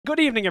Good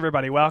evening,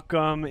 everybody.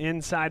 Welcome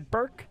inside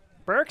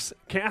Berks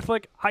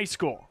Catholic High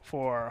School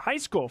for high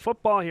school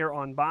football here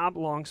on Bob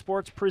Long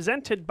Sports,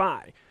 presented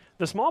by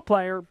the Small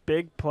Player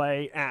Big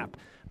Play app.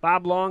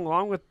 Bob Long,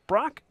 along with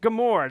Brock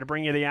Gamore, to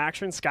bring you the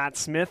action. Scott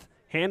Smith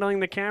handling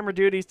the camera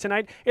duties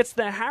tonight. It's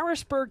the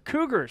Harrisburg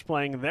Cougars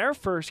playing their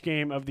first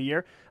game of the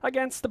year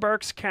against the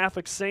Berks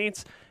Catholic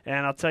Saints.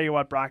 And I'll tell you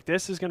what, Brock,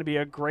 this is going to be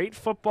a great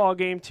football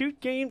game. Two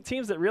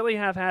teams that really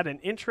have had an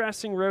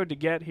interesting road to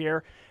get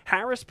here.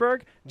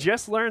 Harrisburg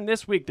just learned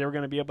this week they were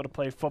going to be able to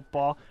play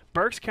football.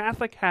 Berks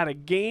Catholic had a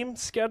game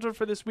scheduled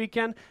for this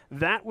weekend.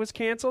 That was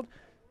canceled.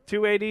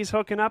 Two ADs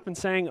hooking up and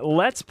saying,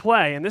 let's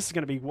play, and this is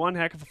going to be one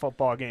heck of a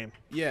football game.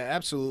 Yeah,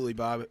 absolutely,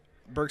 Bob.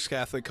 Berks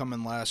Catholic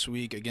coming last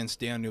week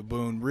against Daniel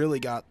Boone really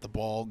got the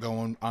ball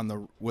going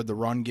with the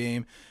run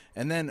game,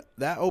 and then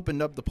that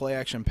opened up the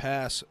play-action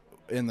pass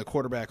in the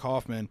quarterback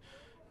Hoffman.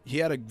 He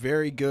had a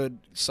very good,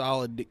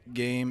 solid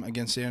game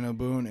against Daniel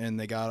Boone, and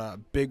they got a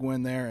big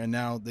win there, and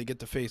now they get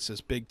to face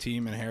this big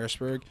team in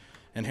Harrisburg,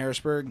 and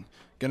Harrisburg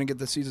going to get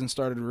the season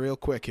started real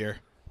quick here.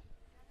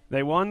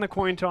 They won the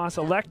coin toss,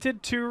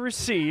 elected to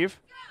receive,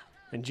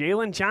 and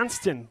Jalen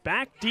Johnston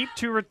back deep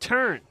to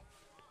return.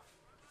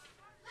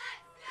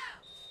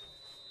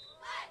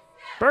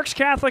 Berks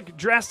Catholic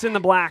dressed in the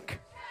black.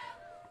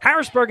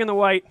 Harrisburg in the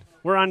white.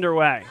 We're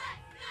underway.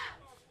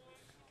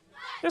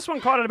 This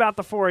one caught at about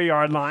the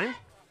 4-yard line.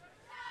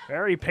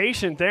 Very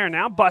patient there.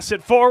 Now busts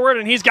it forward,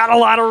 and he's got a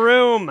lot of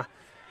room.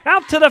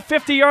 Out to the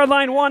 50-yard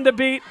line, one to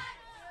beat.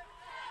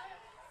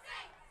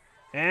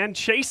 And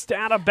chased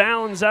out of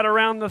bounds at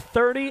around the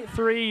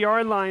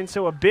 33-yard line.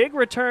 So a big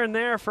return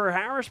there for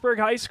Harrisburg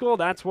High School.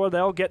 That's where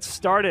they'll get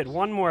started.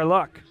 One more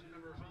look.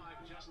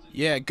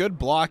 Yeah, good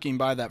blocking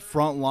by that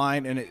front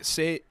line, and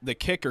the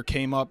kicker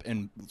came up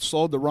and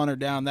slowed the runner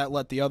down. That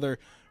let the other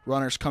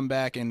runners come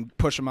back and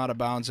push them out of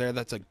bounds there.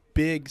 That's a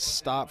big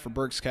stop for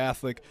Berks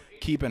Catholic,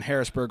 keeping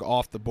Harrisburg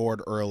off the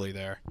board early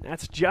there.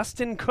 That's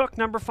Justin Cook,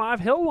 number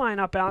 5. He'll line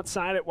up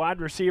outside at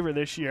wide receiver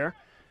this year.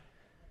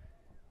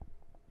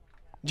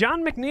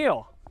 John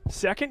McNeil,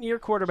 second-year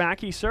quarterback.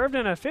 He served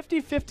in a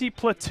 50-50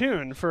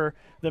 platoon for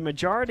the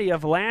majority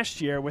of last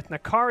year with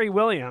Nakari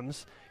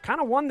Williams. Kind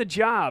of won the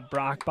job,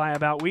 Brock, by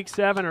about week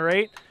 7 or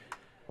 8.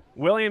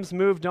 Williams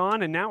moved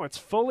on, and now it's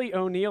fully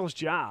O'Neill's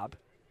job.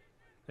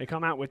 They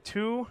come out with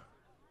 2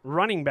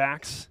 running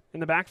backs in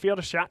the backfield,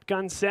 a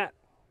shotgun set.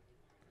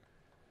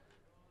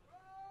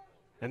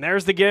 And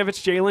there's the give.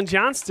 It's Jalen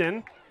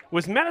Johnston.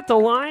 Was met at the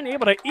line,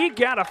 able to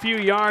eke out a few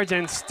yards,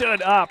 and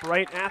stood up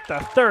right at the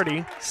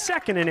 30,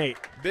 2nd and 8.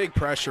 Big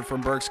pressure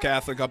from Berks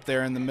Catholic up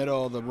there in the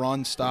middle of the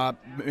run stop.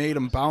 Made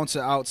him bounce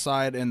it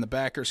outside, and the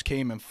backers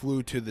came and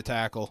flew to the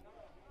tackle.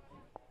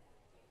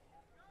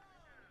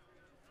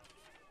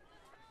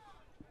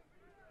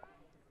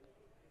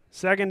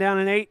 Second down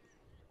and 8.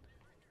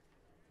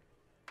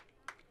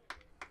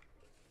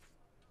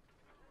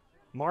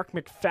 Mark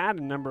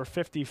McFadden, number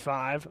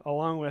 55,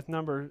 along with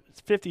number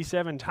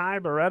 57, Ty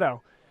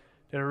Barretto,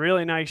 did a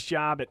really nice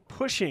job at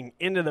pushing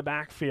into the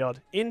backfield.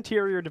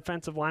 Interior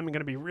defensive lineman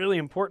going to be really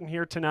important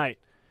here tonight.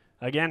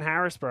 Again,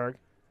 Harrisburg.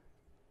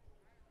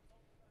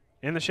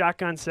 In the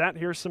shotgun set,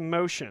 here's some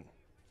motion.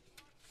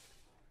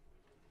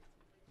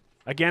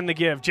 Again, the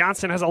give.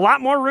 Johnson has a lot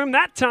more room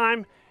that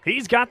time.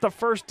 He's got the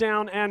first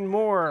down and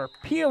more.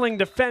 Peeling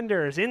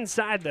defenders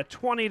inside the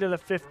 20 to the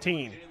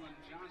 15.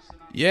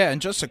 Yeah,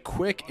 and just a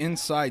quick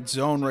inside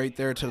zone right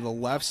there to the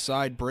left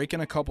side,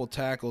 breaking a couple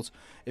tackles.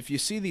 If you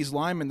see these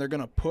linemen, they're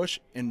going to push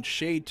and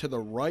shade to the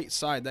right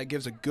side. That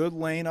gives a good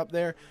lane up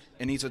there,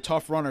 and he's a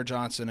tough runner,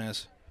 Johnson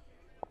is.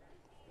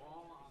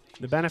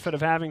 The benefit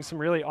of having some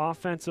really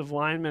offensive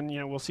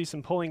linemen, we'll see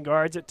some pulling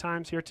guards at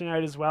times here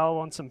tonight as well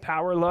on some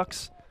power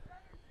looks.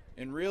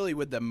 And really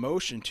with the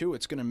motion, too,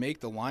 it's going to make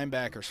the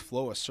linebackers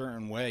flow a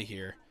certain way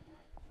here.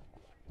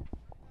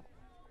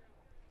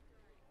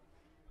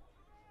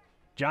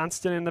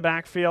 Johnston in the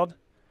backfield.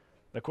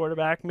 The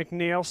quarterback,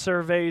 McNeil,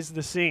 surveys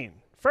the scene.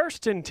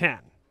 1st and 10.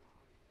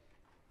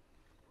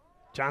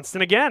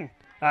 Johnston again.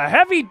 A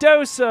heavy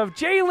dose of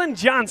Jalen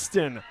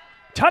Johnston.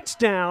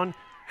 Touchdown,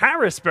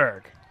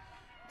 Harrisburg.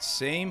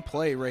 Same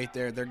play right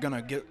there. They're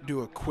going to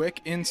do a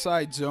quick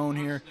inside zone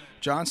here.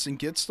 Johnston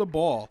gets the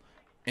ball,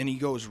 and he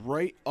goes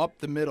right up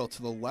the middle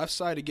to the left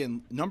side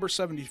again. Number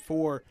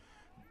 74,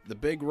 the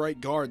big right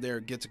guard there,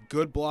 gets a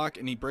good block,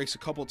 and he breaks a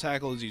couple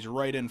tackles. He's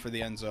right in for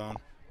the end zone.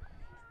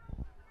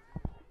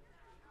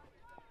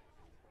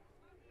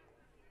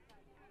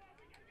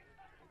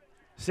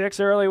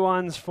 6 early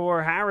ones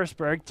for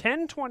Harrisburg.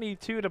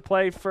 10:22 to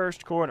play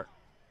first quarter.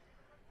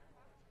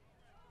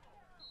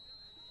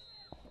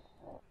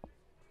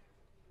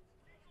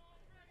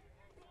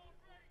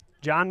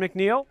 John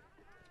McNeil,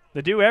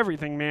 the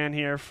do-everything man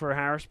here for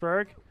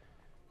Harrisburg.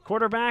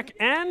 Quarterback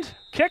and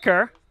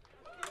kicker.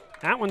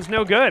 That one's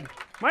no good.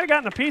 Might have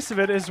gotten a piece of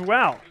it as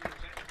well.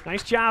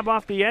 Nice job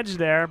off the edge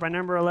there by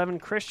number 11,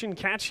 Christian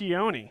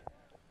Caccione.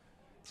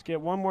 Let's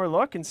get one more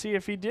look and see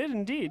if he did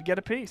indeed get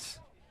a piece.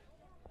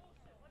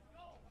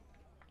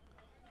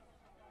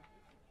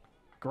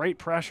 Great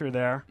pressure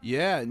there.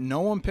 Yeah,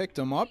 no one picked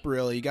him up,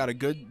 really. He got a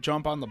good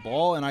jump on the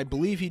ball, and I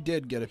believe he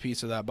did get a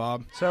piece of that,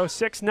 Bob. So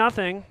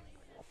 6-0.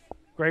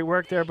 Great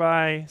work there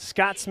by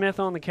Scott Smith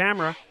on the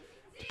camera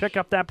to pick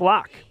up that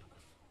block.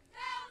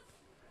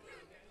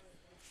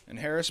 And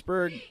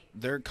Harrisburg,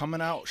 they're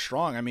coming out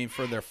strong. I mean,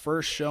 for their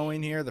first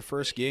showing here, the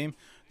first game,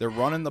 they're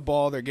running the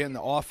ball. They're getting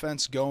the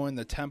offense going.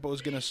 The tempo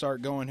is going to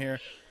start going here.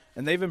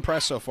 And they've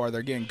impressed so far.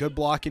 They're getting good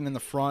blocking in the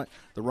front.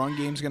 The run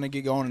game's going to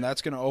get going, and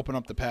that's going to open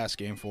up the pass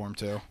game for them,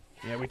 too.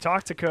 Yeah, we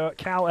talked to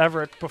Cal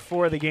Everett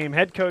before the game,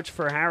 head coach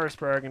for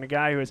Harrisburg, and a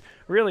guy who has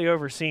really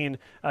overseen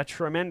a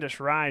tremendous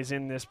rise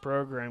in this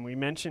program. We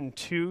mentioned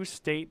 2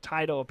 state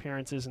title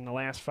appearances in the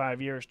last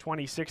 5 years.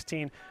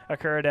 2016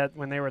 occurred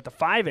when they were at the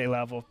 5A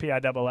level of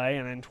PIAA,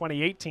 and then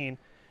 2018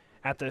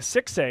 at the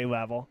 6A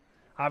level.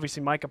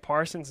 Obviously, Micah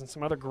Parsons and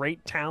some other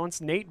great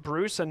talents. Nate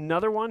Bruce,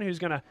 another one who's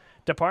going to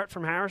depart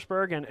from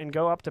Harrisburg and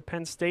go up to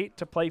Penn State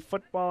to play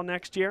football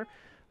next year.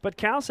 But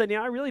Cal said,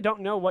 I really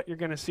don't know what you're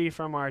going to see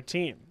from our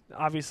team.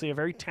 Obviously, a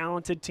very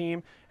talented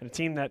team and a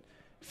team that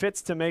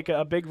fits to make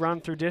a big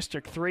run through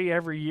District 3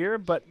 every year,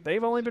 but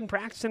they've only been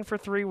practicing for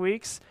 3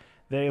 weeks.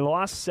 They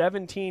lost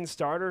 17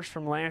 starters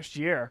from last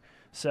year.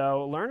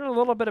 So learning a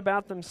little bit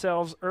about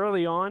themselves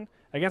early on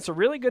against a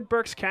really good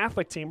Berks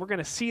Catholic team. We're going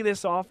to see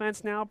this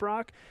offense now,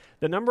 Brock.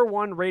 The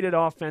 #1 rated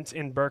offense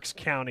in Berks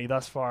County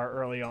thus far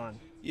early on.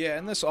 Yeah,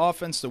 in this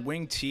offense, the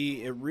wing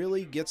T, it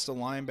really gets the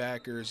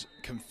linebackers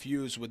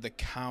confused with the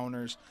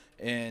counters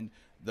and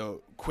the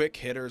quick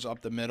hitters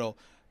up the middle.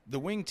 The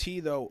wing T,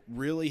 though,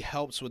 really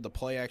helps with the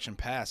play-action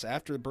pass.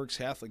 After Berks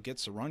Catholic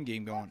gets the run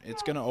game going,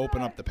 it's going to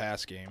open up the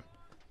pass game.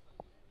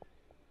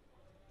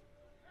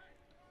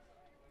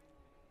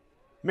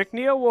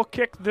 McNeil will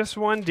kick this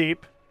one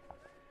deep.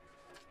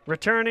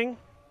 Returning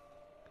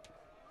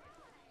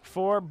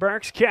for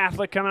Berks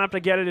Catholic, coming up to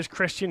get it is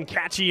Christian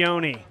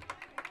Caccione.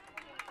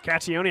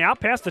 Caccione out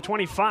past the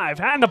 25,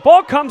 and the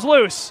ball comes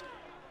loose.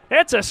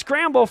 It's a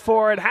scramble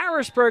for it.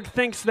 Harrisburg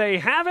thinks they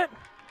have it.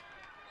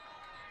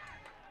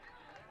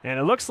 And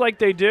it looks like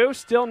they do.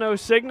 Still no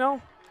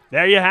signal.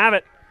 There you have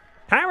it.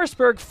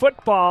 Harrisburg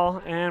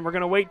football, and we're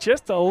going to wait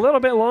just a little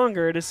bit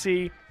longer to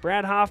see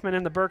Brad Hoffman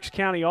and the Berks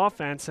County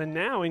offense, and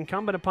now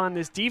incumbent upon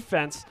this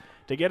defense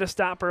to get a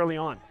stop early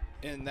on.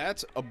 And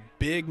that's a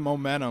big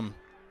momentum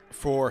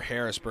for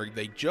Harrisburg.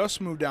 They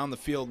just moved down the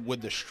field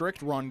with the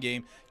strict run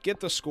game, get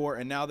the score,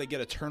 and now they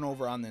get a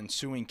turnover on the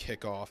ensuing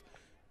kickoff.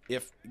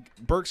 If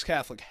Berks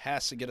Catholic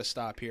has to get a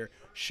stop here,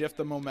 shift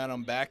the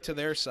momentum back to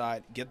their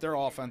side, get their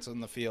offense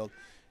on the field,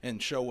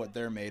 and show what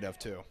they're made of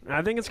too.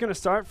 I think it's going to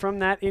start from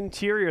that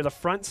interior, the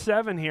front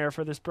 7 here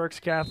for this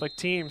Berks Catholic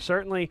team.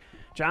 Certainly,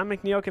 John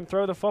McNeil can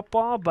throw the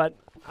football, but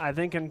I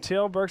think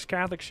until Berks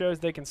Catholic shows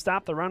they can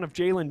stop the run of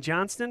Jalen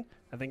Johnston,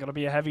 I think it'll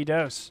be a heavy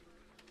dose.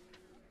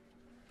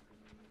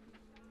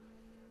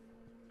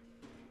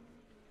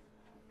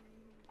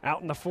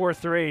 Out in the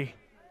 4-3,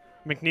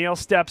 McNeil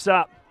steps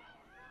up.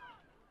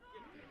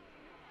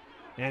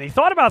 And he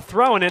thought about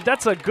throwing it.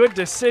 That's a good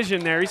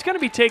decision there. He's going to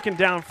be taken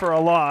down for a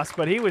loss,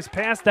 but he was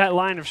past that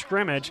line of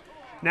scrimmage.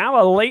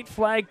 Now a late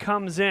flag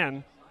comes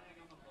in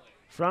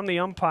from the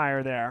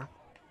umpire there.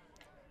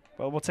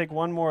 But we'll take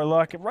one more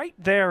look. Right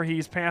there,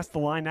 he's past the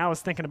line. Now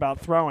he's thinking about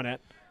throwing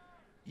it.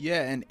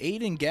 Yeah, and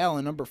Aiden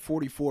Gallen, number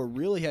 44,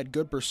 really had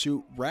good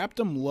pursuit, wrapped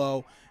him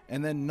low,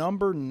 and then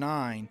number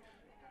 9,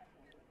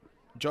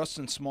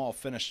 Justin Small,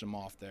 finished him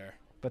off there.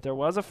 But there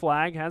was a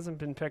flag, hasn't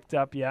been picked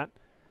up yet.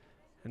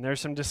 And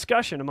there's some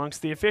discussion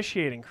amongst the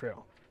officiating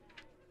crew.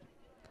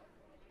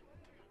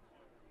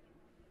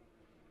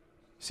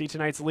 See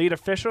tonight's lead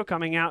official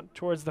coming out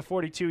towards the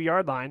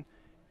 42-yard line.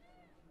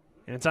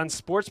 And it's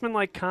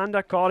unsportsmanlike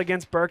conduct called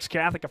against Berks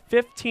Catholic, a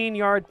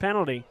 15-yard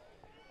penalty.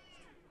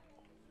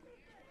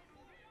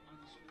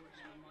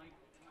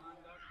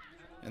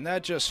 And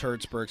that just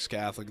hurts Berks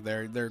Catholic.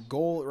 Their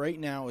goal right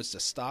now is to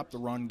stop the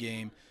run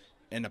game.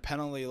 And a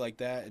penalty like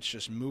that, it's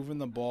just moving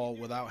the ball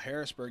without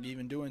Harrisburg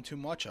even doing too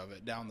much of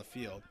it down the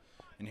field.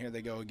 And here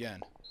they go again.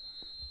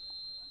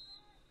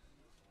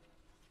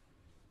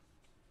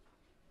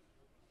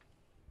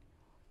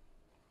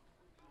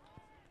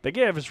 The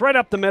give is right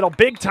up the middle.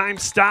 Big time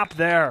stop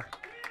there.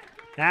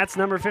 That's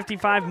number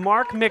 55,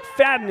 Mark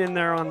McFadden, in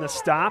there on the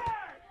stop.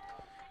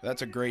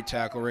 That's a great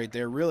tackle right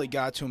there. Really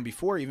got to him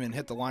before he even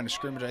hit the line of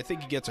scrimmage. I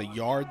think he gets a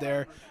yard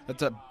there.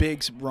 That's a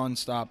big run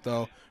stop,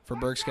 though, for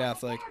Berks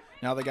Catholic.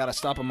 Now they got to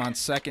stop him on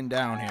 2nd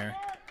down here.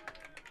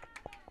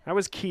 That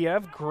was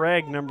Kiev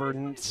Gregg,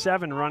 number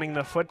 7, running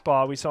the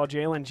football. We saw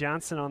Jalen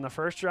Johnson on the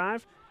first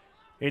drive.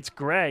 It's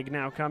Gregg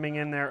now coming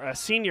in there, a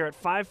senior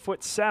at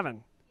 5'7".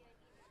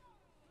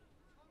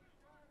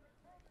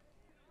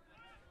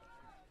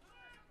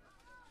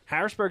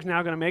 Harrisburg's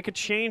now going to make a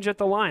change at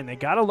the line. They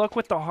got to look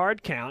with the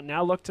hard count.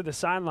 Now look to the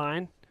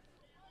sideline.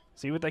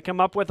 See what they come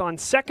up with on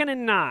 2nd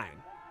and 9.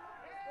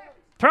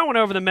 Throwing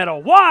over the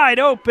middle, wide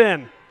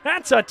open.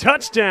 That's a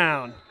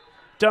touchdown.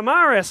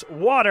 Damaris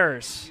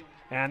Waters.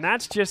 And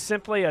that's just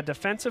simply a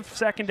defensive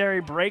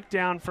secondary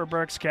breakdown for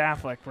Berks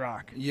Catholic,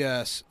 Brock.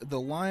 Yes, the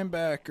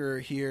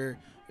linebacker here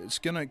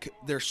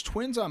There's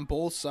twins on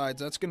both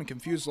sides. That's gonna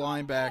confuse the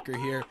linebacker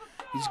here.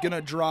 He's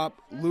gonna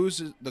drop,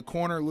 loses the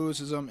corner,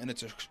 loses him, and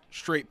it's a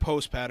straight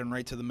post pattern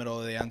right to the middle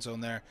of the end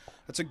zone there.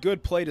 That's a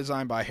good play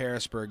design by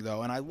Harrisburg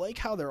though, and I like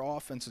how their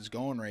offense is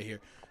going right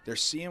here. They're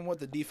seeing what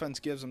the defense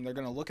gives them. They're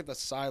gonna look at the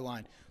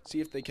sideline,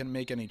 see if they can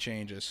make any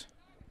changes.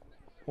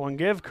 Well, and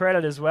give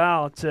credit as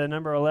well to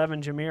number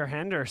 11, Jameer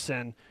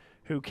Henderson,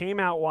 who came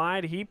out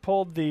wide. He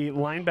pulled the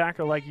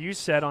linebacker, like you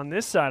said, on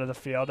this side of the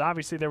field.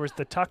 Obviously, there was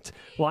the tucked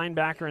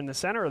linebacker in the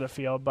center of the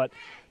field, but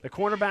the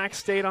cornerback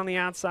stayed on the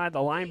outside. The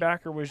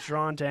linebacker was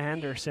drawn to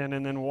Henderson,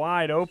 and then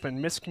wide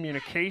open.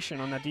 Miscommunication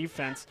on the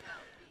defense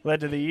led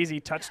to the easy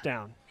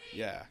touchdown.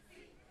 Yeah.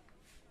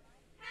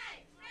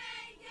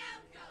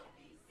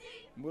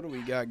 What do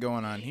we got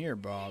going on here,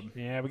 Bob?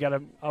 Yeah, we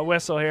got a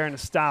whistle here and a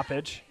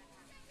stoppage.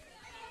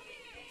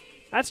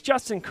 That's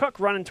Justin Cook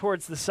running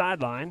towards the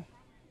sideline.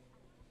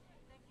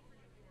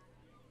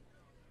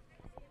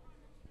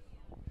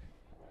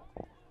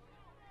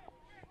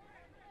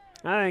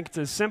 I think it's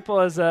as simple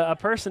as a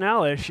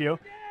personnel issue.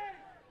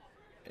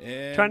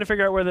 And Trying to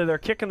figure out whether they're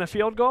kicking the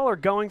field goal or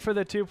going for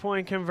the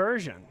two-point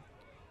conversion.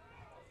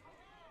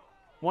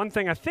 One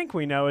thing I think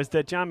we know is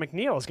that John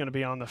McNeil is going to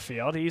be on the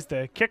field. He's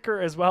the kicker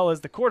as well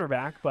as the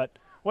quarterback, but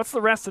what's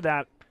the rest of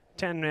that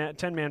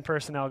 10-man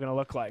personnel going to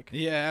look like?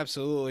 Yeah,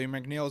 absolutely.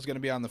 McNeil is going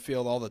to be on the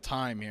field all the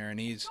time here, and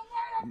he's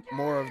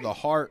more of the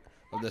heart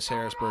of this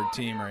Harrisburg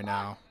team right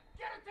now.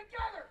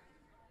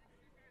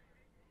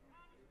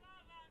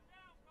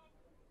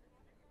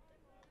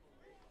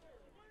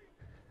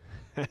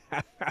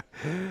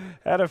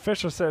 That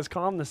official says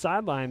calm the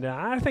sideline down.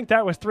 I think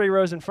that was 3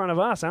 rows in front of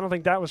us. I don't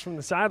think that was from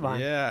the sideline.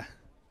 Yeah,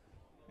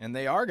 and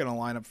they are going to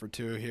line up for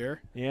 2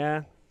 here.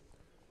 Yeah.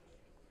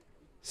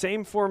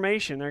 Same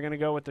formation. They're going to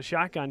go with the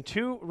shotgun.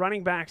 2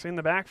 running backs in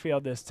the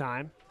backfield this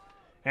time.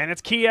 And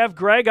it's Kiev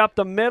Gregg up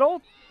the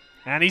middle,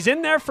 and he's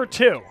in there for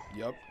 2.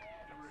 Yep.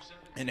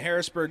 And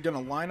Harrisburg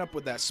going to line up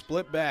with that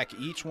split back,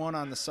 each one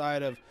on the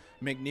side of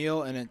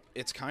McNeil, and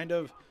it's kind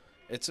of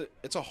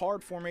it's a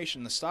hard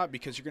formation to stop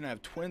because you're going to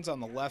have twins on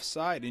the left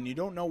side, and you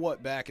don't know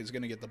what back is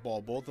going to get the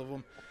ball. Both of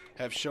them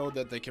have showed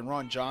that they can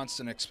run.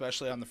 Johnston,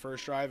 especially on the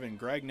first drive, and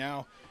Gregg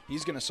now,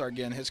 he's going to start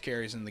getting his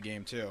carries in the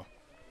game too.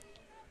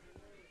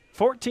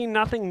 14-0,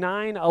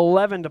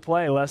 9-11 to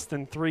play, less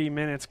than 3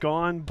 minutes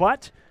gone.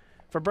 But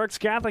for Berks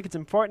Catholic, it's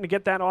important to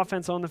get that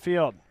offense on the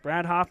field.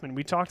 Brad Hoffman,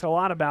 we talked a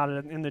lot about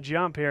it in the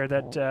jump here,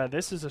 that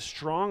this is a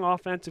strong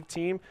offensive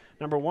team,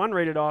 number 1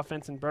 rated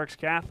offense in Berks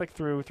Catholic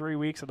through 3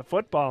 weeks of the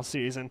football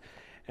season.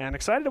 And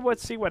excited to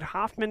see what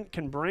Hoffman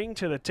can bring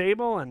to the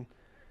table. And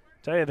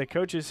tell you, the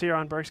coaches here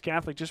on Berks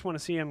Catholic just want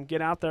to see him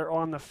get out there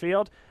on the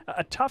field.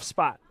 A tough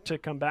spot to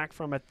come back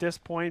from at this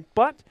point,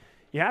 but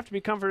you have to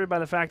be comforted by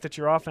the fact that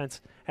your offense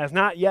has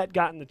not yet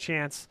gotten the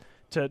chance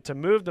to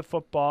move the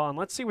football, and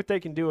let's see what they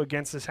can do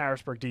against this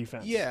Harrisburg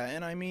defense. Yeah,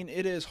 and I mean,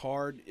 it is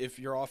hard if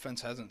your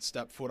offense hasn't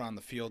stepped foot on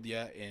the field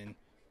yet in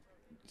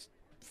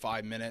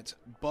 5 minutes,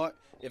 but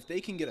if they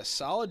can get a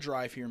solid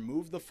drive here,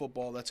 move the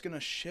football, that's going to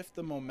shift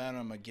the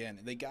momentum again.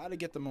 They got to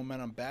get the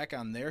momentum back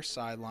on their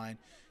sideline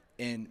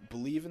and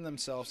believe in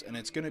themselves, and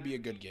it's going to be a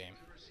good game.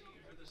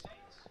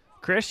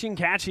 Christian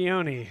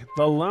Caccione,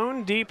 the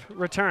lone deep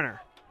returner.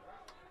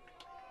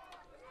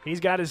 He's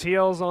got his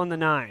heels on the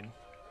 9.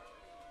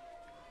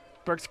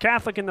 Berks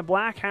Catholic in the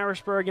black,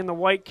 Harrisburg in the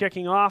white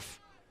kicking off.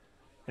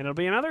 And it'll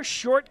be another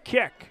short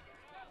kick.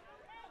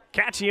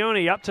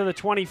 Caccione up to the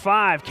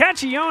 25.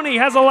 Caccione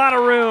has a lot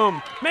of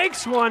room.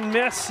 Makes one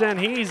miss, and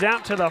he's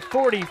out to the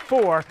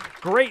 44.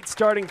 Great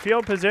starting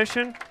field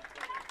position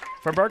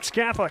for Berks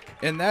Catholic.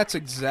 And that's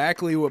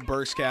exactly what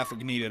Berks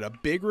Catholic needed. A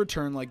big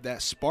return like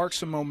that sparks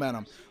some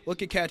momentum.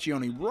 Look at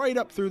Caccione right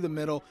up through the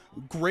middle.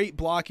 Great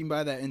blocking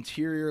by that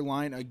interior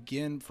line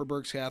again for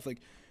Berks Catholic.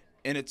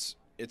 And it's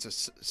a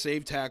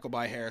save tackle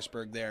by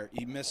Harrisburg there.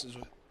 He misses,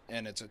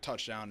 and it's a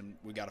touchdown, and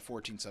we got a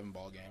 14-7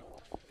 ball game.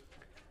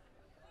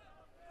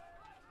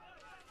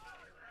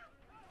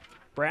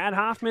 Brad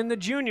Hoffman, the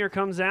junior,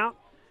 comes out.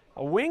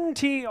 A wing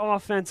tee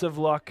offensive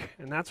look,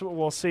 and that's what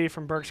we'll see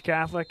from Berks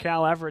Catholic.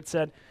 Cal Everett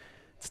said,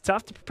 it's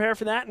tough to prepare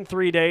for that in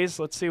 3 days.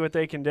 Let's see what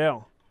they can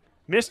do.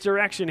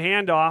 Misdirection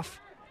handoff,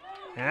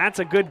 and that's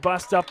a good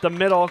bust up the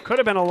middle. Could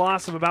have been a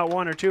loss of about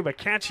 1 or 2, but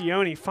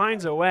Caccione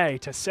finds a way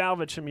to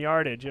salvage some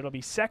yardage. It'll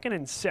be 2nd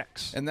and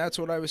 6. And that's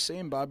what I was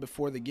saying, Bob,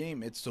 before the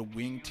game. It's the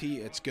wing tee.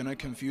 It's going to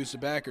confuse the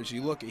backers.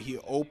 You look, he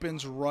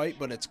opens right,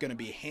 but it's going to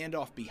be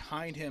handoff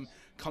behind him,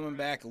 coming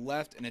back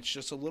left, and it's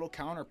just a little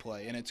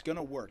counterplay, and it's going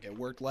to work. It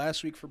worked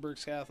last week for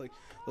Berks Catholic.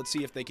 Let's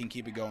see if they can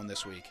keep it going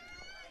this week.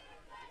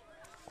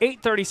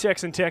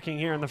 8:36 and ticking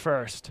here in the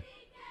first.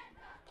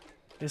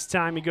 This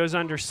time he goes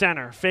under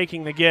center,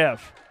 faking the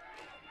give.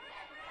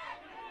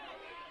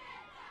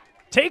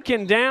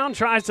 Taken down,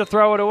 tries to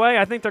throw it away.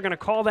 I think they're going to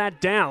call that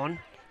down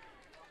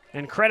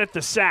and credit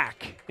the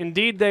sack.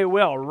 Indeed they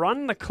will.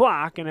 Run the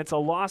clock, and it's a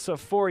loss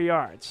of 4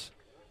 yards.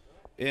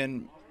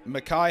 And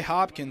Mekhi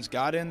Hopkins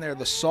got in there.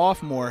 The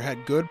sophomore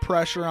had good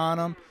pressure on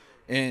him,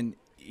 and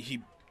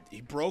he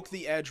he broke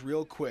the edge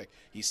real quick.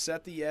 He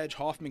set the edge.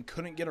 Hoffman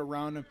couldn't get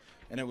around him,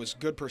 and it was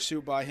good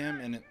pursuit by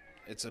him, and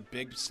it's a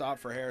big stop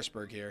for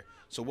Harrisburg here.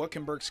 So what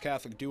can Berks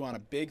Catholic do on a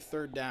big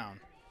third down?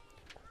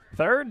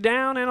 3rd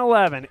down and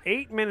 11.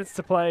 8 minutes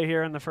to play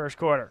here in the first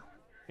quarter.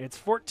 It's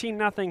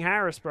 14-0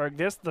 Harrisburg.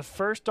 This the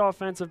first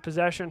offensive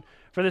possession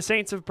for the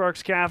Saints of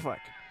Berks Catholic.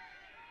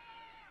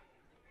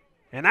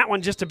 And that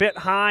one just a bit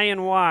high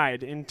and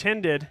wide,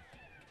 intended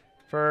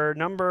for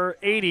number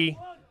 80.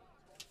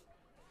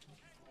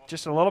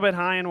 Just a little bit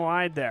high and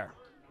wide there.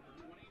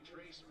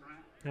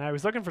 Now, I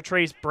was looking for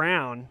Trace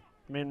Brown,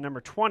 made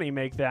number 20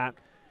 make that.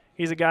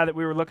 He's a guy that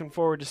we were looking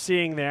forward to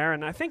seeing there,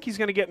 and I think he's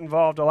going to get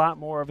involved a lot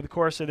more over the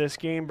course of this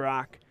game,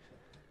 Brock.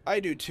 I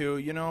do too.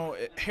 You know,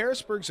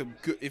 Harrisburg's a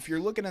good, if you're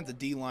looking at the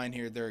D-line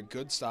here, they're a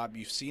good stop.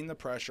 You've seen the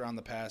pressure on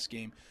the pass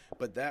game,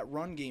 but that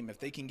run game, if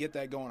they can get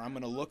that going, I'm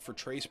going to look for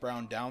Trace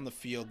Brown down the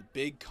field,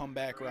 big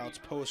comeback routes,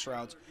 post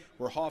routes,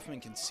 where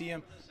Hoffman can see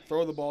him,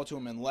 throw the ball to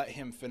him, and let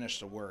him finish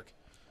the work.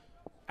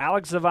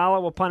 Alex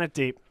Zavala will punt it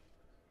deep.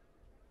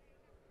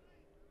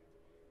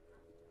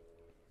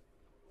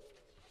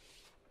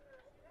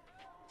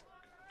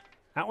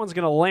 That one's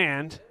going to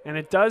land, and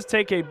it does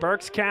take a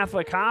Berks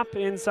Catholic hop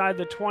inside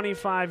the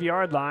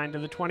 25-yard line to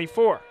the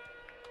 24.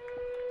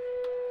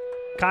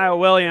 Kyle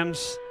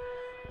Williams,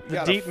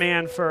 the deep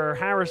man for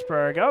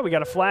Harrisburg. Oh, we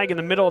got a flag in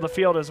the middle of the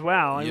field as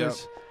well. He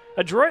was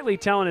adroitly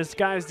telling his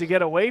guys to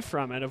get away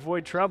from it,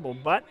 avoid trouble,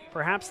 but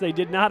perhaps they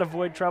did not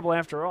avoid trouble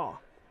after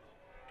all.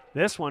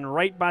 This one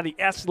right by the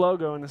S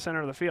logo in the center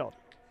of the field.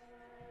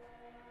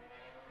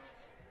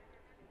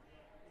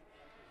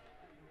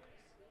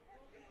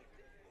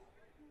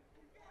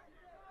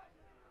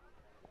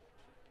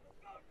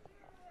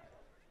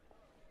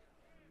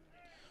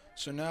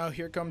 So now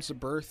here comes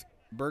the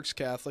Berks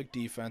Catholic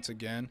defense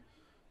again,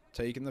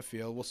 taking the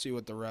field. We'll see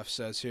what the ref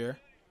says here.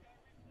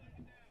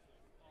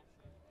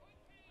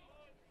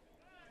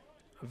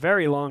 A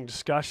very long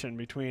discussion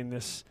between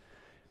this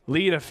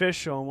lead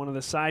official and one of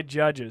the side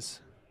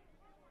judges.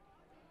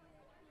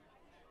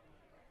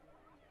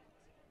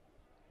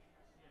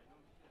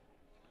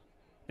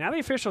 Now the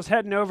official's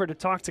heading over to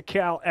talk to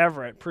Cal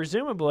Everett,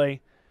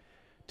 presumably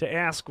to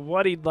ask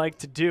what he'd like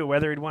to do,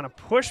 whether he'd want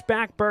to push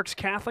back Berks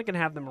Catholic and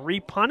have them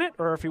repunt it,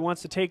 or if he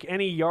wants to take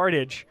any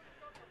yardage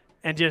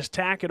and just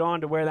tack it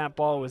on to where that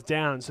ball was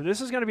down. So this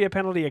is going to be a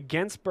penalty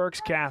against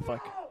Berks Catholic.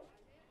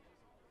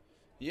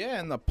 Yeah,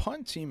 and the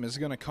punt team is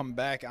going to come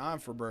back on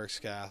for Berks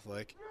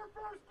Catholic.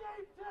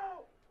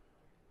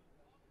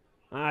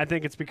 I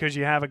think it's because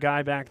you have a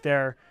guy back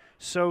there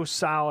so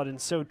solid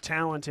and so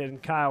talented in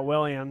Kyle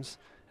Williams.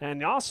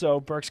 And also,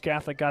 Berks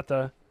Catholic got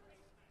the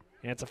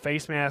it's a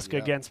face mask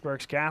against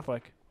Berks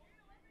Catholic.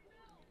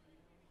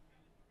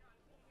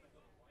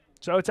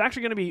 So it's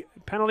actually going to be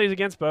penalties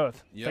against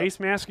both. Face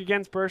mask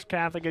against Berks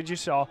Catholic, as you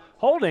saw.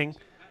 Holding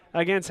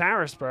against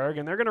Harrisburg,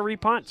 and they're going to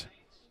repunt.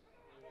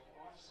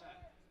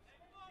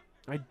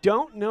 I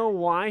don't know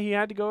why he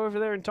had to go over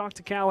there and talk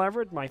to Cal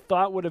Everett. My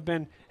thought would have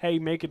been, hey,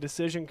 make a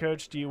decision,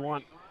 Coach. Do you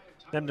want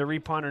them to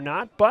repunt or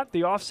not? But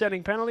the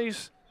offsetting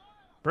penalties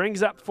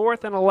brings up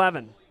 4th and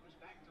 11.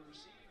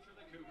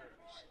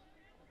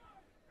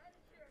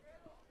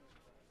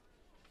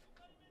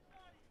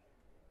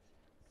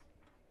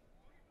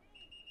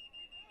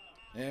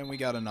 And we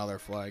got another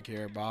flag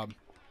here, Bob.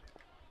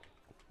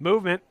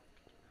 Movement.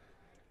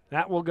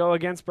 That will go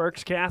against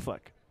Berks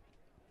Catholic.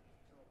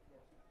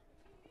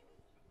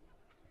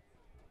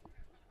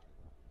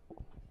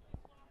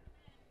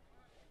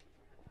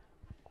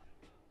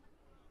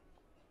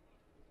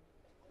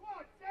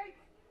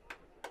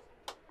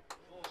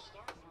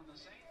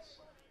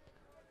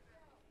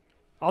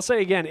 I'll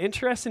say again,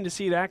 interesting to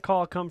see that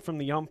call come from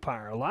the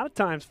umpire. A lot of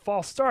times,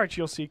 false starts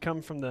you'll see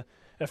come from the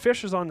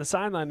officials on the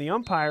sideline. The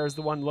umpire is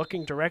the one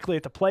looking directly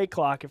at the play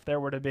clock if there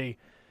were to be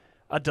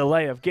a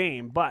delay of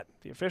game. But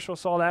the official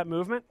saw that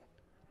movement.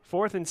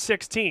 4th and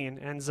 16,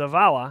 and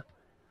Zavala.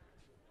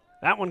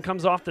 That one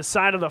comes off the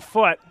side of the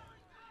foot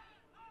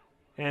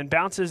and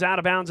bounces out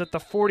of bounds at the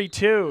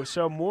 42.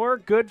 So more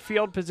good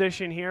field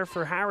position here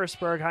for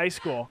Harrisburg High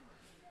School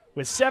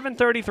with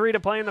 7:33 to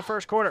play in the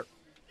first quarter.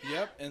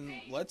 Yep, and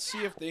let's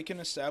see if they can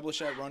establish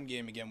that run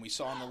game again. We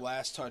saw in the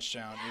last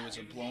touchdown it was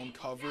a blown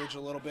coverage a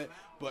little bit,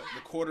 but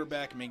the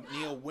quarterback,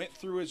 McNeil, went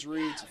through his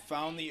reads,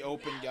 found the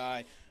open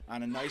guy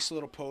on a nice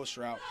little post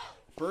route.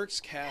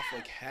 Berks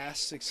Catholic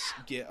has to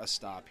get a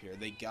stop here.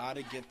 They got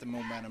to get the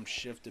momentum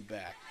shifted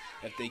back.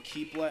 If they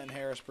keep letting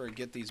Harrisburg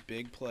get these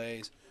big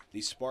plays,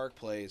 these spark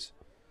plays,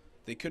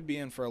 they could be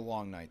in for a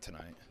long night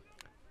tonight.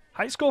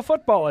 High school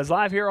football is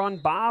live here on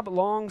Bob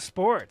Long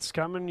Sports,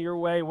 coming your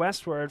way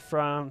westward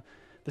from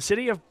the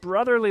city of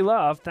brotherly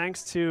love,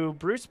 thanks to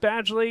Bruce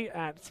Badgley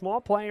at Small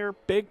Player,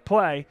 Big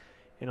Play,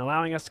 in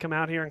allowing us to come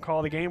out here and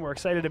call the game. We're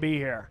excited to be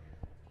here.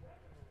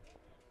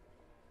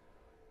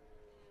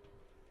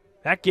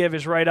 That give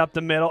is right up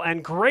the middle,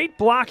 and great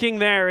blocking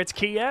there. It's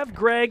Kiev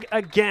Gregg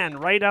again,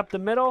 right up the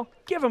middle.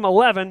 Give him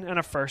 11 and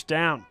a first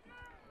down.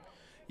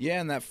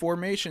 Yeah, and that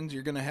formation,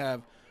 you're going to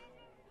have,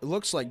 it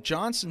looks like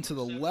Johnson to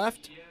the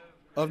left,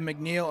 of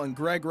McNeil and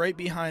Greg right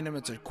behind him.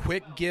 It's a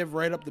quick give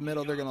right up the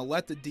middle. They're going to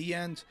let the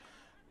D-ends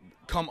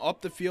come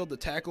up the field. The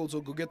tackles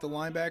will go get the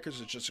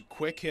linebackers. It's just a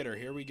quick hitter.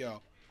 Here we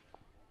go.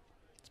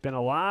 It's been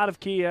a lot of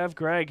Kiev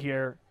Greg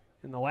here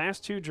in the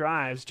last 2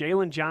 drives.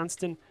 Jalen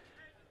Johnston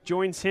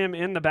joins him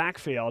in the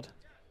backfield.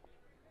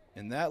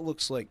 And that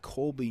looks like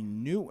Colby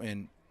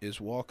Newton is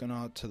walking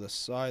out to the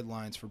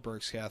sidelines for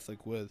Berks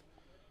Catholic with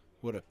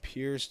what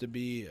appears to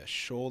be a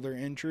shoulder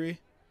injury.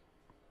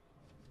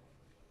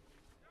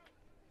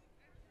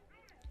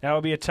 That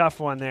would be a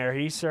tough one there.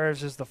 He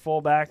serves as the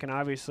fullback and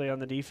obviously on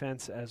the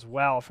defense as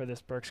well for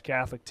this Berks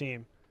Catholic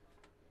team.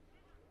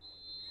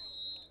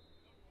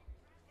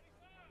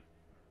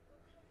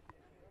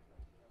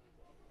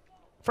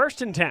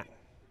 First and 10.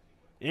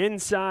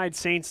 Inside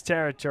Saints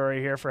territory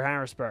here for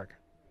Harrisburg.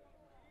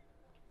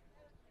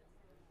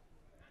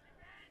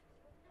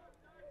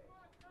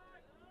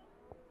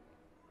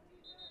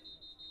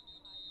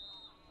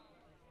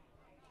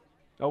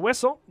 A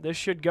whistle. This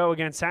should go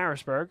against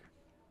Harrisburg.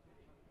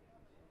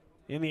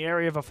 In the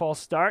area of a false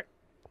start.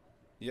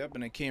 Yep,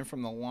 and it came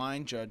from the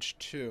line judge,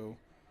 too.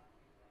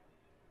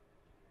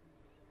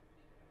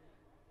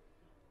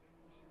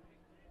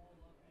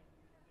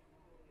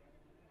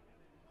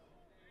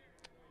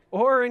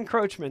 Or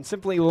encroachment,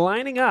 simply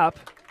lining up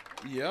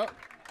Yep.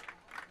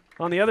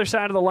 on the other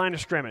side of the line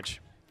of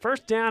scrimmage.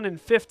 First down and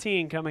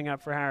 15 coming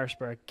up for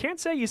Harrisburg. Can't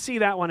say you see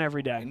that one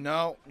every day.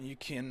 No, you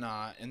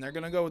cannot. And they're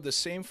going to go with the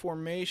same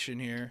formation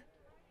here.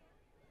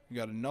 We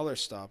got another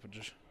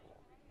stoppage.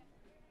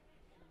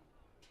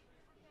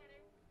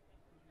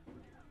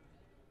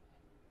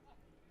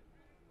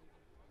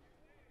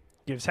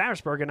 Gives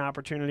Harrisburg an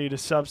opportunity to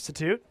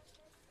substitute.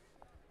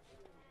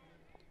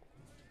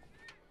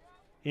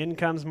 In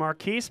comes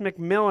Marquise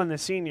McMillan, the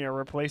senior,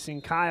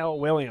 replacing Kyle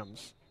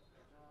Williams.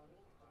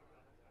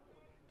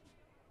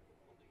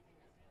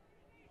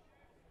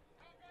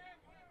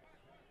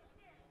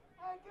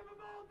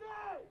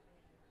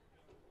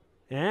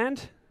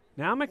 And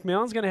now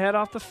McMillan's going to head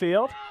off the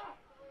field.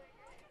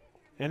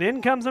 And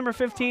in comes number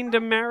 15,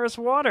 Damaris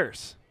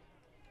Waters.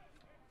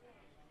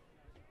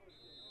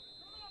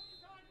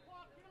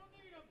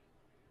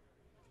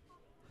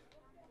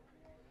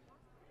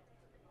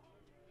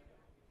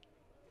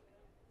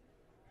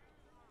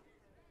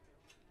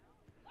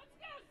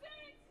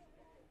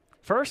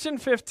 First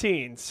and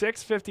 15,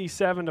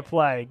 6:57 to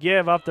play.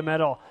 Give up the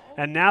middle,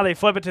 and now they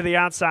flip it to the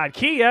outside.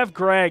 Kiev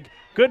Gregg,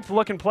 good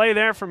looking play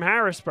there from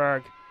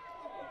Harrisburg.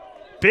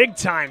 Big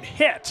time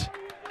hit,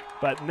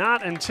 but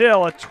not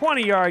until a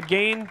 20-yard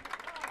gain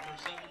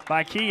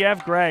by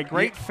Kiev Gregg.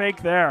 Great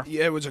fake there.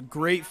 Yeah, it was a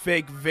great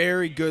fake.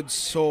 Very good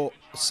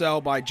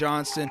sell by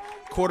Johnston.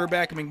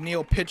 Quarterback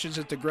McNeil pitches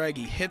it to Gregg.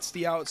 He hits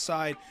the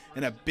outside,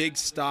 and a big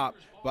stop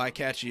by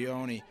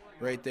Caccione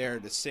right there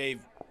to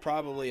save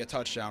probably a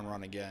touchdown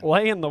run again.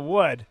 Lay in the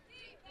wood,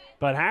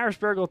 but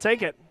Harrisburg will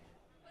take it.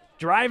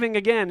 Driving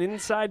again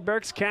inside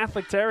Berks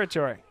Catholic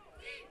territory.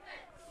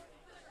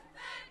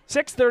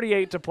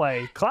 6:38 to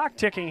play. Clock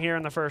ticking here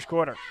in the first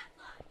quarter.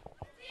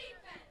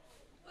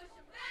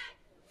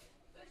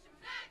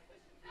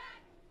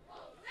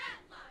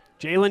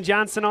 Jalen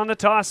Johnson on the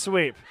toss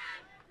sweep.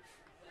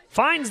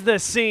 Finds the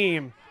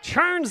seam.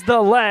 Churns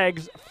the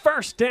legs.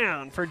 First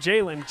down for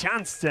Jalen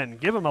Johnston.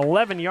 Give him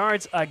 11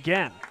 yards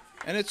again.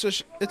 And it's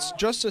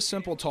just a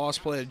simple toss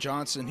play to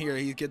Johnson here.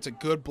 He gets a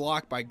good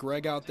block by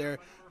Gregg out there.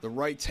 The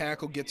right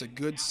tackle gets a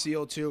good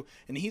seal too.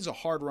 And he's a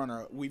hard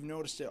runner. We've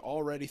noticed it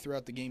already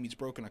throughout the game. He's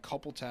broken a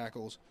couple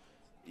tackles.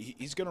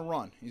 He's going to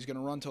run. He's going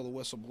to run till the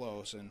whistle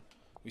blows. And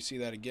we see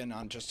that again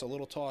on just a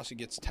little toss. He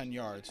gets 10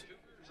 yards.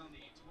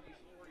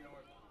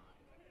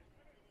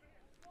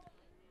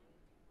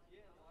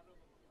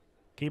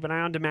 Keep an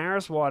eye on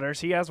Damaris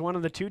Waters. He has one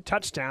of the 2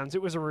 touchdowns.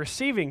 It was a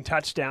receiving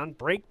touchdown.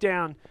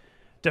 Breakdown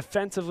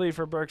defensively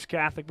for Berks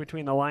Catholic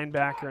between the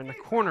linebacker and the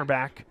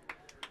cornerback.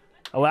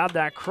 Allowed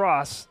that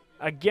cross.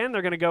 Again,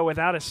 they're going to go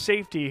without a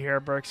safety here,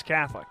 Berks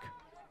Catholic.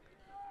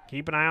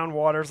 Keep an eye on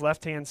Waters,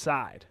 left-hand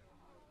side.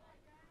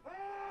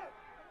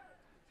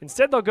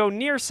 Instead, they'll go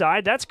near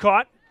side. That's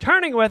caught.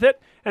 Turning with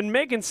it and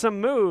making some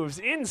moves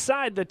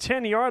inside the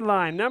 10-yard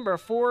line. Number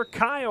 4,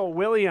 Kyle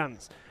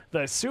Williams.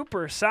 The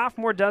super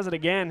sophomore does it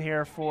again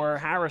here for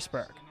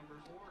Harrisburg.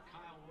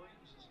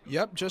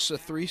 Yep, just a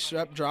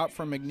 3-step drop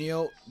from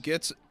McNeil.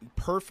 Gets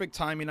perfect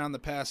timing on the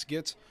pass.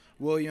 Gets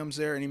Williams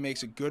there, and he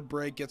makes a good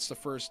break, gets the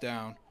first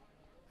down.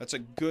 That's a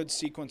good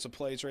sequence of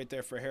plays right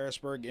there for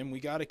Harrisburg, and we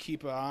got to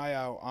keep an eye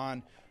out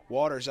on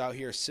Waters out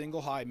here.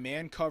 Single high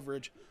man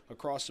coverage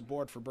across the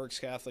board for Berks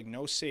Catholic.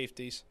 No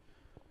safeties.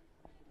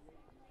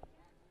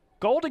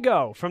 Goal to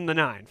go from the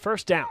 9.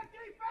 First down.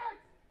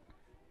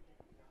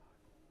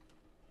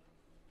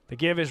 The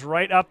give is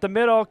right up the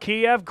middle.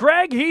 Kiev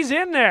Gregg, he's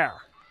in there.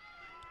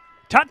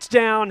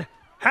 Touchdown,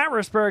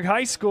 Harrisburg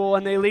High School,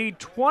 and they lead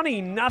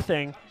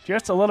 20-0,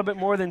 just a little bit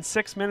more than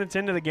 6 minutes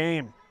into the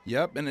game.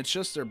 Yep, and it's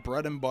just their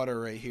bread and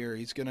butter right here.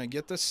 He's going to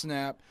get the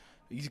snap.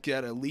 He's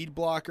got a lead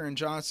blocker in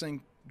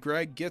Johnson.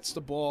 Gregg gets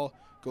the ball,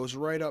 goes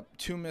right up,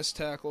 2 missed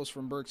tackles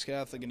from Berks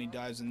Catholic, and he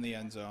dives in the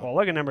end zone. Well,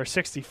 look at number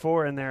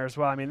 64 in there as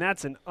well. I mean,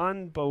 that's an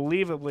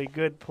unbelievably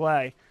good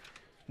play.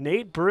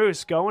 Nate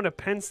Bruce going to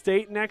Penn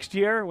State next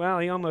year. Well,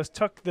 he almost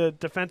took the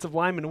defensive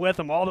lineman with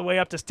him all the way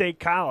up to State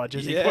College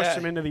as he pushed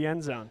him into the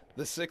end zone.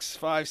 The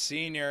 6'5"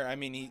 senior, I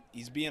mean,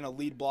 he's being a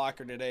lead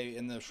blocker today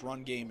in this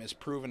run game, has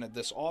proven that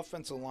this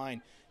offensive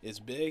line is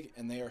big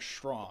and they are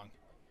strong.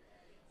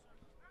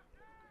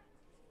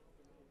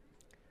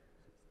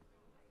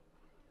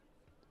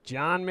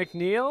 John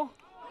McNeil.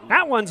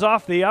 That one's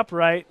off the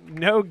upright.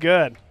 No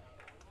good.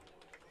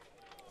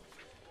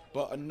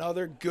 But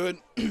another good,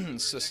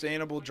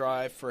 sustainable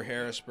drive for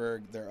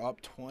Harrisburg. They're up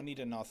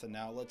 20-0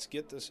 now. Let's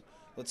get this.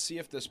 Let's see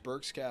if this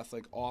Berks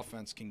Catholic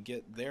offense can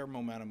get their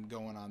momentum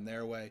going on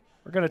their way.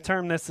 We're going to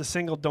term this a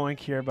single doink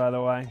here, by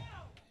the way.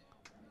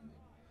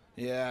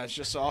 Yeah, it's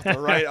just off the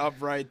right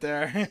upright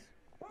there.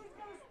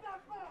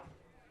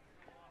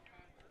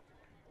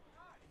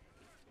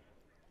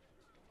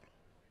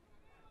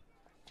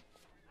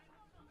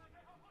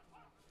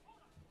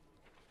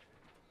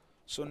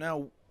 So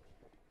now,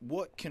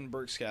 what can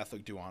Berks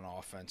Catholic do on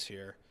offense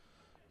here?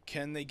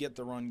 Can they get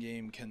the run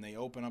game? Can they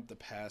open up the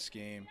pass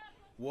game?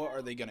 What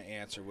are they going to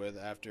answer with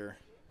after?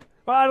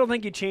 Well, I don't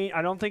think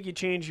you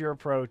change your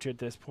approach at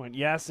this point.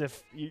 Yes,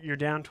 if you're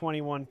down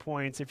 21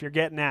 points, if you're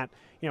getting at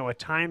a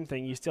time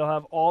thing, you still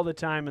have all the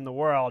time in the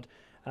world.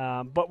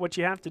 But what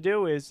you have to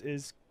do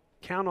is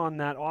count on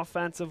that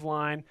offensive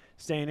line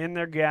staying in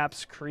their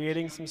gaps,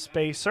 creating some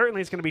space.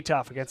 Certainly, it's going to be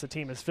tough against a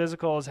team as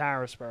physical as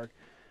Harrisburg.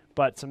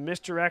 But some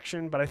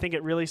misdirection. But I think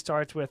it really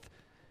starts with,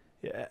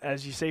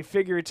 as you say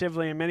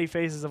figuratively in many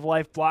phases of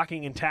life,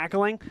 blocking and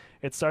tackling.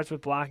 It starts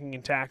with blocking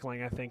and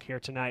tackling, I think,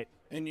 here tonight.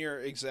 And you're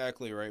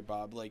exactly right,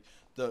 Bob. Like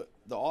the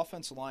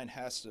offensive line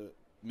has to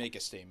make a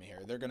statement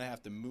here. They're going to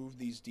have to move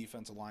these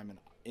defensive linemen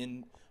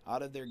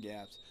out of their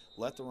gaps,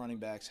 let the running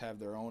backs have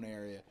their own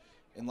area,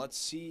 and let's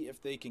see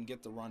if they can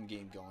get the run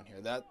game going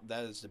here. That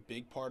is the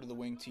big part of the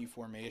wing T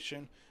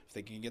formation. If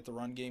they can get the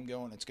run game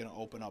going, it's going to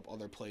open up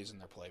other plays in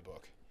their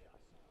playbook.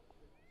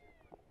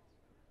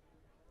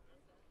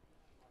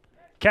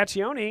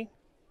 Caccione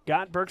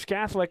got Berks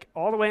Catholic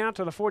all the way out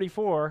to the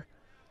 44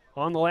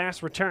 on the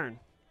last return.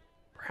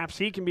 Perhaps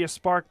he can be a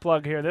spark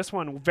plug here. This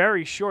one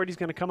very short. He's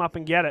going to come up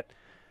and get it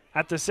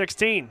at the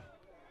 16.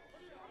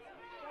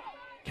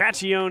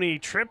 Caccione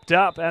tripped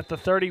up at the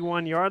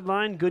 31-yard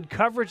line. Good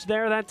coverage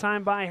there that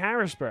time by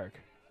Harrisburg.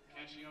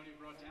 Caccione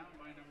brought down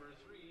by number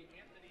 3,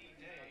 Anthony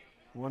Day.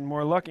 One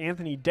more look.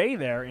 Anthony Day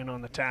there in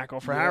on the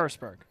tackle for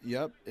Harrisburg.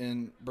 Yep,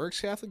 and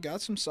Berks Catholic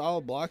got some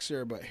solid blocks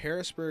there, but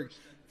Harrisburg,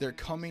 they're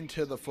coming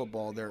to the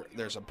football.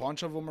 There's a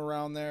bunch of them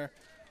around there.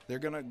 They're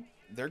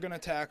gonna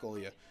tackle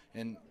you.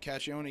 And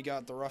Caccione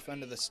got the rough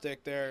end of the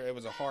stick there. It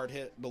was a hard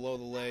hit below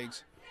the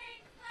legs.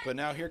 But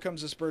now here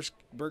comes this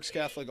Berks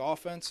Catholic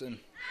offense, and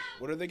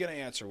what are they going to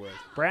answer with?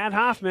 Brad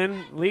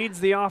Hoffman leads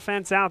the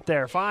offense out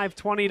there.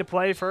 5:20 to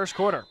play, first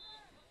quarter.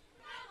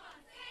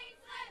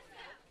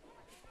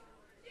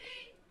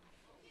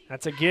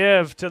 That's a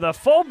give to the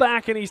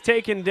fullback, and he's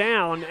taken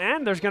down.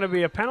 And there's going to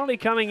be a penalty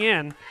coming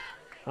in.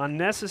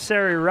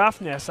 Unnecessary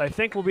roughness, I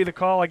think, will be the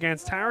call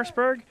against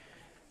Harrisburg.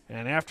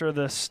 And after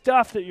the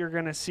stuff that you're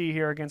going to see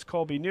here against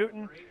Colby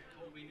Newton,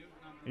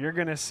 you're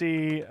going to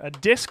see a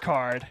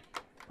discard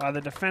by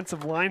the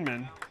defensive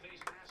lineman.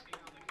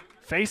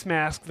 Face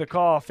mask the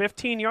call.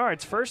 15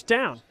 yards, first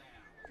down.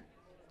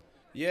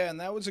 Yeah, and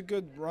that was a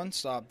good run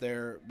stop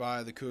there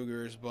by the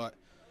Cougars, but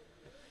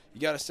you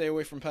got to stay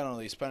away from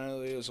penalties.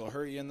 Penalties will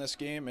hurt you in this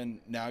game, and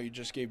now you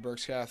just gave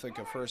Berks Catholic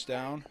a first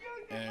down,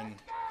 and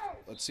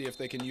let's see if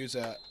they can use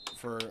that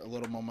for a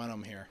little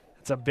momentum here.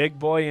 It's a big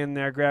boy in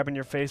there grabbing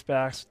your face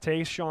backs.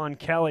 Tayshawn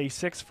Kelly,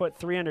 6 foot,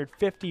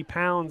 350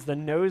 pounds, the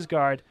nose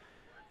guard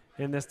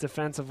in this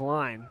defensive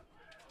line.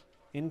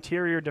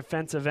 Interior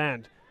defensive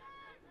end.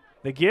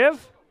 The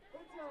give,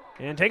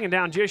 and taken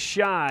down just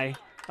shy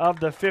of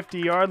the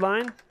 50-yard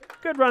line.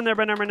 Good run there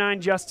by number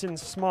 9, Justin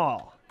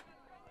Small.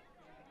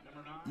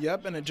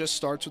 Yep, and it just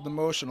starts with the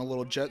motion. A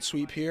little jet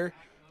sweep here.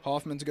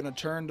 Hoffman's going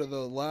to turn to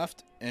the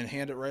left and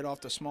hand it right off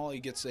to Small. He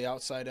gets the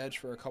outside edge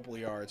for a couple of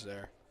yards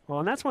there. Well,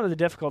 and that's one of the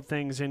difficult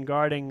things in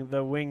guarding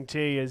the wing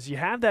T is you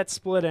have that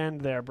split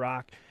end there,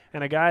 Brock,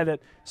 and a guy that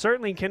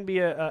certainly can be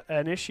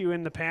an issue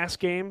in the pass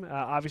game,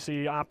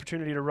 obviously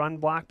opportunity to run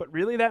block, but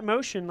really that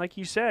motion, like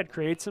you said,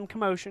 creates some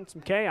commotion,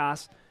 some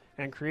chaos,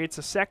 and creates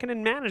a second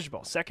and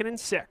manageable, 2nd and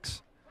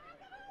 6.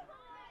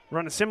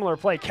 Run a similar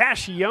play.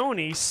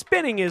 Caccione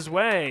spinning his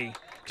way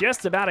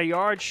just about a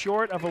yard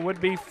short of a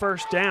would-be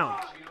first down.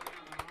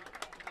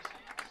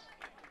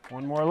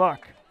 One more look.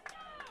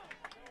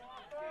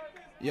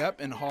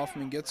 Yep, and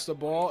Hoffman gets the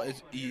ball.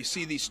 You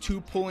see these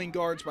 2 pulling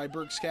guards by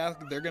Berks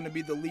Catholic. They're going to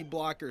be the lead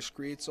blockers.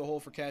 Creates a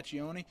hole for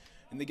Caccione,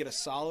 and they get a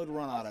solid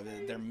run out of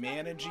it. They're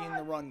managing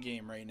the run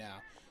game right now.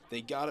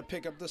 They got to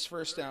pick up this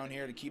first down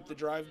here to keep the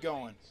drive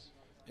going.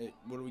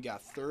 What do we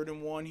got, 3rd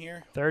and 1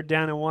 here? 3rd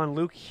down and 1.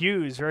 Luke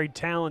Hughes, very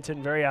talented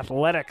and very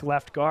athletic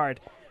left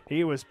guard.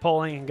 He was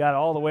pulling and got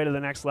all the way to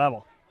the next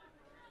level.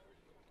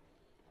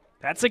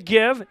 That's a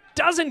give.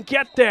 Doesn't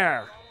get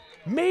there.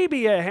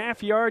 Maybe a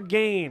half-yard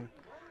gain.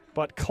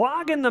 But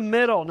clogging the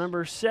middle,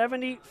 number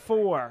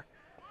 74,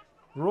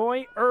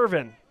 Roy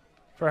Irvin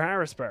for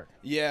Harrisburg.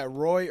 Yeah,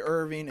 Roy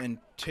Irving and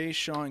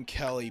Tayshawn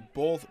Kelly,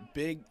 both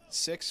big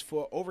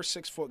over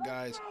 6 foot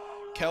guys.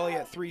 Kelly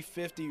at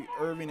 350,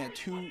 Irving at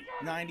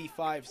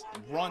 295.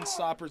 Run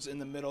stoppers in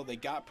the middle. They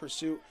got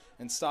pursuit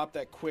and stopped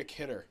that quick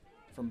hitter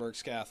from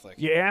Berks Catholic.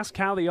 You ask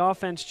how the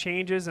offense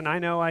changes, and I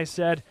know I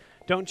said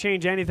don't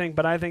change anything,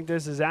 but I think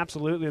this is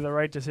absolutely the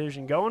right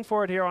decision. Going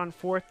for it here on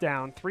 4th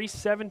down,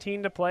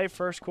 3:17 to play,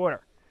 first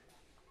quarter.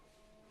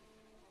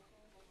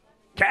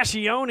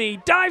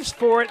 Cascione dives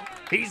for it.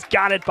 He's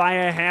got it by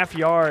a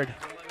half-yard.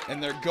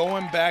 And they're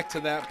going back to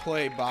that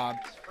play, Bob.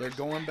 They're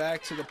going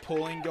back to the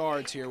pulling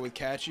guards here with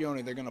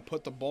Cascione. They're going to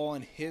put the ball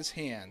in his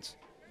hands.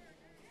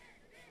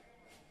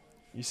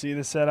 You see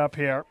the setup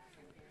here.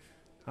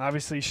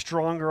 Obviously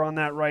stronger on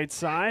that right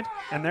side.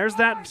 And there's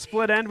that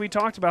split end we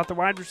talked about, the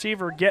wide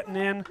receiver getting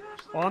in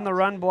on the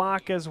run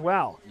block as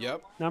well.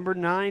 Yep. Number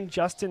 9,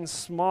 Justin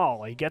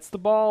Small. He gets the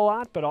ball a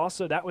lot, but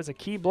also that was a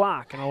key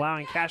block in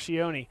allowing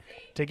Cascione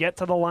to get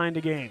to the line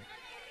to gain.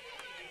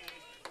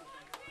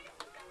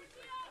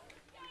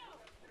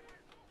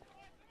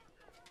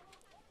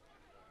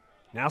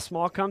 Now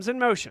Small comes in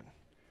motion.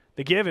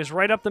 The give is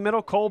right up the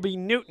middle, Colby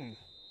Newton.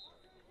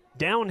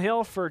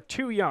 Downhill for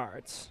 2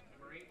 yards.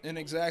 And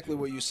exactly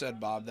what you said,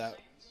 Bob, that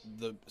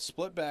the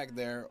split back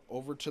there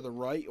over to the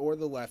right or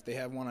the left, they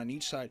have one on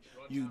each side.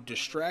 You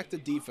distract the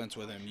defense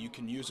with him. You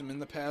can use him in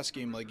the pass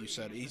game, like you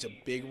said. He's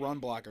a big run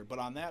blocker. But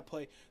on that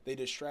play, they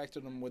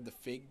distracted him with the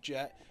fake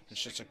jet.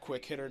 It's just a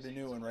quick hitter to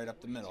Newton right up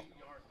the middle.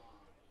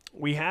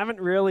 We haven't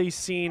really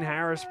seen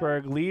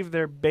Harrisburg leave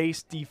their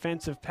base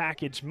defensive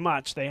package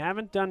much. They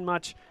haven't done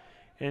much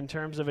in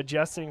terms of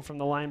adjusting from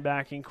the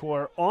linebacking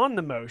core on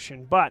the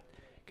motion, but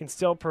can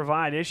still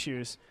provide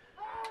issues.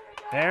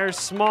 There's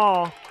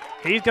Small.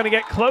 He's going to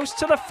get close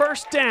to the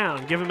first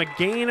down. Give him a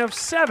gain of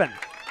 7.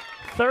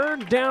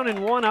 3rd down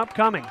and 1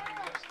 upcoming.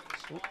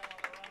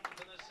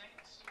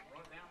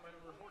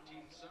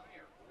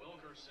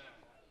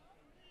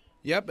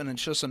 Yep, and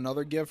it's just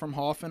another give from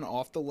Hoffman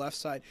off the left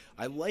side.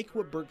 I like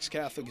what Berks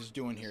Catholic is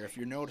doing here. If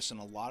you're noticing,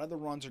 a lot of the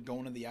runs are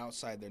going to the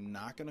outside. They're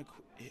not going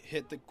to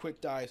hit the quick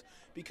dives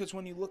because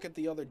when you look at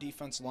the other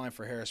defensive line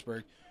for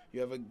Harrisburg, you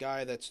have a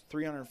guy that's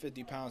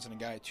 350 pounds and a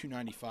guy at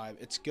 295.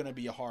 It's going to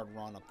be a hard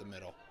run up the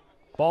middle.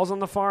 Ball's on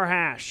the far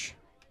hash.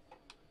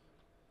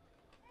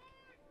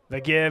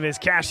 The give is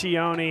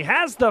Cascione.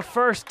 Has the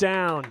first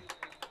down.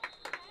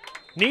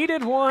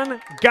 Needed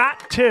 1,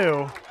 got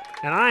 2.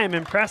 And I am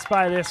impressed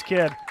by this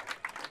kid.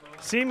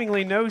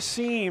 Seemingly no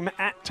seam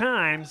at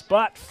times,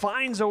 but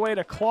finds a way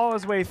to claw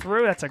his way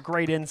through. That's a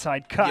great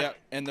inside cut. Yep,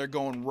 and they're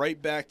going right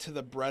back to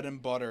the bread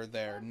and butter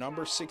there.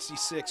 Number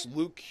 66,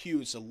 Luke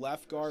Hughes, the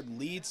left guard,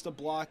 leads the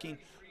blocking,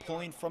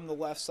 pulling from the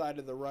left side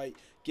to the right.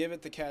 Give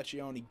it to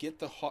Cascione. Get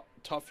the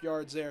tough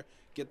yards there.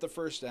 Get the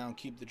first down.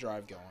 Keep the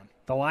drive going.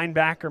 The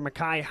linebacker,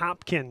 Mackay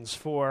Hopkins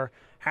for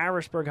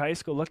Harrisburg High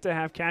School, looked to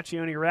have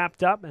Cascione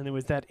wrapped up, and it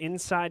was that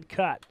inside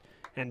cut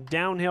and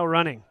downhill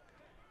running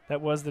that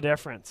was the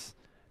difference.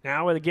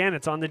 Now, again,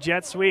 it's on the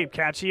jet sweep.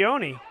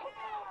 Cascione,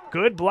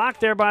 good block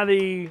there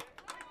by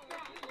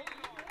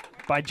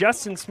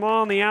Justin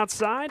Small on the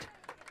outside,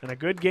 and a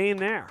good gain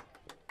there.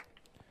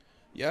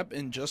 Yep,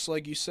 and just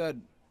like you said,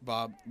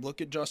 Bob,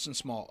 look at Justin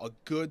Small. A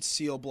good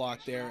seal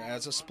block there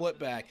as a split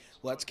back.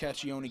 Lets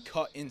Cascione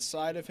cut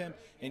inside of him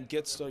and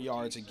gets the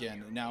yards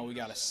again. Now we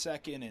got a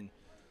second and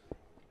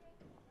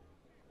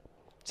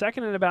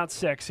about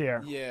 6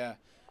 here. Yeah.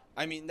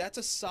 I mean, that's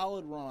a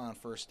solid run on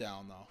first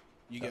down, though.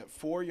 You get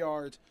 4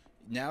 yards.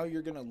 Now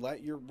you're going to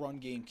let your run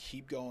game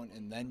keep going,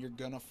 and then you're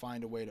going to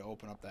find a way to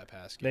open up that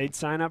pass game. They'd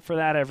sign up for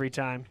that every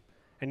time.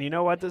 And you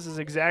know what? This is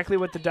exactly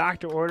what the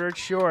doctor ordered.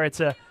 Sure, it's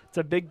a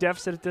big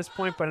deficit at this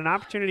point, but an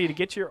opportunity to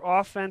get your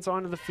offense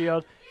onto the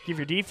field, give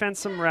your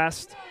defense some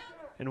rest,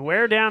 and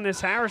wear down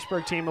this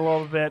Harrisburg team a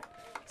little bit.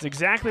 It's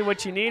exactly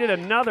what you needed.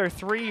 Another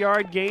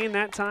 3-yard gain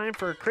that time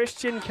for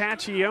Christian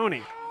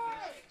Cascione.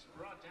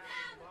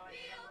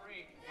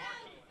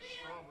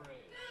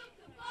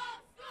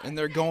 And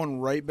they're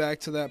going right back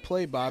to that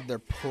play, Bob. They're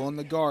pulling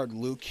the guard,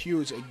 Luke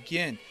Hughes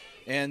again,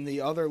 and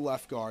the other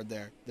left guard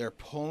there. They're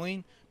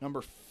pulling,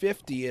 number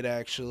 50 it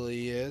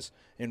actually is,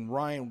 and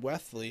Ryan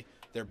Wethley.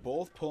 They're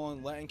both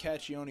pulling, letting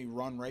Cascione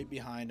run right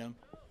behind him.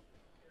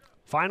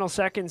 Final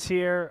seconds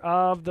here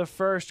of the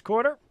first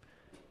quarter,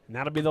 and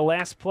that'll be the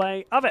last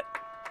play of it.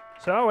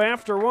 So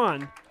after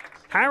 1,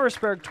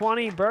 Harrisburg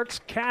 20, Berks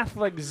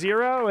Catholic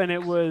 0, and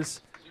it was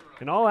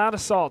an all-out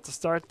assault to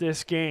start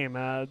this game.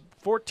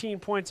 14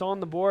 points on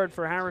the board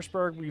for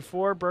Harrisburg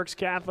before Berks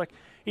Catholic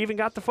even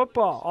got the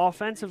football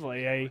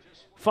offensively. A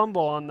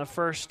fumble on the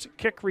first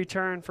kick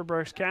return for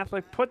Berks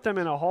Catholic put them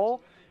in a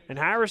hole, and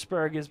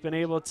Harrisburg has been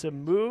able to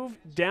move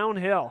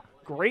downhill.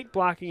 Great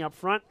blocking up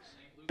front.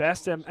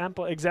 Best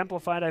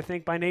exemplified, I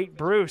think, by Nate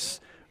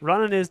Bruce,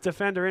 running his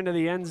defender into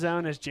the end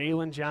zone as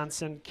Jalen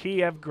Johnson,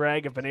 Kiev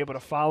Gregg have been able to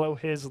follow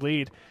his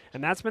lead.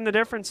 And that's been the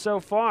difference so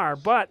far,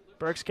 but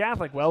Berks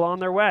Catholic well on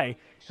their way.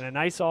 And a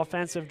nice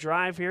offensive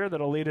drive here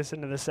that'll lead us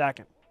into the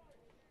second.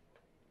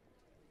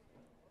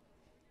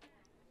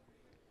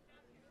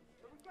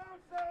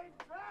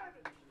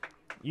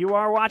 You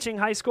are watching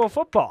high school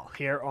football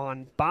here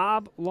on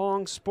Bob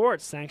Long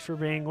Sports. Thanks for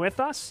being with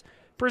us.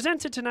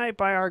 Presented tonight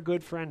by our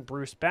good friend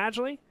Bruce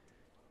Badgley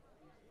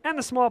and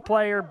the Small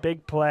Player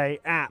Big Play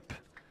app.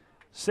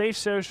 Safe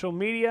social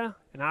media,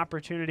 an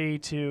opportunity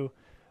to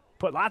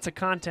put lots of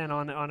content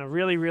on a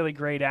really, really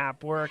great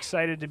app. We're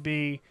excited to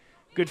be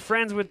good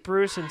friends with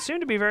Bruce and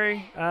soon to be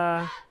very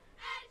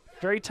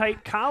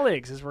tight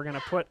colleagues as we're going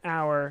to put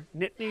our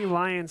Nittany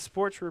Lions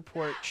Sports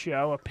Report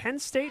show, a Penn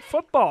State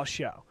football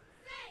show,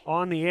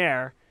 on the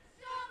air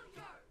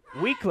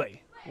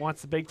weekly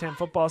once the Big Ten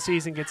football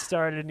season gets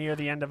started near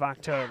the end of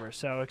October.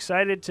 So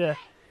excited to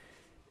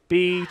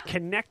be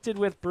connected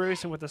with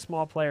Bruce and with the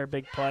Small Player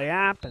Big Play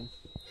app. And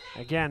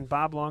again,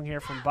 Bob Long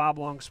here from Bob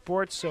Long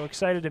Sports. So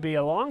excited to be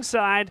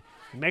alongside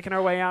and making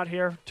our way out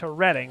here to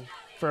Reading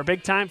for a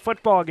big-time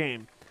football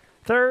game.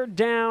 3rd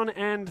down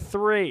and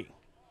 3.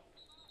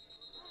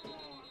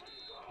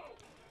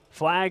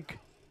 Flag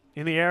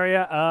in the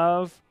area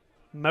of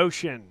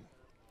motion.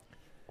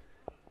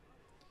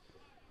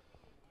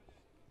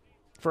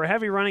 For a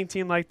heavy running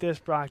team like this,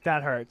 Brock,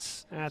 that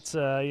hurts. That's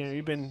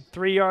you've been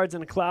 3 yards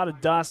in a cloud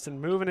of dust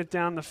and moving it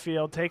down the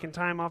field, taking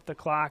time off the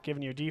clock,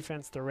 giving your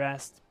defense the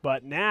rest.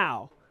 But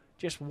now,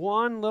 just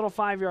one little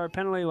 5-yard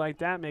penalty like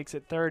that makes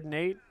it 3rd and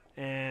 8,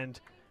 and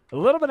a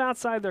little bit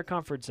outside their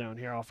comfort zone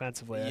here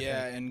offensively.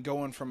 Yeah, and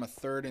going from a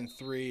 3rd and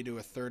 3 to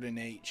a 3rd and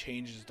 8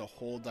 changes the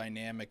whole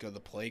dynamic of the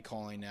play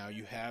calling. Now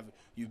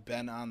you've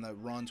been on the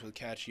runs with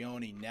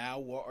Caccione. Now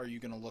what are you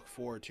going to look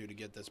forward to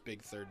get this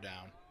big 3rd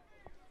down?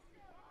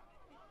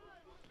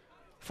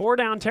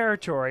 4-down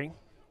territory.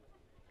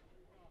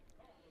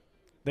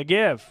 The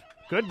give.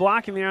 Good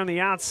blocking there on the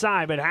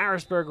outside, but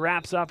Harrisburg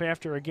wraps up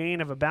after a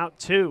gain of about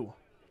 2.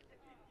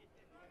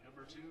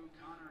 Number 2,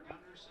 Connor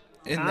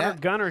Gunderson. Connor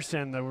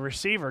Gunderson, the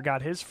receiver,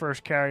 got his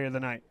first carry of the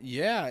night.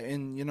 Yeah,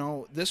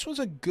 and, this was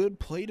a good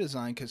play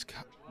design because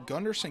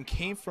Gunderson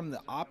came from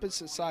the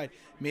opposite side,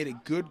 made a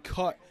good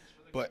cut,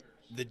 but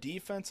the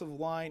defensive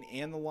line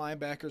and the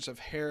linebackers of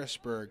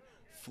Harrisburg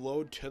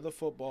flowed to the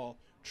football,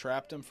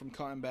 trapped him from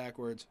cutting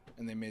backwards,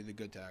 and they made the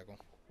good tackle.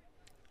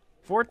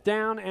 4th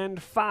down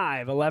and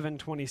 5,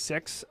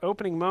 11-26.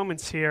 Opening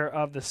moments here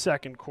of the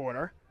second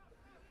quarter.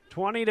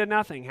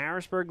 20-0.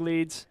 Harrisburg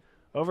leads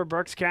over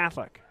Berks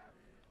Catholic.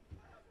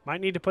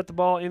 Might need to put the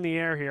ball in the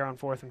air here on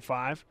 4th and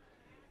 5.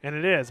 And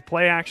it is.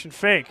 Play action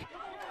fake.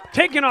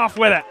 Taken off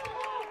with it.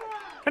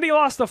 And he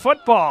lost the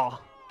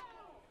football.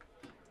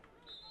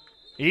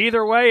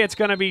 Either way, it's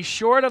going to be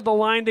short of the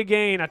line to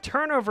gain. A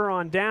turnover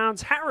on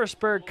downs.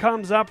 Harrisburg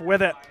comes up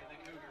with it.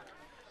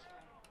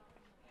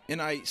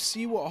 And I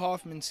see what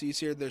Hoffman sees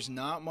here. There's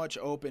not much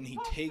open. He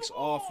takes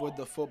off with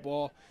the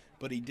football,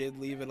 but he did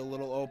leave it a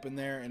little open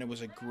there, and it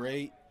was a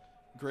great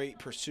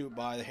pursuit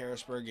by the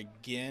Harrisburg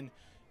again.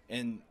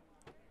 And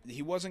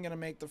he wasn't going to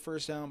make the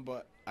first down,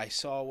 but I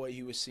saw what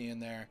he was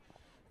seeing there,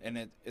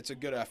 and it's a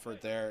good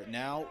effort there.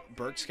 Now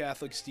Berks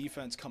Catholic's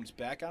defense comes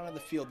back onto the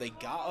field. They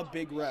got a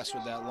big rest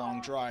with that long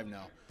drive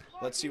now.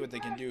 Let's see what they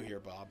can do here,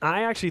 Bob.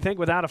 I actually think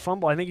without a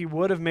fumble, I think he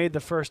would have made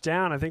the first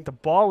down. I think the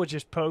ball was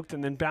just poked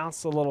and then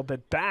bounced a little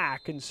bit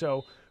back, and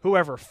so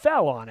whoever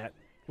fell on it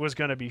was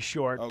going to be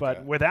short. Okay.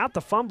 But without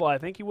the fumble, I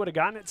think he would have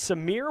gotten it.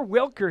 Samir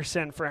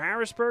Wilkerson for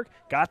Harrisburg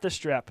got the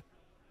strip.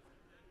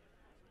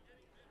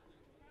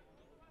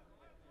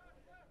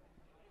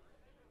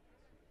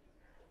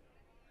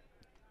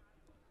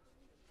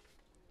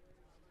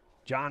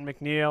 John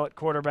McNeil at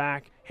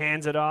quarterback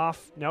hands it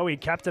off. No, he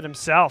kept it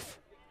himself.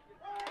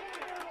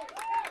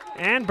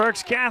 And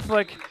Berks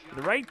Catholic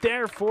right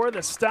there for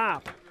the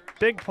stop.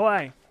 Big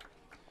play.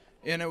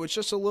 And it was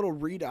just a little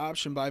read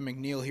option by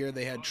McNeil here.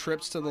 They had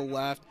trips to the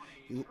left.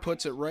 He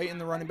puts it right in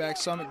the running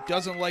back's stomach.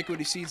 Doesn't like what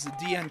he sees. The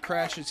DN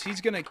crashes.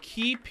 He's going to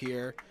keep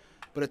here,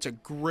 but it's a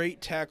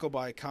great tackle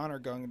by Connor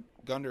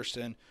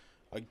Gunderson.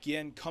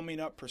 Again, coming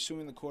up,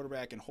 pursuing the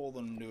quarterback and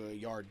holding him to a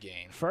yard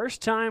gain.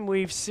 First time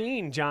we've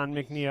seen John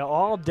McNeil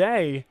all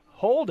day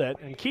hold it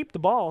and keep the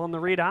ball on the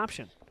read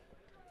option.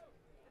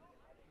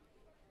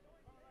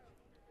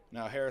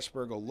 Now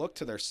Harrisburg will look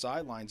to their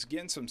sidelines,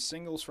 getting some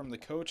singles from the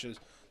coaches,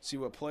 see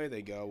what play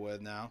they go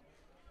with now.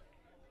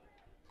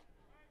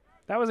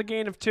 That was a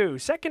gain of 2.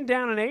 2nd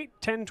down and 8,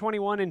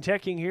 10-21 in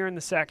ticking here in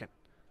the second.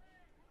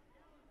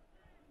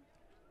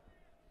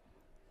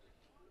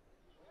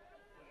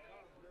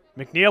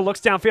 McNeil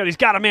looks downfield. He's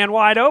got a man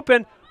wide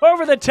open,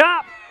 over the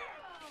top,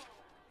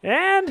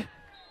 and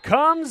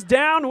comes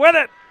down with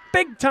it.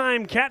 Big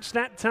time catch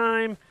that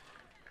time.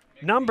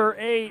 Number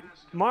 8,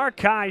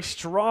 Markai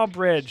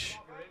Strawbridge.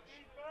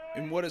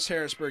 And what does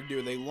Harrisburg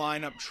do? They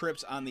line up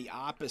trips on the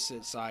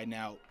opposite side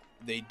now.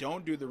 They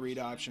don't do the read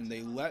option.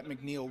 They let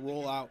McNeil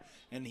roll out,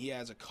 and he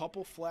has a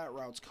couple flat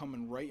routes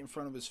coming right in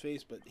front of his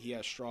face, but he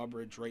has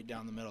Strawbridge right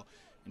down the middle.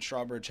 And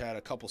Strawbridge had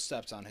a couple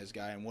steps on his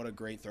guy, and what a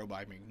great throw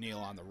by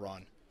McNeil on the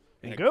run.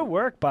 And good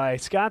work by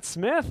Scott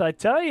Smith, I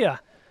tell you.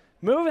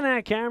 moving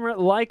that camera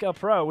like a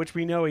pro, which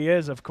we know he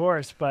is, of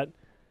course, but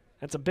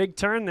that's a big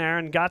turn there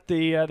and got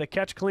the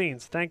catch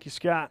cleans. Thank you,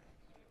 Scott.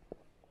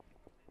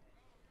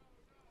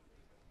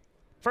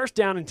 First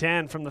down and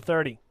 10 from the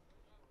 30.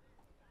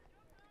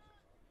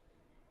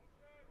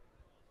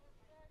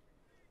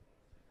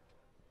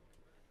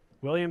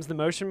 Williams, the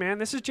motion man.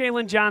 This is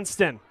Jalen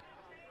Johnston.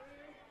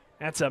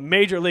 That's a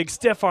major league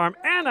stiff arm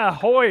and a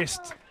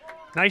hoist.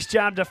 Nice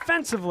job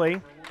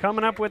defensively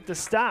coming up with the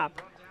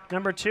stop.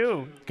 Number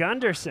 2,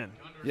 Gunderson.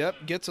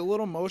 Yep, gets a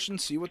little motion,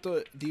 see what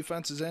the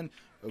defense is in.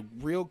 A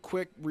real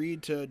quick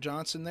read to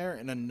Johnson there,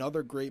 and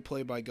another great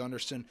play by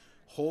Gunderson.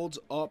 Holds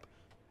up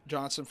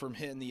Johnson from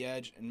hitting the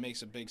edge and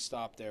makes a big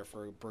stop there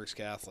for Berks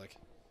Catholic.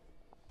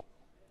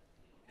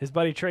 His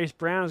buddy Trace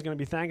Brown is going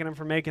to be thanking him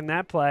for making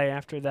that play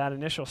after that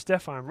initial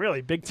stiff arm.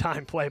 Really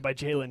big-time play by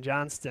Jalen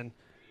Johnston.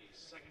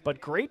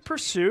 But great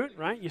pursuit,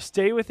 right? You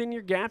stay within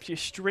your gaps. You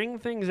string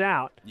things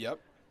out. Yep.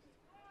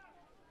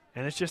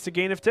 And it's just a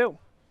gain of 2.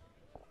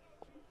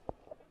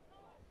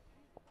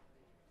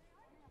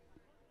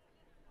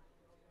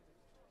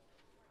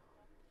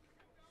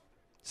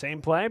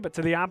 Same play, but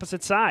to the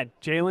opposite side.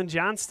 Jalen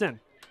Johnston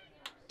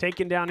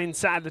taken down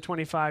inside the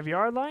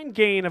 25-yard line.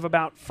 Gain of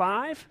about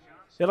 5.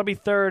 It'll be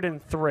 3rd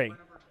and 3.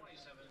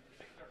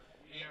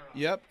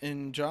 Yep,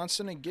 and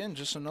Johnson again,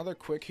 just another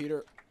quick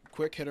hitter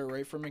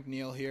right for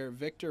McNeil here.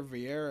 Victor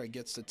Vieira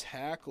gets the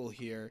tackle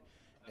here,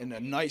 and a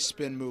nice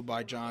spin move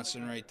by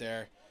Johnson right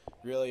there.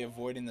 Really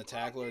avoiding the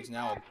tackler. It's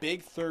now a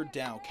big 3rd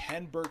down.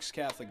 Can Berks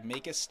Catholic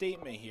make a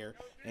statement here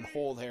and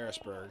hold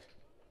Harrisburg?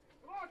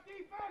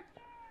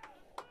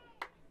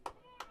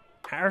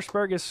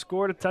 Harrisburg has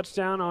scored a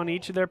touchdown on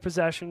each of their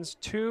possessions.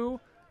 2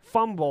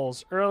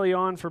 fumbles early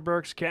on for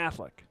Berks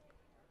Catholic.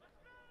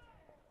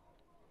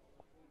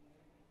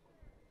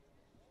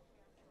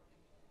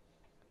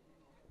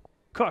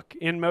 Cook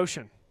in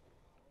motion.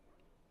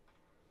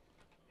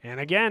 And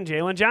again,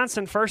 Jalen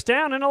Johnson, first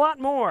down and a lot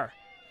more.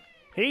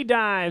 He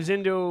dives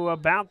into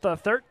about the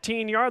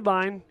 13-yard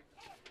line.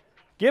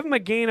 Give him a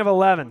gain of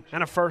 11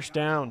 and a first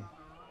down.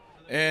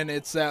 And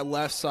it's that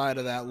left side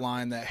of that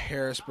line, that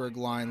Harrisburg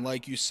line,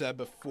 like you said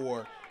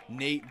before.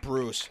 Nate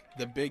Bruce,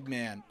 the big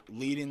man,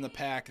 leading the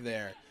pack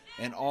there.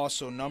 And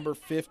also number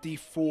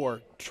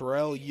 54,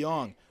 Terrell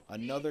Young,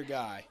 another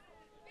guy.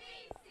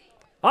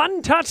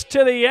 Untouched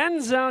to the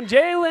end zone,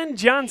 Jalen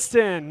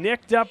Johnston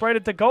nicked up right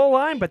at the goal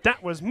line, but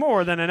that was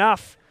more than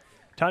enough.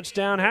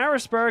 Touchdown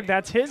Harrisburg,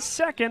 that's his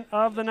 2nd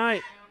of the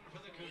night.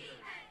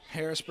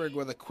 Harrisburg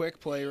with a quick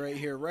play right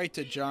here, right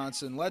to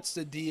Johnson, lets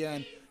the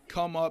DN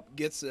come up,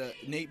 gets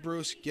Nate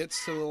Bruce,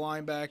 gets to the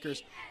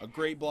linebackers, a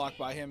great block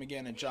by him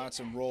again, and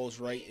Johnson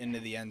rolls right into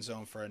the end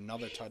zone for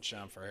another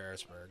touchdown for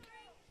Harrisburg.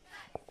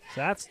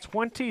 So that's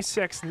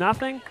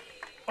 26-0.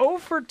 0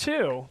 for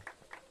 2.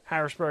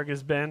 Harrisburg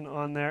has been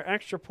on their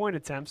extra point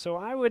attempt, so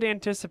I would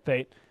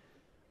anticipate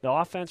the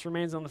offense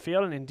remains on the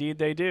field, and indeed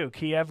they do.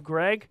 Kiev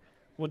Gregg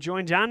will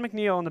join John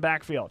McNeil in the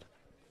backfield.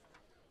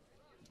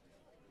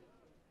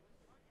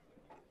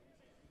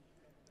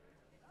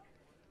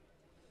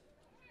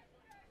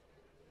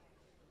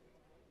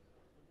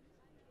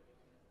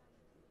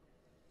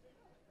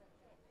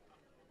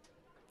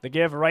 The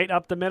give right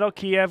up the middle,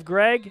 Kiev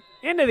Gregg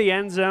into the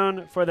end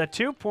zone for the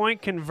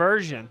 2-point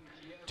conversion.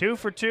 2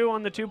 for 2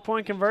 on the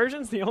 2-point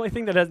conversions. The only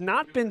thing that has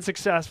not been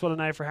successful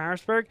tonight for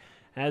Harrisburg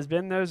has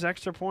been those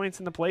extra points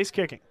in the place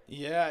kicking.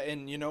 Yeah,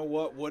 and you know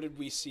what? What did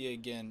we see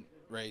again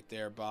right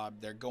there,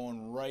 Bob? They're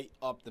going right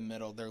up the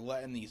middle. They're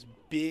letting these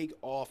big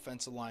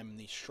offensive linemen,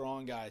 these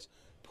strong guys,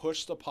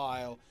 push the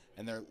pile,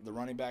 and the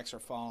running backs are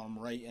following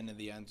them right into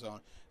the end zone.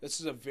 This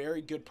is a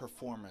very good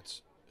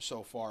performance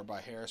so far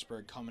by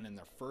Harrisburg, coming in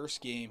their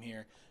first game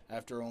here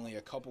after only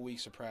a couple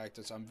weeks of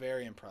practice. I'm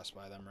very impressed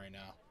by them right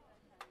now.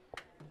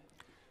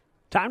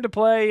 Time to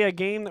play a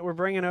game that we're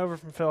bringing over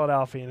from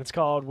Philadelphia, and it's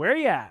called Where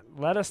You At?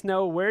 Let us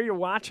know where you're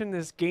watching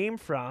this game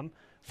from.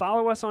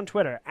 Follow us on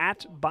Twitter,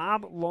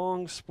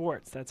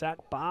 @BobLongSports. That's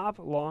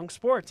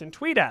 @BobLongSports. And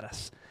tweet at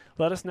us.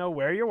 Let us know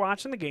where you're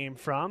watching the game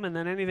from, and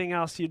then anything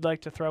else you'd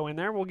like to throw in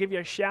there. We'll give you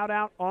a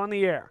shout-out on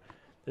the air.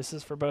 This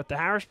is for both the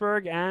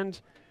Harrisburg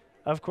and,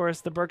 of course,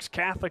 the Berks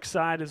Catholic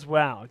side as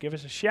well. Give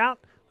us a shout.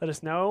 Let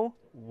us know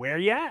where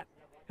you at.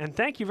 And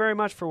thank you very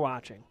much for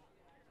watching.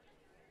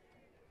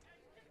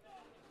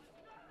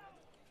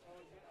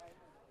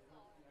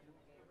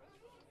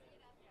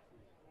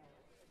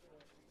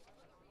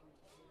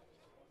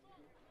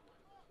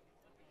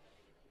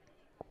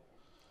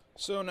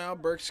 So now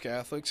Berks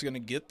Catholic's going to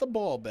get the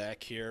ball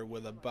back here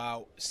with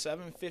about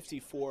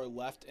 7:54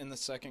 left in the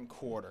second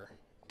quarter.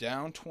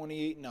 Down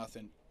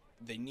 28-0.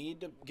 They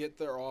need to get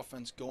their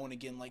offense going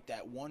again like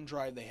that one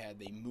drive they had.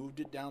 They moved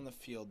it down the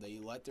field. They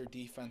let their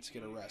defense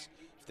get a rest.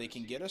 If they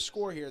can get a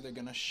score here, they're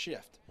going to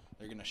shift.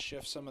 They're going to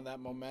shift some of that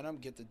momentum,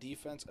 get the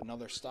defense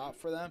another stop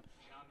for them,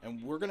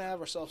 and we're going to have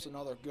ourselves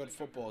another good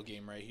football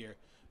game right here.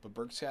 But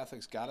Berks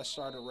Catholic's got to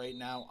start it right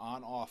now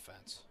on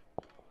offense.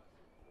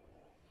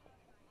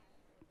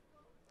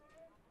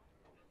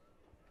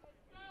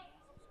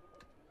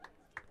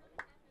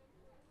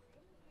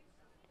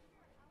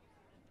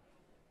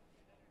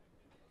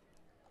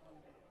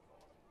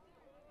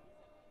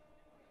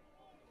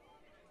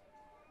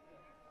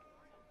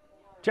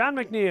 John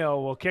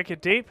McNeil will kick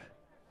it deep.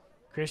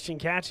 Christian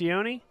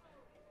Caccione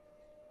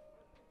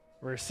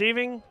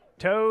receiving,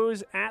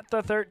 toes at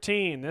the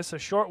 13. This is a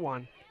short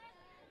one.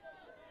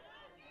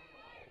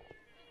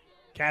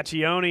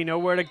 Caccione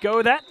nowhere to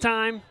go that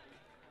time.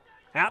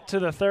 Out to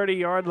the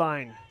 30-yard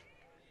line.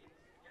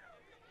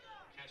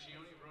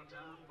 Caccione brought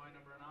down by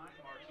number 9,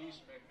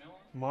 Marquise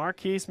McMillan.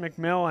 Marquise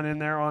McMillan in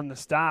there on the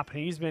stop.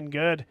 He's been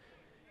good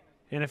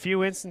in a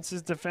few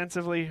instances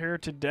defensively here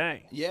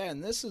today. Yeah,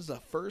 and this is the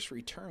first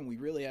return. We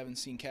really haven't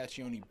seen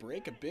Caccione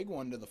break a big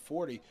one to the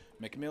 40.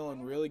 McMillan,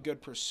 really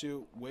good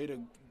pursuit. Way to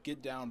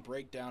get down,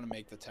 break down, and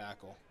make the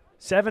tackle.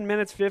 7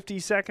 minutes, 50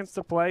 seconds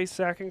to play,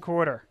 second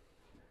quarter.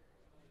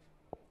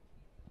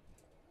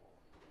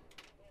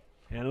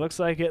 And it looks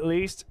like at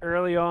least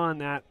early on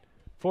that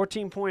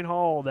 14-point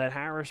hole that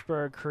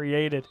Harrisburg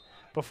created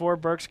before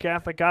Berks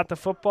Catholic got the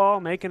football,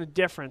 making a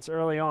difference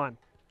early on.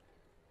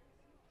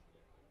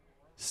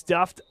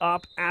 Stuffed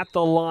up at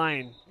the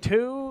line.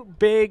 Two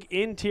big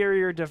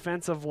interior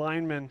defensive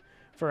linemen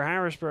for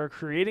Harrisburg,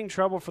 creating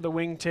trouble for the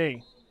wing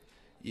T.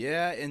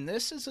 Yeah, and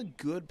this is a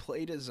good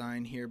play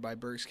design here by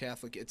Berks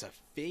Catholic. It's a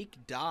fake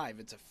dive.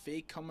 It's a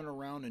fake coming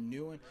around a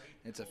new one.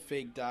 It's a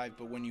fake dive,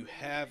 but when you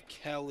have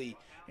Kelly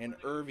and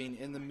Irving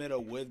in the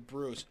middle with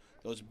Bruce,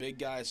 those big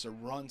guys are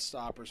run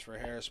stoppers for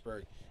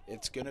Harrisburg.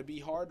 It's going to be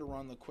hard to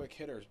run the quick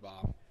hitters,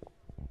 Bob.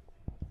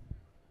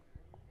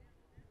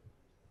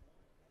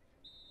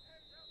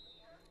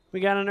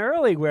 We got an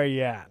early where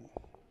you at.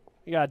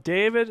 We got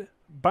David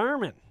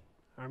Berman,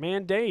 our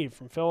man Dave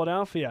from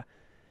Philadelphia.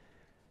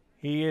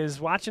 He is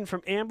watching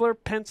from Ambler,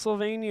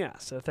 Pennsylvania.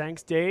 So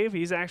thanks, Dave.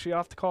 He's actually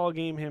off the call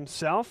game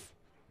himself.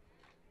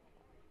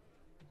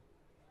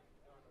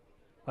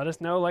 Let us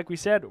know, like we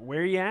said,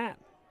 where you at.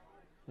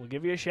 We'll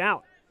give you a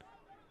shout.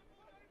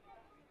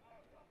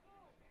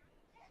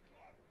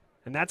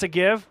 And that's a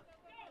give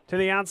to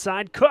the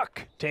outside.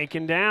 Cook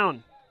taken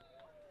down.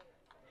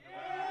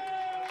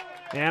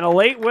 And a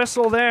late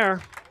whistle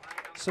there.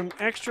 Some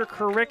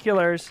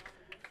extracurriculars.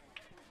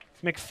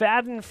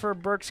 McFadden for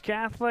Berks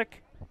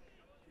Catholic.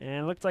 And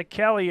it looked like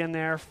Kelly in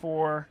there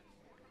for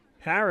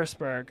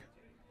Harrisburg.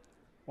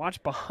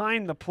 Watch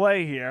behind the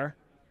play here.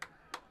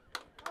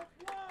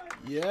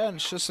 Yeah, and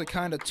it's just a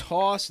kind of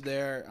toss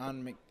there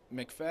on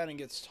McFadden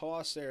gets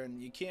tossed there,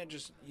 and you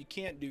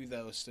can't do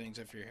those things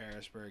if you're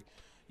Harrisburg.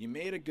 You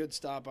made a good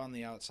stop on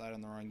the outside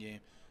on the run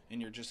game,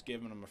 and you're just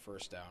giving them a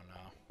first down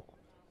now.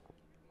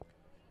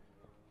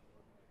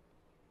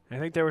 I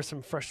think there was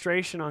some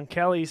frustration on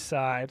Kelly's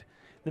side.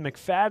 The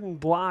McFadden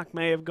block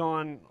may have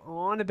gone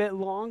on a bit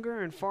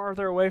longer and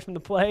farther away from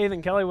the play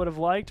than Kelly would have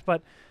liked,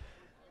 but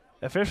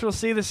officials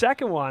see the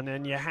second one,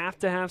 and you have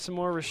to have some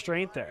more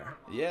restraint there.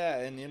 Yeah,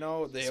 and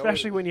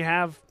especially when you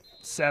have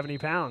 70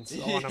 pounds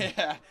on them.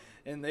 Yeah,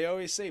 and they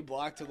always say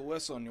block to the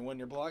whistle, and when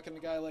you're blocking a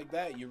guy like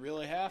that, you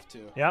really have to.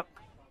 Yep,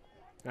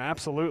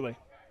 absolutely.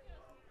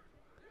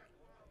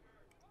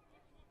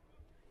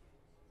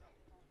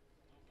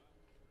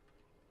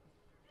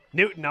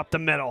 Newton up the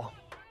middle.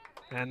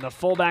 And the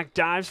fullback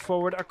dives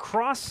forward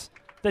across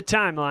the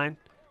timeline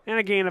and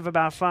a gain of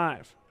about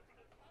 5.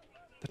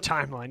 The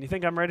timeline. You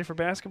think I'm ready for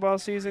basketball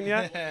season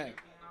yet?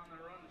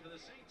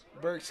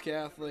 Berks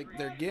Catholic,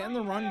 they're getting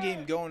the run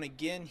game going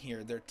again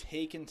here. They're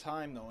taking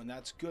time, though, and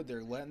that's good.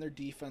 They're letting their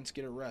defense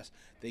get a rest.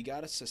 They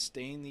got to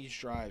sustain these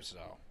drives,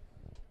 though.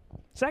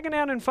 Second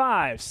down and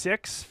 5.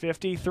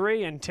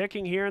 6:53 and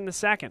ticking here in the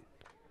second.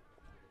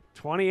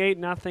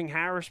 28-0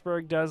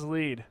 Harrisburg does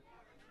lead.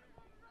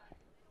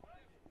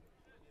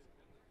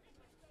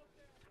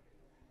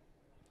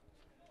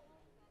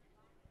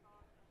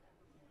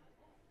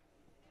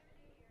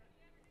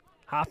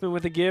 Hoffman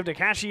with a give to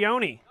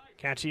Caccione.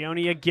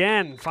 Caccione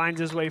again finds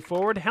his way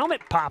forward.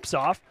 Helmet pops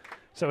off,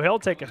 so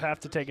he'll have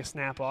to take a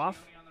snap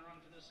off.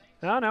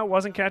 No, it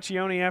wasn't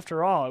Caccione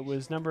after all. It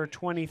was number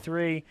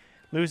 23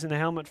 losing the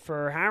helmet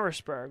for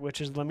Harrisburg,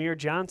 which is Lemire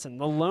Johnson,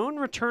 the lone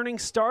returning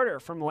starter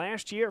from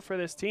last year for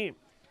this team.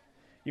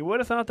 You would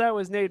have thought that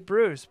was Nate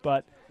Bruce,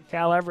 but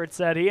Cal Everett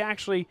said he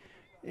actually,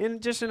 in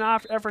just an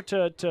effort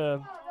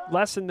to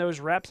lessen those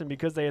reps and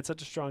because they had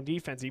such a strong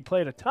defense, he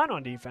played a ton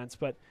on defense,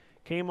 but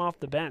came off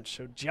the bench.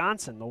 So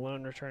Johnson, the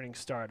lone returning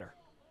starter.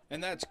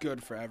 And that's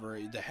good for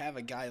Everett. To have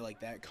a guy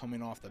like that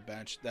coming off the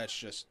bench, that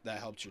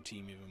helps your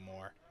team even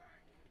more.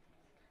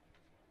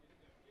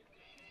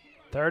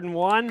 3rd and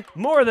 1,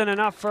 more than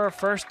enough for a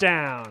first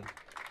down.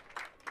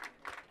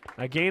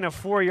 A gain of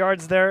 4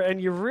 yards there,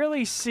 and you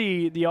really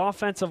see the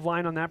offensive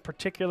line on that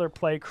particular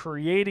play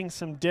creating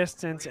some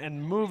distance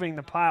and moving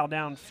the pile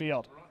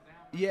downfield.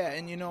 Yeah,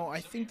 and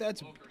I think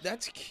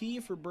that's key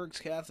for Berks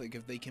Catholic.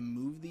 If they can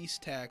move these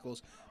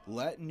tackles,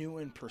 let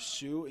Newton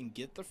pursue and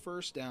get the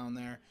first down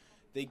there,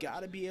 they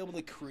got to be able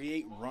to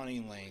create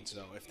running lanes,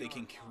 though. If they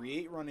can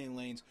create running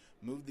lanes,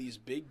 move these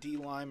big D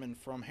linemen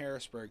from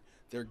Harrisburg,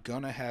 they're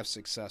going to have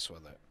success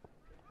with it.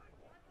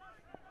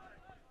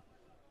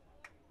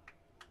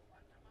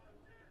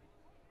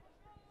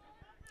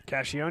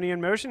 Caccione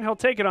in motion. He'll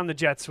take it on the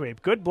jet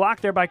sweep. Good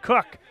block there by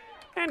Cook.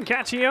 And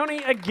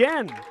Caccione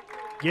again.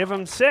 Give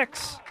him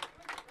 6.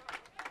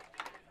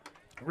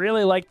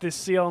 Really like this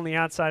seal on the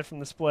outside from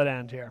the split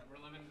end here.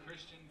 Number 11,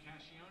 Christian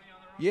Caccione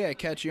on the run. Yeah,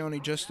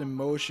 Caccione just in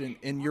motion,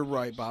 and you're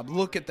right, Bob.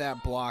 Look at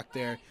that block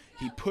there.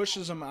 He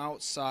pushes him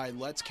outside,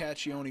 lets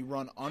Caccione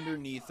run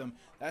underneath him.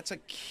 That's a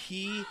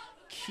key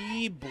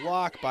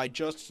block by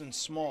Justin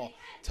Small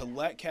to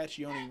let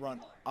Caccione run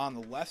on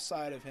the left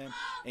side of him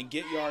and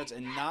get yards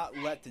and not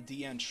let the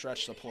DN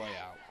stretch the play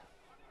out.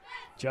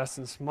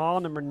 Justin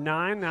Small, number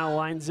 9, now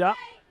lines up.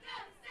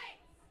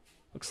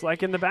 Looks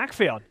like in the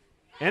backfield.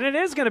 And it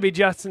is going to be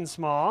Justin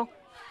Small.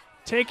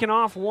 Taken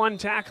off one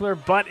tackler,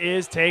 but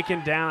is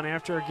taken down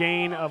after a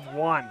gain of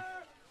 1.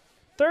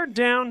 3rd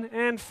down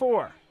and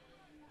 4.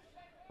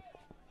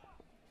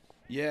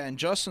 Yeah, and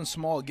Justin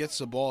Small gets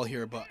the ball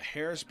here, but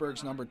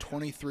Harrisburg's number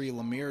 23,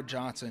 Lemire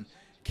Johnson,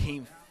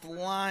 came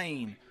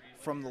flying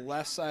from the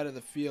left side of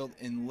the field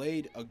and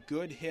laid a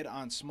good hit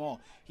on Small.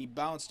 He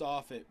bounced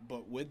off it,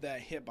 but with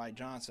that hit by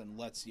Johnson,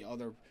 lets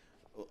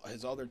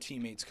his other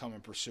teammates come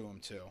and pursue him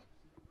too.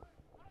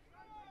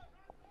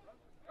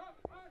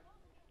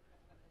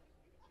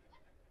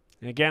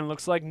 Again,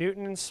 looks like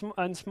Newton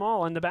and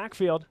Small in the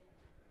backfield.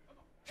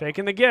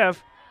 Faking the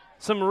give.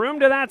 Some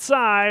room to that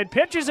side.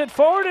 Pitches it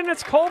forward, and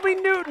it's Colby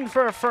Newton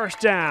for a 1st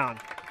down.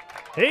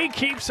 He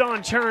keeps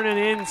on churning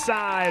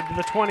inside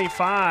the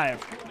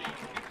 25.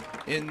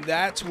 And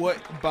that's what,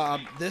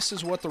 Bob, this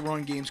is what the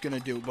run game's going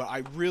to do. But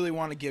I really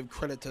want to give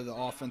credit to the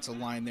offensive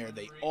line there.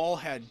 They all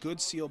had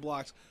good seal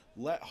blocks.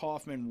 Let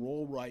Hoffman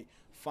roll right.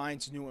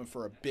 Finds Newton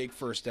for a big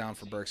 1st down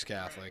for Berks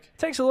Catholic.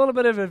 Takes a little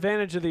bit of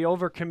advantage of the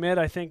overcommit,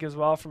 I think, as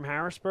well from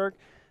Harrisburg.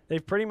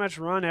 They've pretty much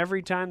run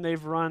every time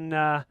they've run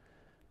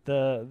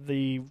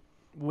the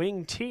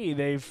wing T.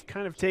 They've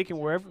kind of taken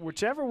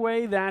whichever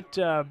way that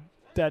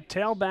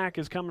tailback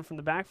is coming from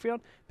the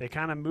backfield. They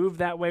kind of move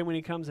that way when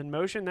he comes in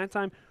motion. That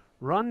time,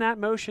 run that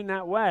motion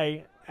that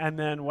way and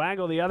then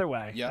waggle the other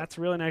way. Yep. That's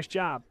a really nice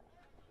job.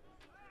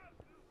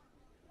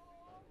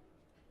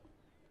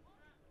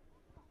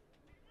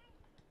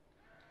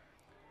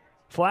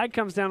 Flag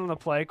comes down on the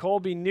play.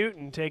 Colby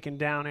Newton taken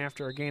down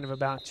after a gain of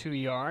about 2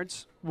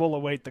 yards. We'll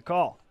await the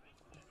call.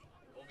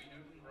 Colby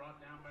Newton brought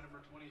down by number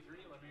 23,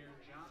 Lemire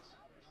Johnson.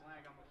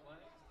 Flag on the play.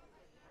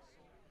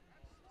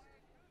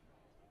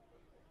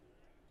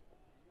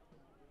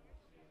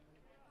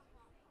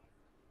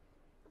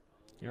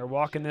 You're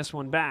walking this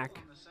one back.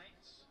 On the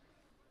Saints.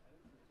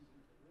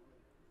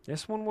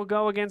 This one will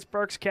go against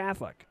Berks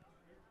Catholic.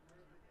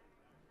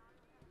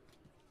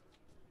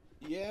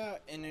 Yeah,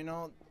 and you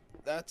know,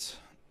 that's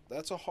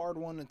a hard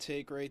one to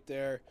take right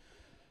there.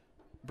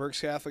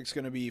 Berks Catholic's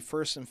going to be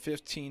 1st and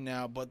 15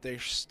 now, but they're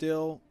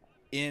still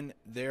in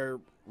their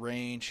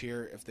range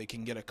here. If they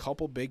can get a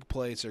couple big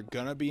plays, they're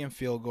going to be in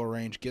field goal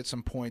range, get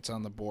some points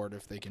on the board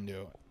if they can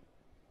do it.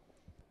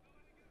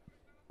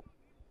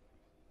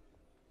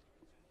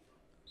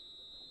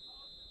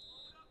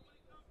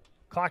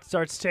 Clock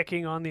starts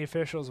ticking on the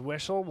official's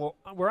whistle.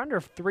 We're under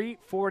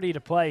 3:40 to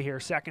play here,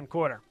 2nd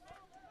quarter.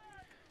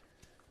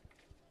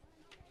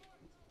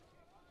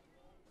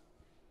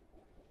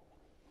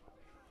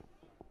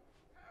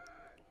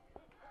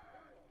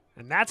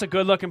 And that's a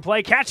good-looking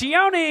play.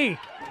 Caccione!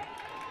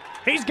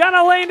 He's going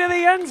to lane to the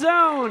end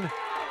zone.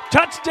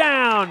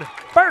 Touchdown,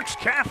 Berks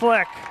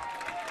Catholic.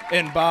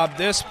 And, Bob,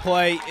 this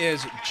play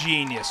is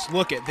genius.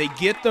 Look they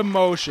get the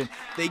motion.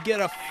 They get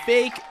a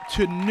fake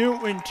to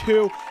Newton,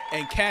 too,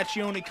 and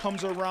Caccione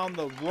comes around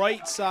the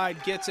right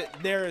side, gets it.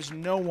 There is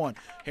no one.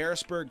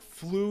 Harrisburg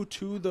flew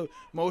to the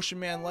motion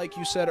man, like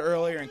you said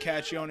earlier, and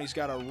Caccione's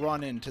got to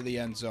run into the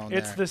end zone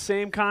It's there. the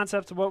same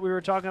concept of what we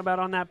were talking about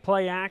on that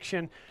play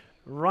action.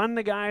 Run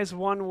the guys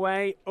one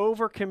way,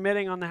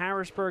 over-committing on the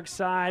Harrisburg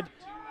side,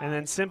 and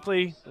then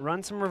simply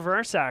run some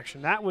reverse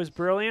action. That was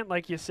brilliant,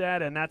 like you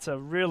said, and that's a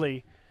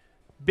really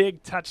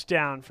big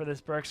touchdown for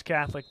this Berks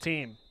Catholic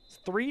team. It's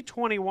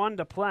 3:21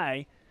 to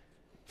play.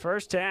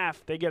 1st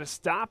half. They get a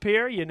stop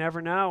here. You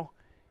never know.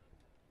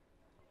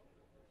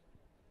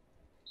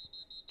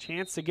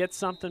 Chance to get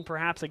something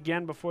perhaps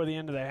again before the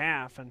end of the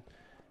half. And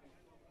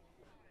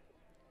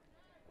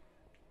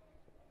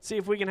see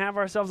if we can have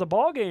ourselves a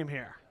ball game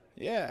here.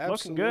 Yeah,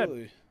 absolutely. Looking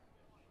good.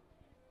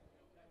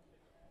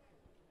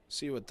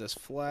 See what this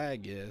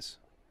flag is.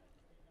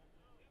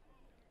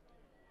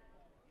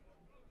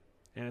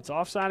 And it's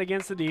offside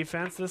against the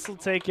defense. This will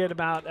take it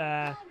about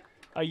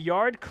a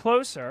yard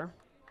closer.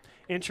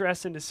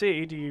 Interesting to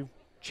see. Do you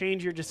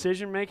change your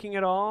decision-making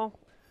at all?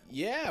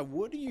 Yeah,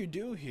 what do you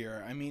do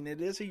here? I mean, it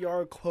is a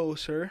yard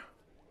closer.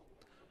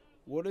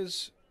 What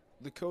is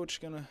the coach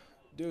going to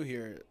do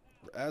here?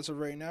 As of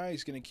right now,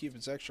 he's going to keep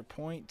his extra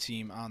point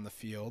team on the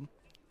field.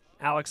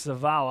 Alex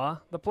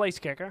Zavala, the place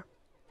kicker.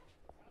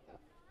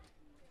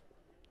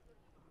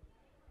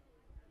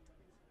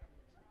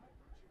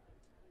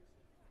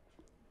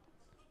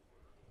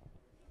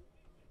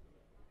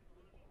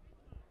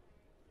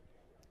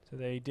 So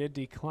they did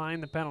decline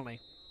the penalty.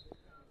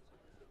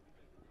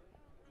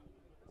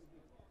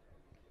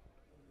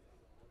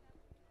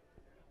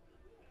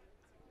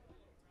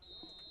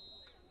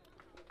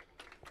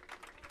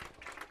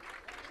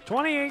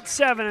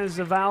 28-7 as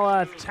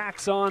Zavala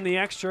tacks on the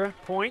extra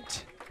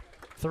point.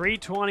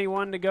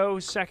 3:21 to go,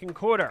 second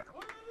quarter.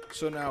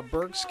 So now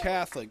Berks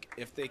Catholic,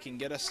 if they can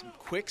get a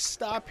quick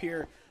stop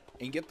here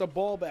and get the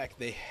ball back,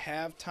 they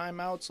have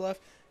timeouts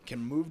left, can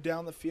move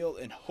down the field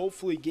and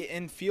hopefully get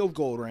in field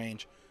goal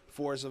range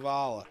for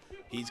Zavala.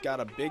 He's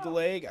got a big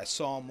leg. I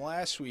saw him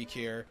last week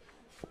here.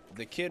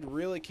 The kid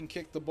really can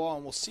kick the ball,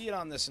 and we'll see it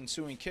on this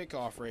ensuing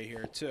kickoff right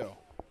here too.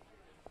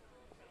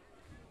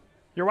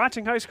 You're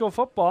watching high school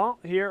football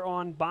here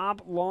on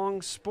Bob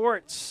Long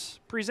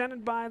Sports,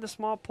 presented by the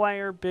Small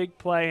Player Big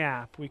Play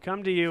app. We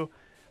come to you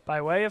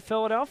by way of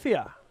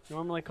Philadelphia,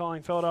 normally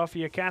calling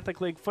Philadelphia Catholic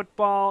League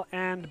football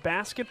and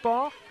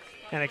basketball,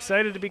 and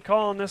excited to be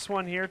calling this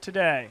one here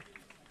today.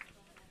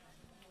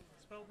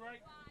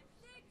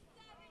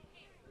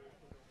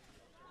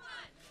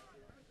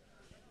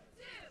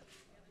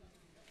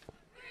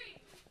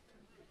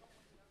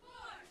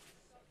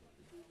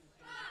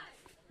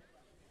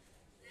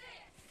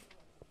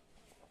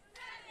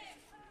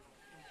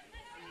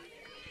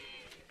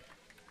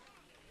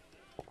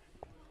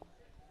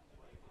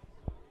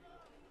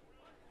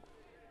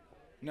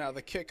 Now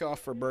the kickoff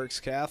for Berks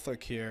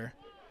Catholic here.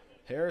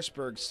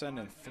 Harrisburg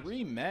sending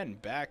 3 men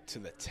back to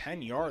the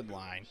 10-yard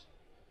line.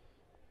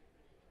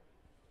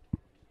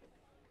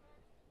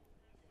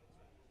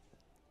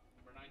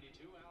 Number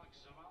 92, Alex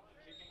Zavala,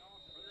 kicking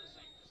off for the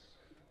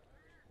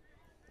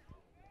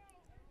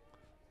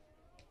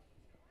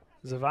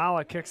Saints.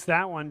 Zavala kicks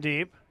that one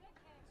deep.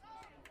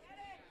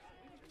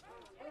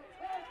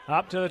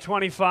 Up to the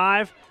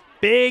 25.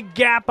 Big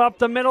gap up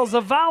the middle.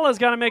 Zavala's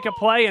got to make a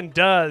play and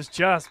does,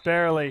 just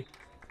barely.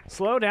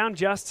 Slow down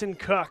Justin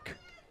Cook.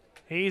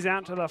 He's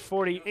out to the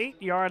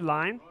 48-yard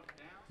line.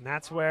 And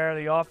that's where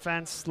the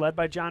offense, led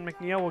by John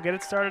McNeil, will get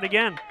it started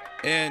again.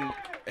 And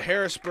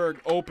Harrisburg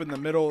opened the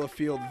middle of the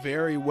field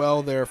very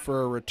well there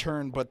for a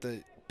return, but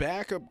the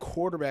backup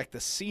quarterback,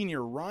 the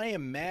senior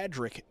Ryan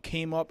Madrick,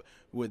 came up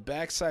with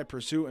backside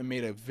pursuit and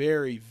made a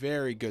very,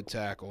 very good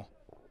tackle.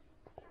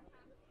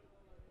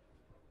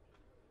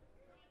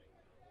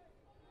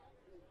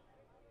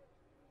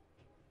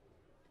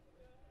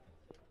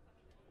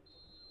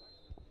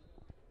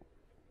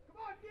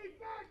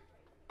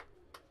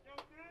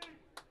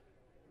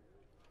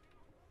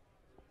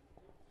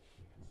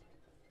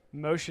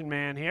 Motion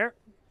man here,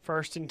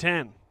 1st and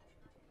 10.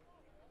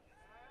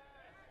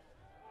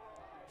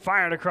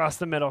 Fired across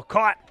the middle,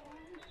 caught.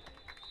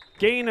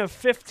 Gain of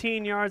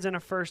 15 yards and a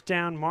first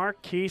down.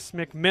 Marquise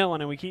McMillan,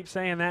 and we keep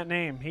saying that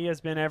name. He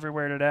has been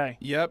everywhere today.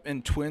 Yep,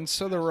 and twins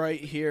to the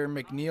right here.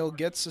 McNeil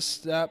gets a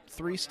step,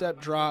 3-step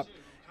drop,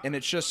 and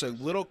it's just a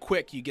little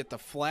quick. You get the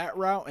flat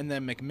route, and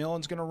then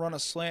McMillan's going to run a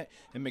slant,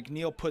 and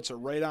McNeil puts it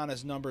right on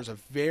his numbers. A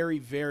very,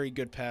 very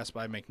good pass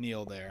by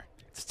McNeil there.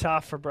 It's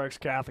tough for Berks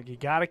Catholic. You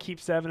got to keep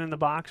 7 in the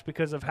box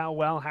because of how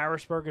well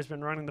Harrisburg has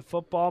been running the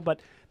football, but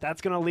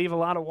that's going to leave a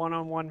lot of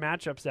one-on-one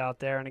matchups out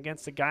there, and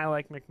against a guy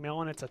like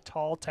McMillan, it's a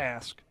tall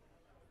task.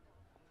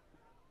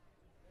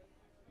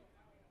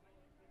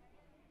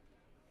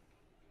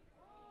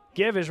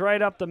 Give is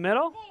right up the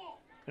middle,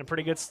 and a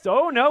pretty good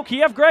oh no,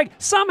 Kiev Gregg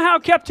somehow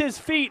kept his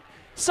feet,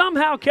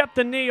 somehow kept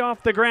the knee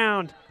off the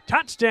ground.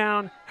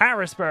 Touchdown,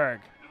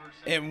 Harrisburg.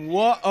 And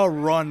what a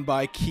run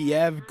by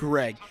Kiev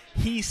Gregg.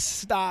 He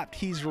stopped.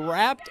 He's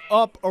wrapped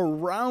up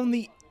around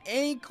the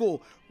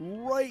ankle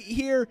right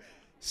here.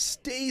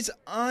 Stays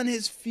on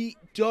his feet.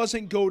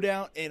 Doesn't go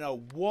down.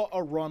 And what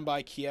a run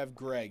by Kiev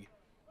Gregg.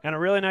 And a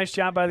really nice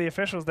job by the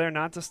officials there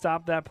not to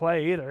stop that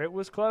play either. It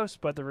was close,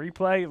 but the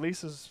replay, at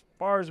least as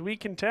far as we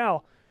can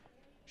tell,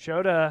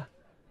 showed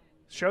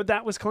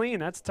that was clean.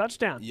 That's a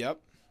touchdown. Yep.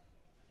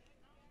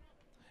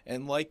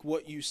 And like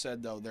what you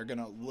said, though, they're going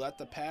to let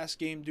the pass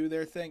game do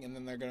their thing, and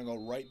then they're going to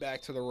go right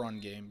back to the run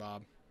game,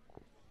 Bob.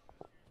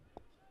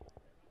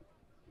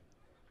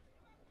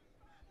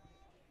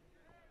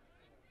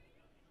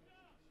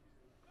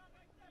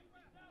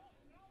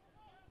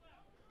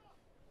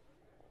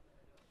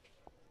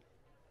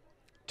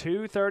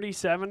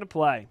 .237 to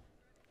play.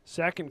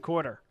 Second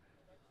quarter.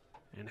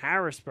 And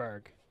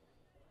Harrisburg,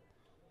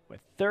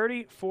 with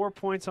 34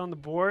 points on the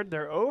board,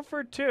 they're 0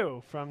 for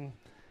 2 from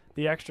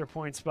the extra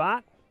point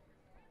spot.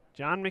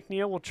 John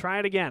McNeil will try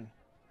it again.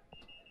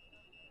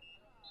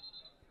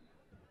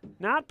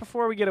 Not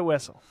before we get a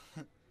whistle.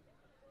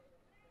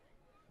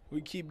 We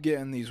keep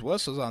getting these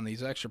whistles on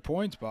these extra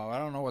points, Bob. I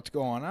don't know what's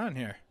going on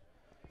here.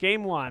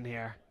 Game 1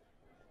 here.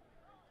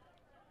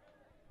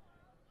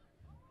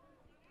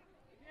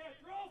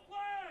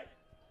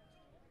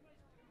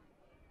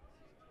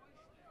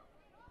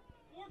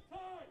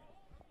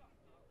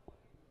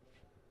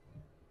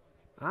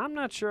 I'm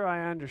not sure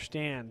I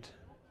understand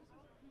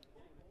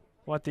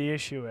what the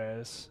issue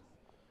is.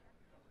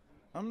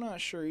 I'm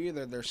not sure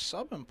either. They're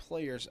subbing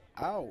players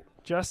out.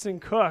 Justin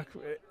Cook,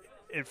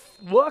 it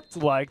looked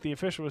like the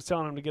official was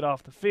telling him to get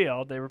off the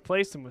field. They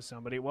replaced him with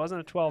somebody. It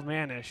wasn't a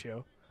 12-man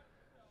issue.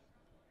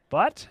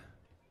 But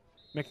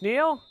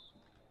McNeil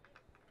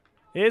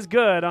is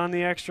good on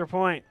the extra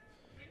point.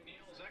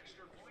 McNeil's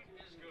extra point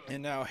is good.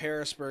 And now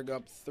Harrisburg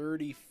up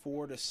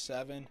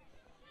 34-7.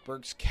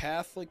 Berks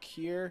Catholic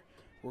here,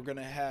 we're going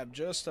to have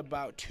just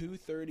about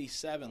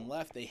 2:37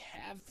 left. They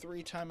have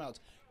 3 timeouts.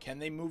 Can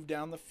they move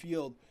down the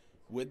field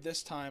with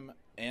this time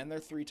and their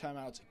 3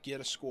 timeouts,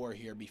 get a score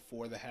here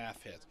before the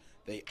half hits?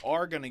 They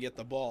are going to get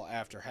the ball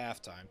after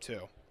halftime,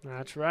 too.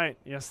 That's right.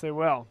 Yes, they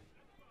will.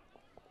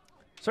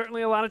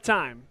 Certainly a lot of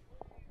time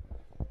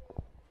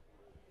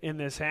in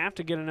this half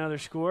to get another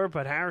score,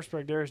 but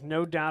Harrisburg, there is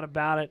no doubt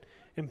about it,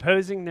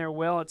 imposing their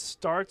will. It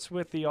starts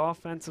with the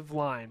offensive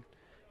line,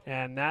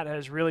 and that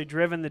has really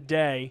driven the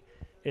day.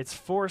 It's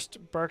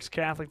forced Berks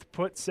Catholic to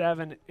put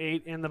 7,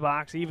 8 in the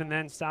box. Even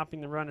then,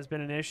 stopping the run has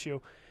been an issue.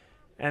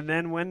 And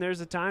then when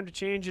there's a time to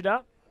change it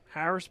up,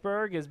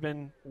 Harrisburg has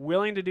been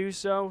willing to do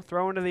so,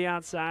 throwing to the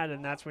outside,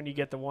 and that's when you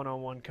get the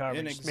one-on-one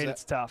coverage. It's made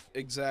it tough.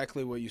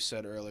 Exactly what you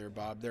said earlier,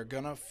 Bob. They're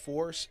going to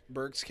force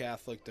Berks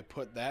Catholic to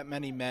put that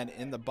many men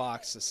in the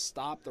box to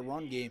stop the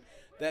run game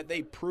that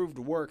they proved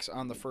works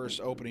on the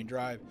first opening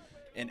drive.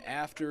 And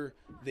after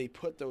they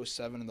put those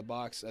 7 in the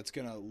box, that's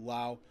going to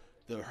allow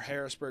the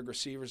Harrisburg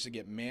receivers to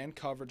get man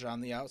coverage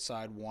on the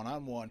outside,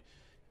 one-on-one,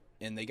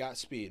 and they got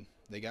speed.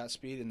 They got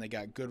speed, and they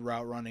got good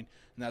route running,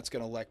 and that's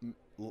going to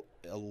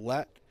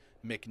let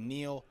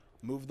McNeil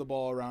move the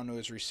ball around to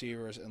his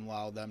receivers and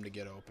allow them to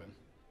get open.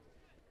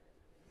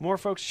 More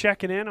folks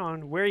checking in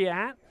on where you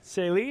at.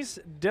 Celise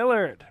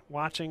Dillard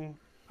watching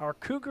our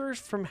Cougars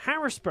from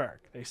Harrisburg,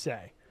 they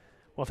say.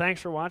 Well, thanks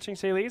for watching,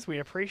 Celise. We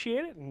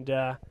appreciate it, and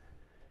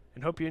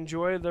hope you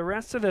enjoy the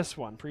rest of this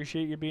one.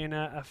 Appreciate you being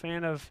a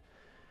fan of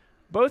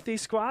both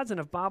these squads and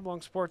of Bob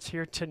Long Sports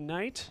here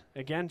tonight.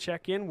 Again,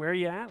 check in where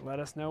you at. Let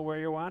us know where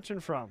you're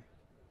watching from.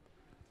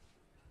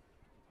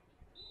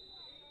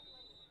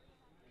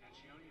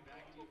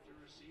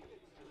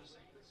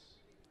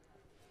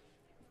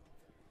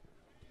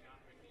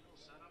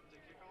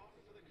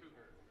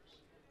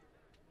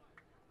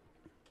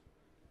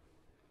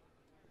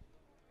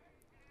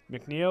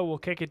 McNeil will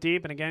kick it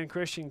deep, and again,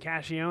 Christian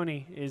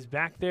Cascione is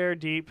back there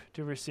deep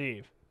to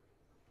receive.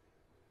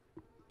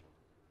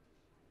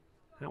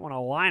 That one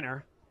a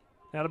liner.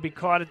 That'll be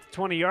caught at the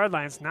 20-yard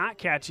line. It's not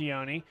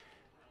Cascione.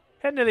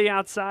 Heading to the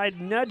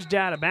outside, nudged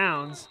out of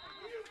bounds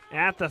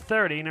at the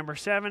 30. Number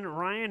 7,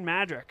 Ryan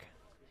Madrick.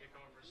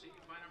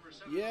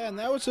 Yeah, and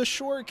that was a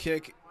short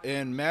kick,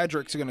 and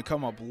Madrick's going to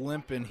come up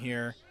limping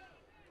here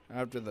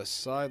after the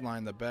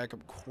sideline, the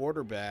backup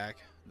quarterback,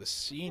 the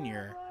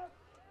senior.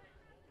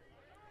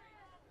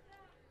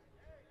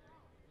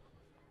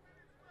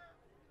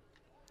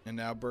 And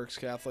now Berks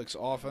Catholic's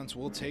offense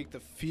will take the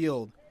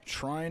field,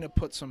 trying to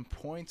put some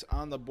points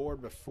on the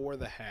board before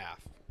the half.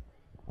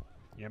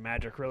 Yeah,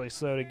 Madrick really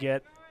slow to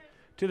get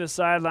to the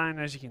sideline,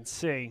 as you can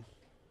see.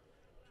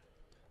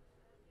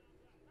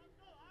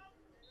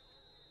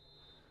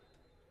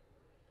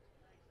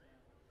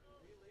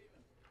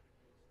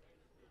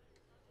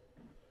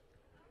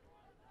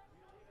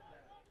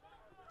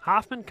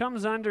 Hoffman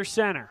comes under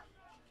center.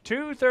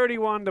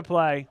 2:31 to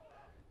play,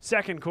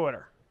 second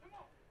quarter.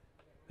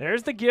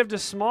 There's the give to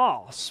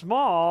Small.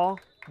 Small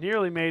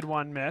nearly made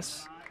one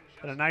miss,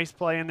 but a nice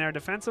play in there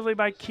defensively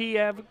by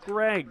Kiev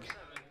Gregg.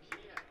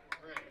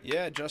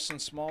 Yeah, Justin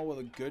Small with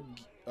a good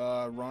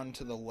run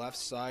to the left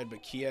side,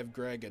 but Kiev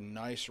Gregg a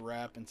nice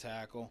wrap and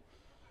tackle,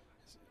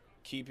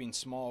 keeping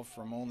Small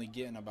from only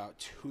getting about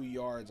 2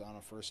 yards on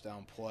a first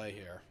down play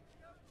here.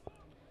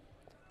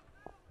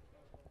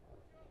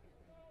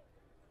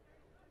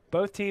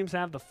 Both teams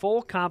have the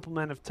full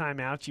complement of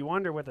timeouts. You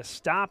wonder with a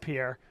stop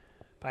here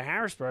by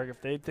Harrisburg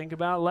if they'd think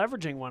about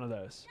leveraging one of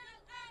those.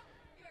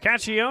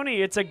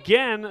 Cascione, it's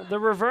again the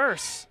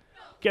reverse.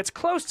 Gets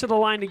close to the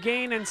line to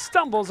gain and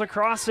stumbles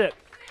across it.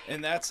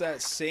 And that's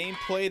that same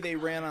play they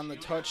ran on the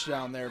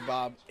touchdown there,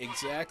 Bob.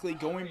 Exactly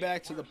going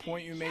back to the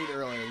point you made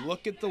earlier.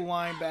 Look at the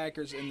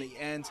linebackers in the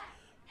ends.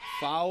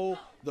 Foul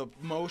the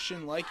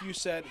motion. Like you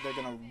said, they're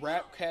going to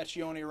wrap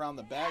Cascione around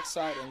the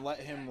backside and let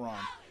him run.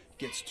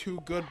 Gets 2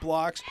 good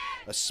blocks.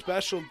 A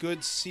special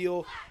good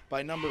seal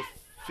by number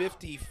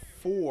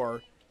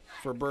 54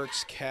 for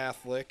Berks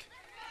Catholic.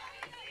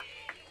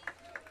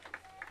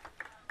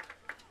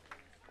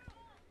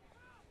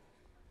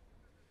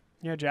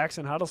 Yeah,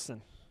 Jackson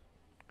Huddleston.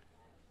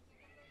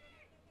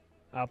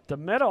 Up the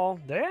middle.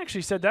 They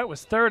actually said that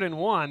was 3rd and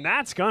 1.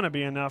 That's going to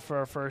be enough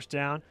for a first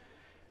down.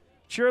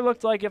 Sure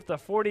looked like if the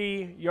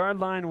 40-yard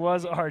line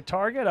was our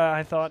target,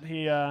 I thought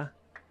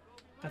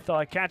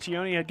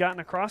Cascione had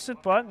gotten across it,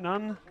 but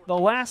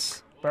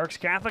nonetheless, Berks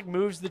Catholic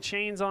moves the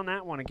chains on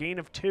that one, a gain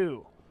of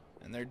 2.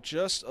 And they're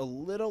just a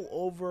little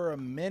over a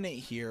minute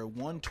here,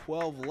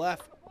 1:12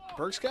 left.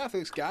 Berks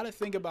Catholic's got to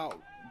think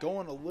about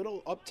going a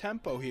little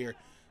up-tempo here,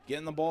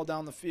 getting the ball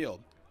down the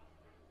field.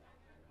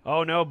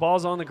 Oh, no,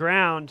 ball's on the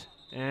ground,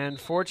 and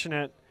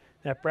fortunate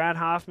that Brad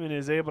Hoffman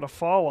is able to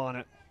fall on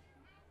it.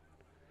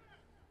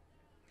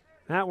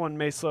 That one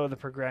may slow the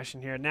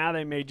progression here. Now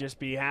they may just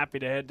be happy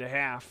to head to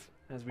half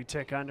as we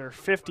tick under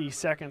 50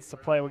 seconds to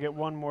play. We'll get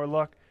one more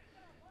look.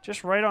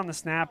 Just right on the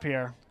snap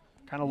here.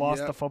 Kind of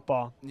lost the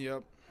football.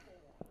 Yep.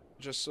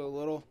 Just a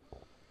little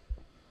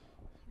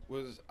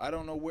I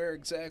don't know where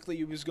exactly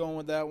he was going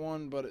with that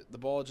one, but the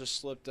ball just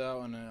slipped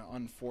out, and an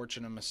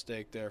unfortunate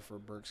mistake there for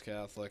Berks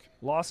Catholic.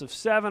 Loss of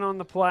 7 on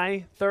the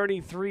play,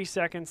 33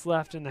 seconds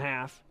left in the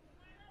half.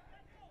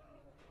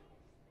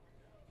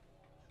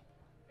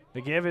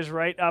 The give is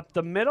right up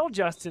the middle.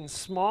 Justin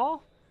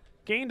Small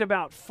gained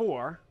about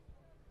 4.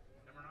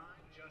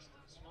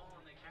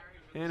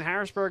 And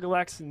Harrisburg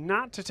elects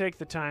not to take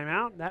the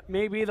timeout. That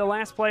may be the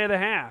last play of the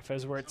half,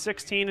 as we're at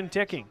 16 and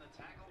ticking.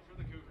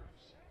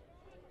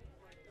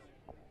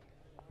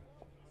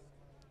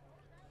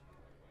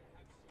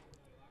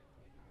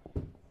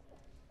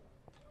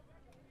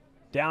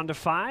 Down to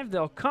 5,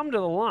 they'll come to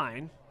the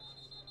line.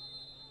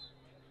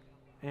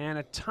 And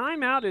a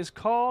timeout is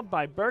called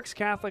by Berks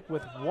Catholic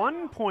with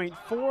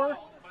 1.4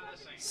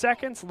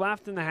 seconds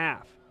left in the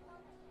half.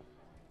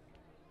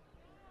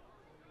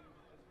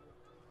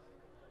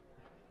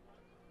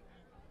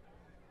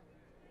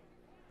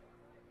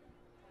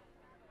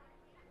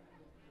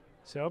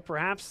 So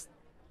perhaps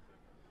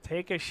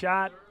take a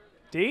shot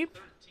deep.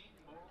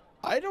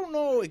 I don't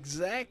know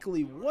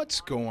exactly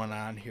what's going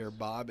on here,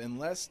 Bob,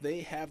 unless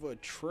they have a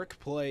trick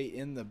play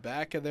in the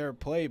back of their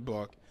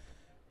playbook,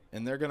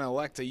 and they're going to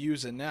elect to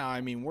use it now.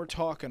 I mean, we're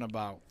talking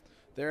about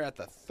they're at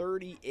the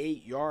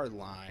 38-yard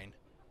line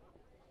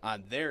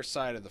on their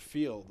side of the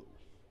field.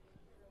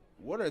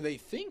 What are they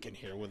thinking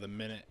here with a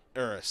minute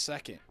or a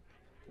second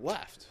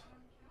left?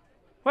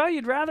 Well,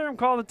 you'd rather them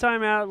call the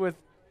timeout with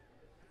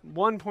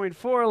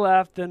 1.4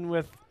 left than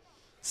with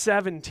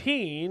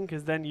 17,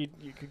 because then you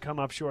could come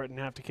up short and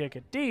have to kick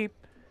it deep.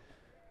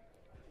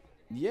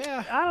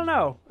 Yeah. I don't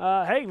know.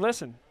 Hey,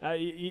 listen,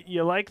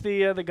 you like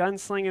the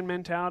gunslinging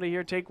mentality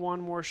here. Take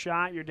one more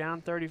shot. You're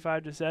down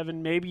 35-7.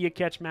 Maybe you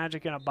catch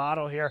magic in a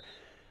bottle here.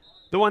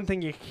 The one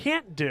thing you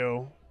can't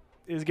do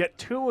is get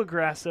too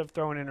aggressive,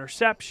 throw an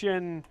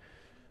interception,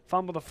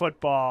 fumble the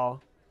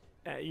football.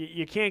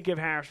 You can't give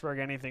Harrisburg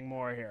anything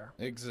more here.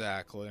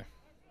 Exactly.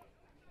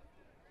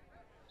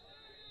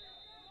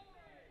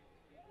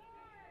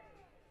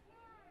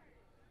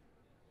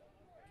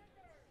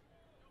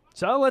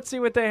 So let's see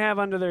what they have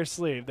under their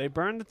sleeve. They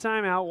burned the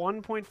timeout,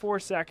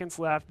 1.4 seconds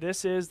left.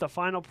 This is the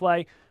final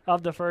play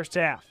of the first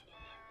half.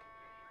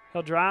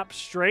 He'll drop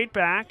straight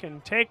back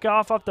and take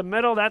off up the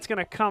middle. That's going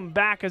to come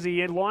back as he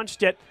had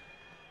launched it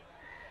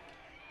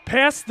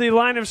past the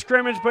line of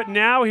scrimmage, but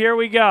now here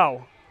we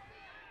go.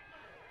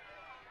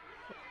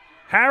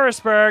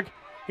 Harrisburg,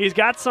 he's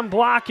got some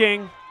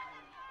blocking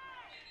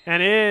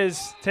and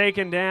is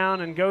taken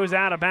down and goes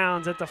out of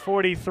bounds at the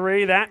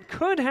 43. That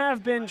could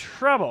have been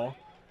trouble.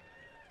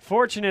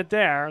 Fortunate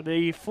there.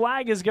 The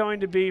flag is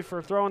going to be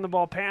for throwing the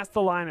ball past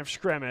the line of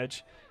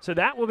scrimmage. So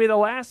that will be the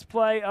last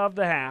play of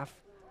the half.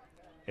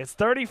 It's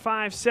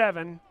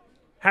 35-7,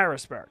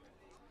 Harrisburg.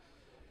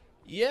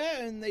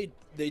 Yeah, and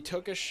they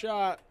took a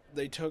shot.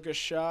 They took a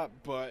shot,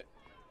 but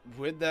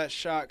with that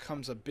shot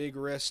comes a big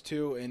risk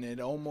too, and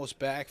it almost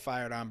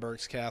backfired on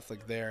Berks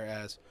Catholic there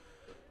as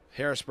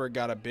Harrisburg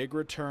got a big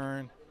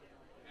return.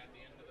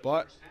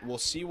 But we'll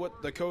see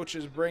what the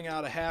coaches bring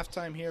out of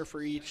halftime here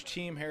for each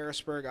team.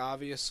 Harrisburg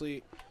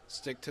obviously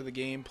stick to the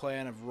game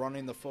plan of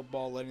running the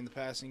football, letting the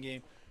passing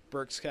game.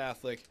 Berks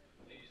Catholic,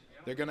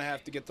 they're going to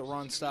have to get the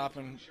run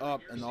stopping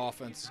up, and the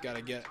offense has got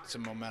to get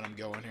some momentum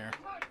going here.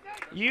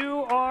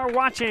 You are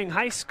watching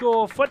high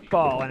school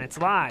football, and it's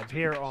live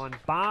here on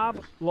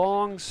Bob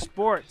Long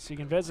Sports. You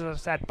can visit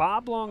us at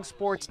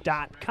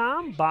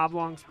boblongsports.com, Bob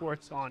Long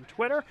Sports on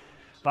Twitter,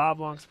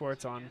 Bob Long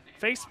Sports on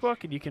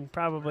Facebook, and you can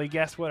probably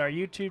guess what our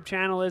YouTube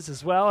channel is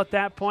as well at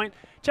that point.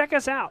 Check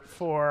us out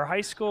for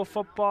high school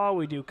football.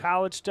 We do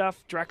college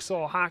stuff.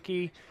 Drexel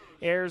hockey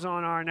airs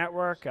on our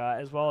network,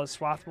 as well as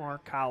Swarthmore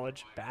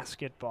College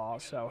basketball.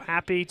 So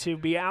happy to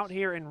be out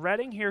here in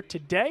Reading here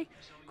today.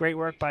 Great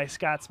work by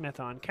Scott Smith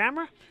on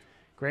camera.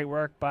 Great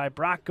work by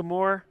Brock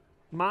Gamore,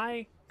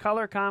 my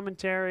color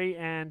commentary,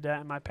 and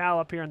my pal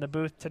up here in the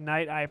booth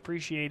tonight. I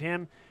appreciate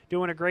him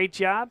doing a great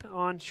job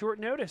on short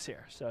notice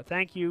here. So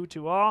thank you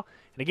to all.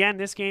 And again,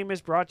 this game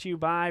is brought to you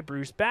by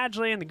Bruce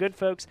Badgley and the good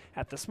folks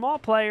at the Small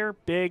Player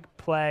Big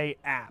Play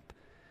app.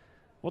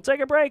 We'll take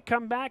a break,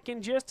 come back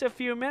in just a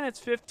few minutes,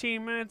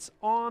 15 minutes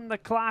on the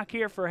clock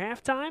here for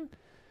halftime.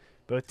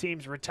 Both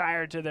teams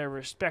retired to their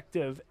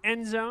respective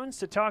end zones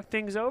to talk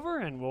things over,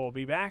 and we'll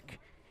be back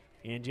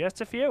in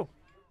just a few.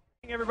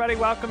 Everybody,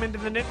 welcome into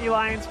the Nittany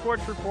Lions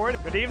Sports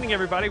Report. Good evening,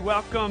 everybody.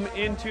 Welcome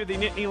into the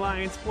Nittany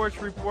Lions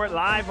Sports Report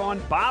live on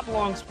Bob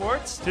Long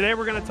Sports. Today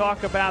we're going to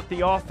talk about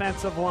the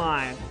offensive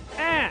line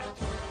and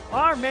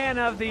our man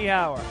of the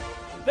hour,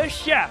 the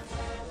chef,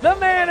 the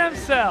man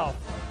himself.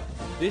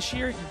 This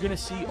year, you're going to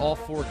see all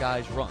 4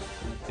 guys run.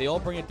 They all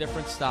bring a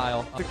different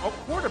style. The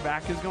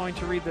quarterback is going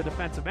to read the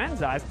defensive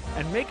end's eyes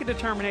and make a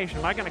determination.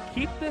 Am I going to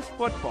keep this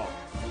football,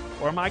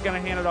 or am I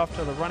going to hand it off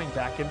to the running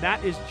back? And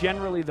that is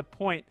generally the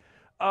point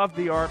of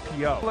the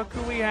RPO. Look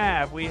who we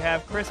have. We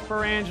have Chris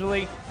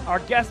Perangeli, our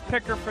guest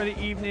picker for the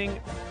evening.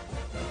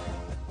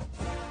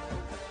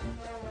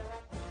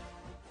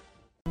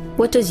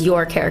 What does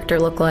your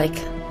character look like?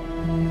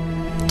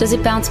 Does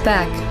it bounce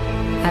back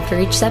after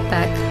each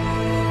setback?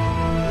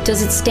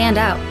 Does it stand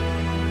out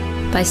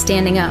by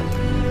standing up?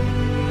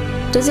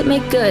 Does it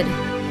make good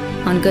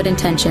on good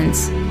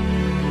intentions?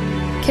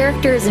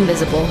 Character is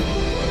invisible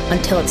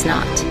until it's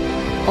not.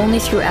 Only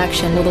through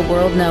action will the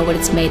world know what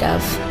it's made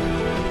of,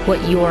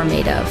 what you're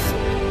made of.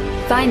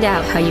 Find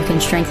out how you can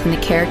strengthen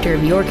the character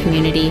of your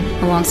community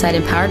alongside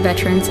empowered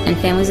veterans and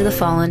families of the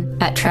fallen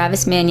at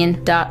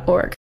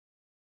travismanion.org.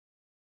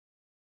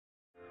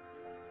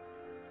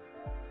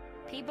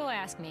 People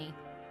ask me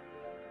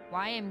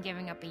why I'm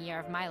giving up a year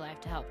of my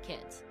life to help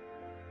kids.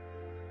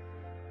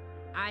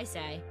 I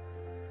say,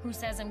 who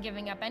says I'm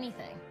giving up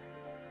anything?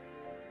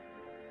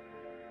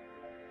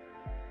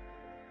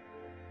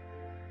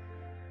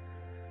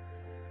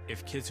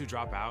 If kids who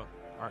drop out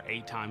are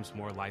 8 times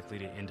more likely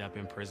to end up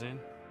in prison,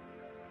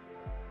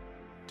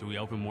 do we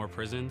open more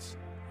prisons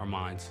or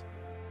mines?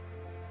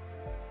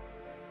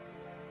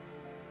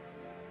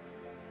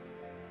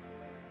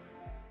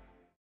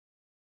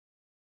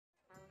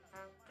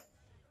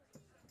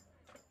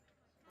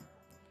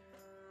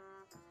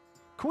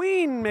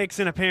 Queen makes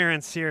an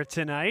appearance here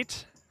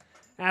tonight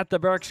at the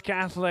Berks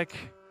Catholic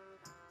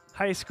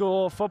High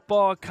School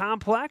football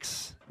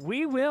complex.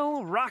 We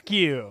Will Rock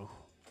You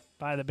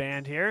by the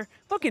band here.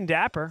 Looking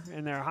dapper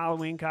in their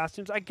Halloween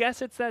costumes. I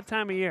guess it's that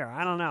time of year.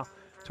 I don't know.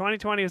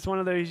 2020 is one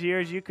of those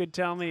years you could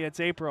tell me it's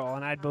April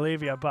and I'd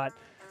believe you, but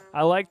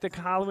I like the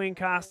Halloween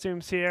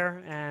costumes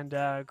here,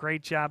 and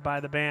great job by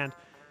the band.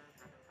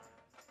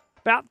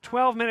 About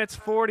 12 minutes,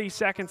 40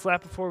 seconds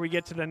left before we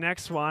get to the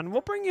next one.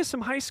 We'll bring you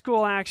some high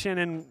school action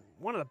and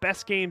one of the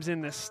best games in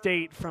the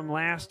state from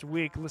last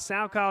week.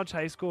 LaSalle College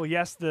High School,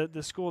 yes, the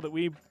school that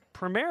we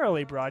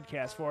primarily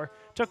broadcast for,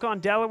 took on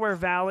Delaware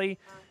Valley,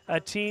 a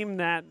team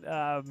that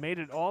made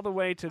it all the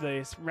way to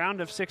the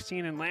round of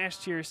 16 in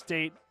last year's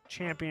state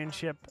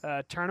championship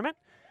tournament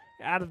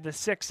out of the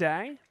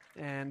 6A,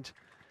 and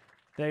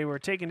they were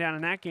taken down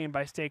in that game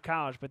by State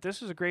College. But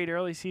this was a great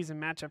early season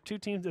matchup. Two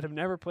teams that have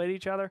never played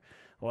each other.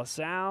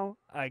 LaSalle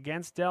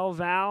against Del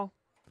Val.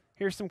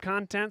 Here's some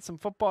content, some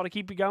football to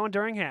keep you going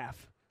during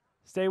half.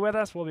 Stay with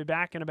us. We'll be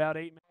back in about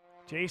 8 minutes.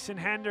 Jason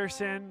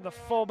Henderson, the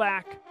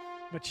fullback.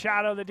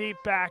 Machado, the deep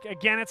back.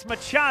 Again, it's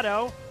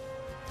Machado.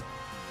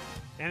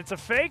 And it's a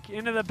fake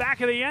into the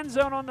back of the end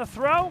zone on the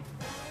throw.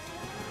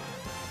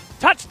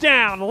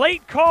 Touchdown.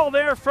 Late call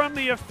there from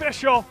the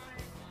official.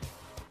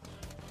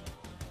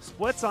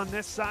 Splits on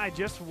this side,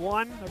 just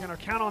one. They're going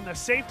to count on the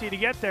safety to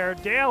get there.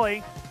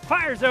 Daly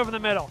fires over the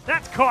middle.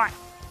 That's caught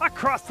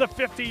across the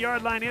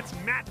 50-yard line. It's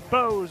Matt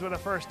Bowes with a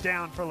first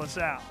down for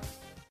LaSalle.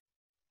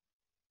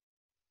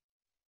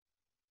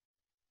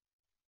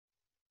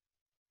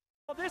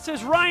 Well, this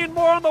is Ryan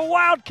Moore on the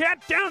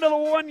Wildcat down to the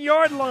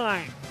 1-yard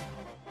line.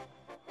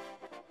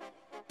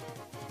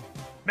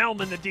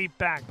 Melman, the deep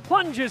back,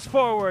 plunges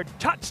forward.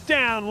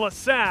 Touchdown,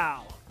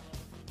 LaSalle.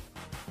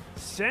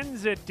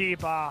 Sends it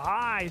deep, a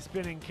high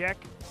spinning kick.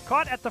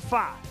 Caught at the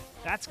 5.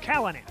 That's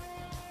Callanan.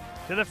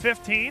 To the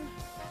 15.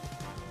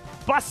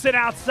 Busts it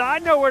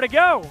outside, nowhere to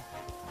go.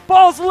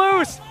 Ball's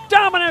loose.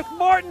 Dominic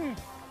Martin.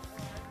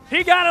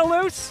 He got it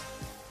loose.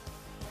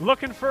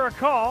 Looking for a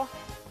call.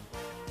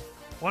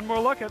 One more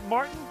look at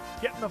Martin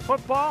getting the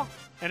football,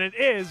 and it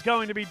is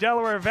going to be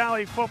Delaware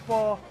Valley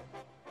football.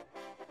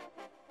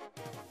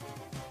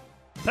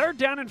 3rd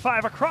down and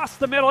 5 across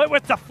the middle. It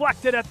was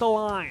deflected at the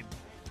line.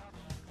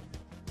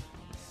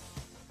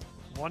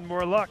 One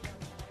more look.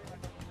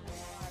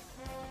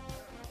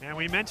 And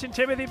we mentioned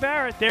Timothy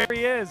Barrett. There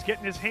he is,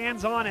 getting his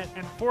hands on it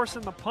and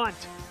forcing the punt.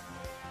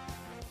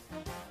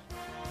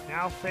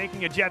 Now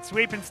faking a jet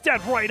sweep,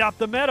 instead right up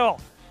the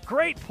middle.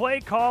 Great play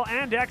call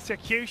and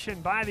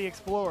execution by the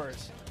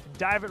Explorers.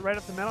 Dive it right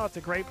up the middle. It's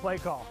a great play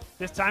call.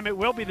 This time it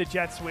will be the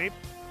jet sweep.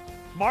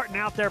 Martin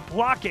out there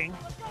blocking.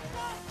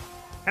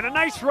 And a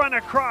nice run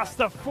across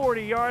the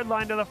 40-yard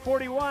line to the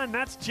 41.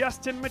 That's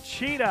Justin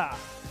Machida.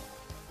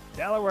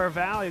 Delaware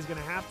Valley is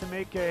going to have to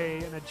make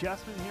an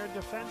adjustment here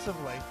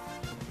defensively.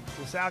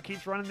 LaSalle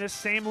keeps running this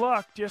same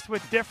look, just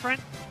with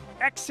different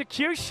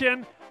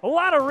execution. A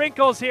lot of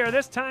wrinkles here.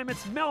 This time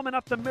it's Melman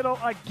up the middle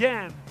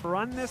again.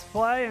 Run this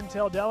play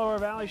until Delaware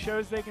Valley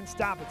shows they can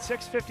stop it.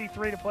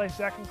 6:53 to play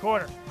second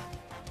quarter.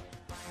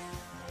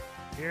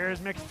 Here's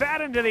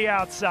McFadden to the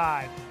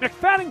outside.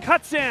 McFadden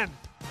cuts in.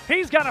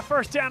 He's got a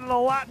first down and a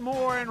lot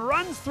more and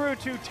runs through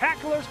 2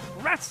 tacklers,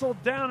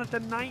 wrestled down at the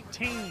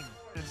 19.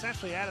 And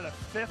essentially added a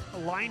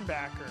 5th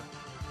linebacker.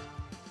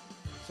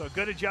 So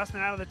good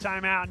adjustment out of the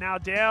timeout. Now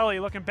Daly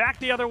looking back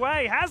the other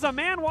way. Has a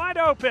man wide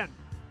open.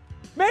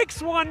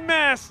 Makes one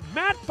miss.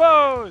 Matt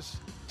Bowes.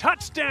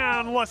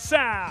 Touchdown,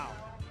 LaSalle.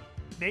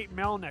 Nate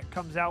Melnick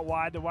comes out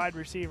wide, the wide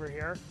receiver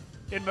here.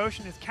 In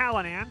motion is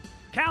Callanan.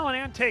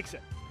 Callanan takes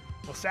it.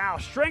 LaSalle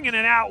stringing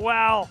it out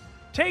well.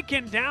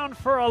 Taken down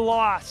for a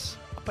loss.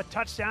 Up a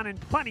touchdown in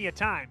plenty of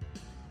time.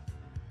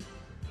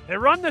 They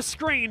run the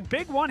screen.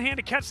 Big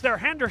one-handed catch there,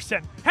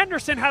 Henderson.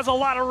 Henderson has a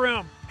lot of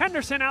room.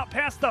 Henderson out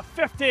past the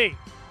 50.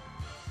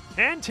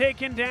 And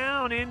taken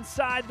down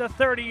inside the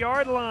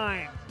 30-yard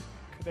line.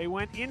 They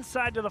went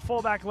inside to the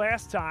fullback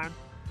last time.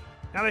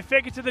 Now they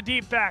fake it to the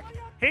deep back.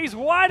 He's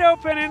wide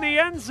open in the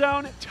end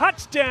zone.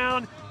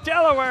 Touchdown,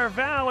 Delaware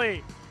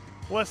Valley.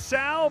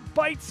 LaSalle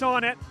bites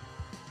on it,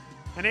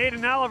 and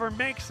Aiden Oliver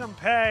makes them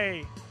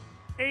pay.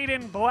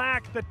 Aiden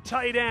Black, the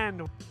tight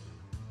end.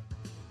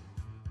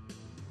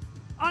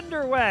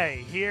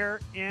 Underway here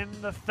in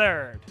the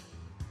third.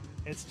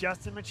 It's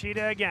Justin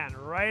Machida again,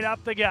 right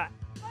up the gut.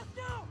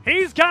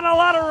 He's got a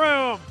lot of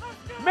room.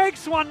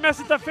 Makes one miss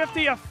at the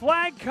 50. A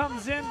flag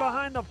comes in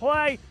behind the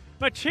play.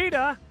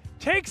 Machida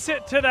takes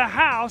it to the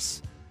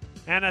house,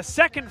 and a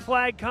second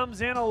flag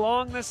comes in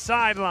along the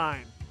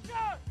sideline.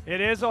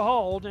 It is a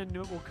hold, and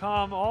it will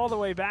come all the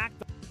way back.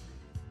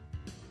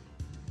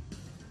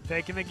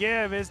 Taking the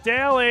give is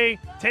Daly.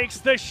 Takes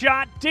the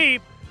shot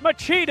deep.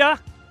 Machida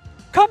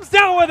comes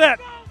down with it.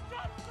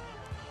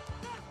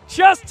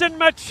 Justin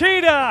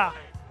Machida.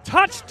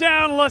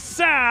 Touchdown,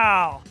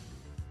 LaSalle.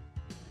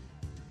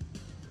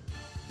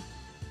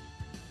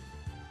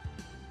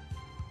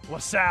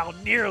 LaSalle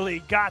nearly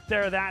got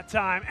there that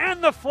time,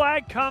 and the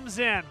flag comes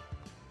in.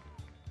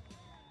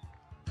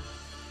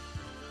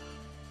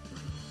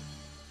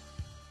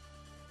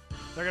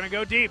 They're going to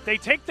go deep. They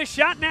take the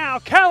shot now.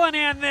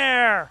 Callanan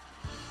there.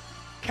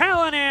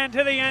 Callanan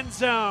to the end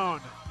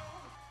zone.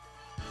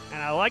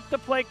 And I like the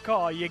play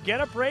call. You get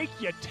a break,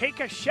 you take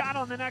a shot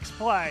on the next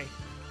play.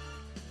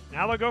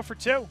 Now they'll go for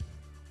two.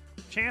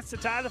 Chance to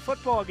tie the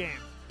football game.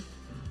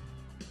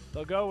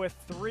 They'll go with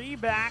three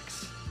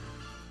backs.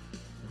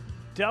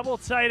 Double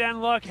tight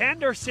end look.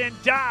 Henderson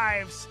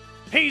dives.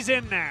 He's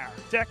in there.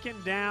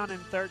 Second down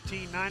and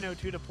 13.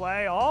 9:02 to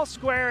play. All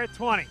square at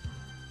 20.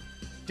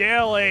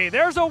 Daly.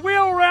 There's a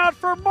wheel route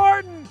for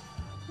Martin.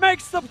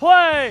 Makes the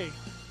play.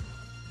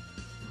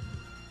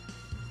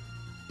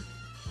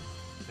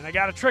 And I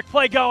got a trick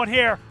play going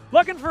here.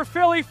 Looking for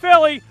Philly.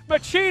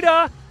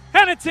 Machida.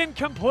 And it's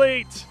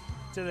incomplete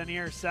to the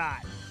near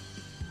side.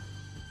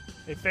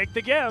 They fake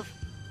the give.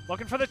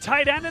 Looking for the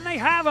tight end, and they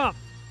have him.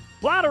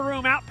 A lot of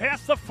room out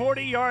past the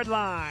 40-yard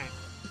line.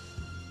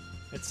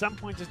 At some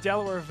point, does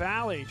Delaware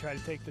Valley try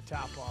to take the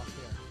top off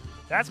here?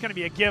 That's going to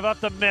be a give up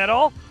the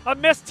middle. A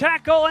missed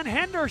tackle, and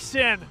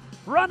Henderson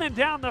running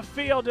down the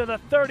field to the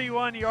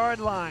 31-yard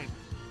line.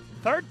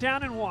 Third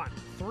down and 1.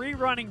 3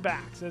 running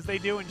backs, as they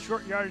do in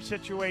short yardage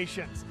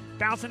situations.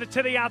 Bouncing it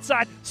to the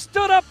outside.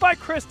 Stood up by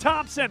Chris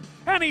Thompson,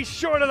 and he's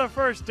short of the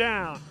first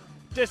down.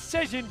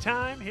 Decision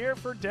time here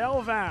for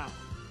Del Val.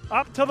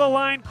 Up to the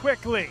line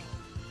quickly.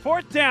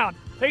 Fourth down.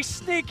 They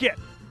sneak it.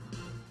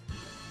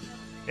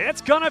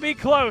 It's going to be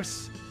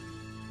close.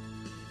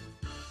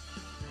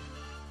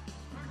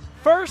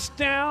 First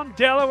down,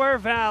 Delaware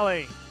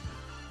Valley.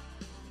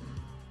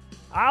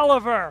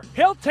 Oliver,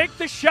 he'll take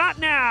the shot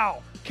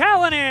now.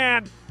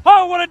 Callanan,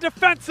 oh, what a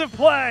defensive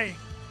play.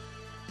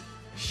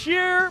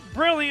 Sheer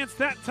brilliance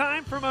that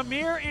time from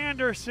Amir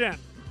Anderson.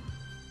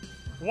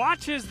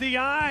 Watches the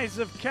eyes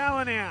of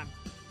Callanan.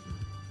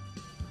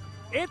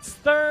 It's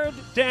third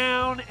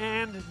down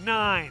and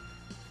 9.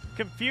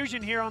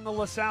 Confusion here on the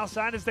LaSalle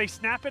side as they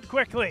snap it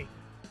quickly.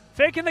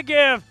 Faking the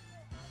give.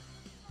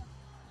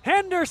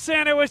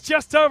 Henderson, it was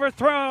just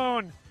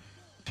overthrown.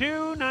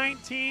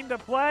 2:19 to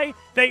play.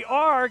 They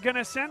are going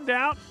to send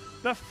out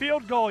the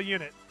field goal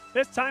unit.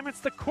 This time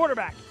it's the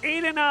quarterback,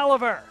 Aiden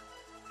Oliver,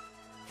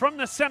 from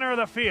the center of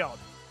the field.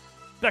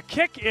 The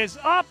kick is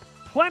up,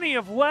 plenty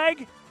of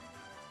leg,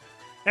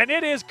 and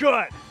it is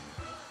good.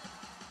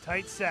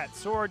 Tight set.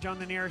 Sorge on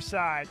the near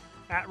side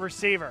at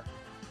receiver.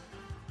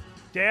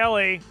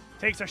 Daly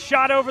takes a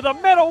shot over the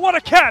middle. What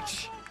a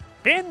catch!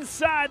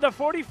 Inside the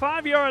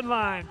 45-yard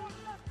line.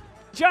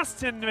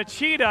 Justin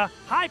Machida,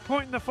 high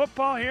point in the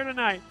football here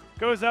tonight.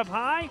 Goes up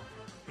high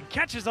and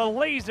catches a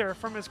laser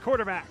from his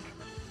quarterback.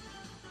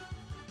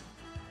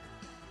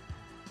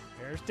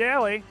 Here's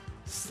Daly.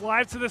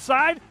 Slides to the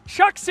side,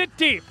 chucks it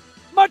deep.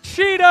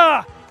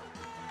 Machida!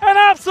 An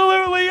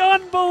absolutely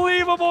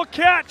unbelievable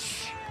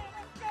catch.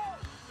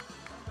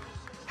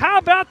 How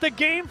about the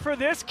game for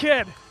this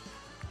kid?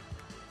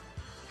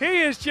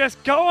 He is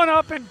just going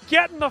up and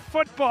getting the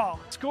football.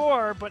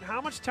 Score, but how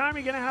much time are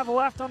you going to have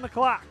left on the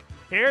clock?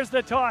 Here's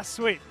the toss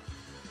sweep.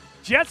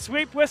 Jet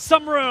sweep with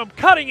some room,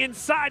 cutting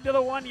inside to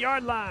the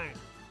 1-yard line.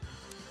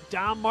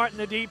 Dom Martin,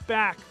 the deep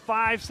back.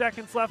 5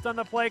 seconds left on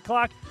the play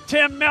clock.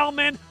 Tim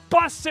Melman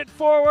busts it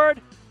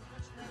forward.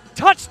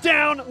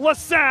 Touchdown,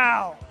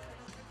 LaSalle.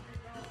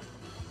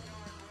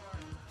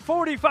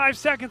 45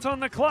 seconds on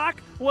the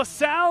clock.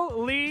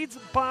 LaSalle leads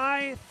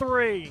by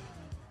 3.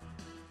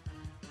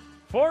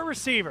 4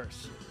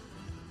 receivers.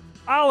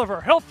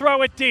 Oliver, he'll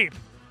throw it deep.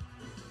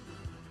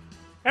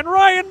 And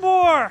Ryan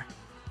Moore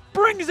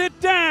brings it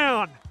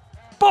down.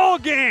 Ball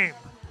game.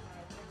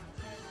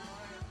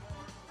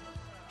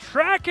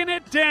 Tracking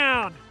it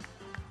down.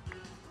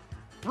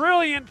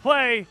 Brilliant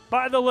play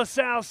by the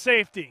LaSalle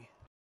safety.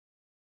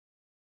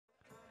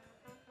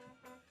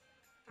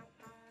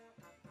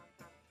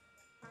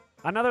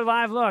 Another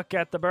live look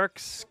at the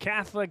Berks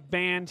Catholic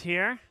Band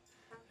here.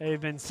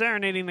 They've been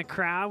serenading the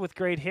crowd with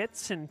great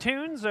hits and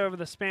tunes over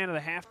the span of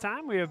the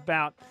halftime. We have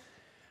about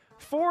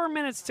 4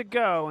 minutes to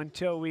go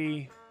until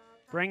we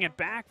bring it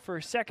back for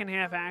second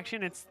half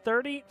action. It's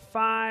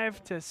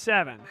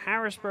 35-7.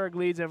 Harrisburg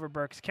leads over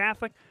Berks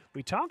Catholic.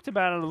 We talked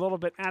about it a little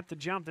bit at the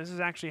jump. This is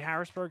actually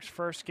Harrisburg's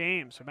first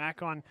game. So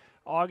back on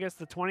August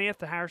the 20th,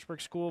 the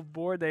Harrisburg School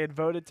Board, they had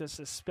voted to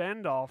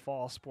suspend all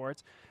fall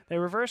sports. They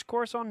reversed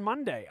course on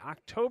Monday,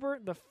 October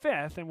the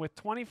 5th, and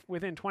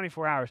within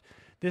 24 hours,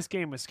 this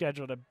game was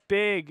scheduled. A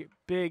big,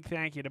 big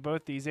thank you to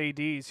both these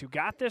ADs who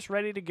got this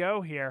ready to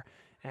go here.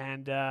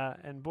 And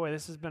boy,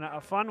 this has been a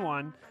fun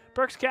one.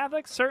 Berks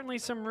Catholic, certainly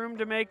some room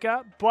to make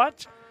up,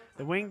 but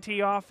the wing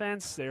tee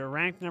offense, they were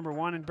ranked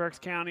 #1 in Berks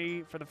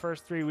County for the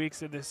first 3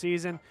 weeks of the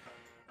season,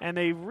 and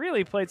they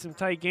really played some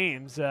tight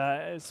games,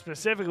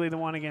 specifically the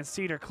one against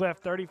Cedar Cliff,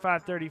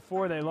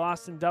 35-34. They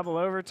lost in double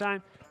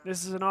overtime.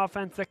 This is an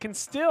offense that can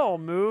still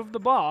move the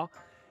ball,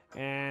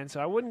 and so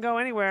I wouldn't go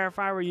anywhere if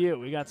I were you.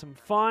 We got some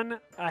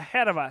fun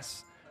ahead of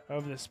us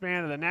over the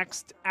span of the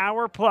next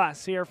hour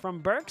plus here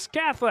from Berks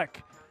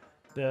Catholic.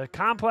 The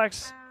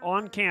complex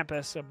on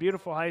campus, a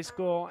beautiful high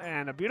school,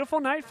 and a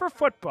beautiful night for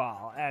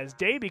football. As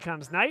day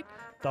becomes night,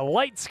 the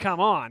lights come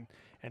on,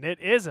 and it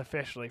is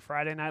officially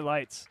Friday Night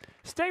Lights.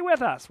 Stay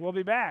with us. We'll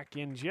be back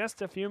in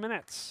just a few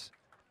minutes.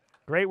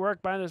 Great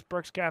work by this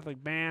Berks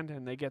Catholic band,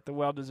 and they get the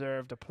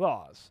well-deserved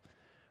applause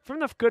from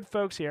the good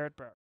folks here at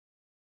Berks.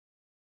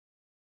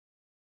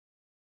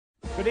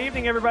 Good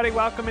evening, everybody.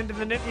 Welcome into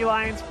the Nittany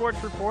Lions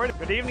Sports Report.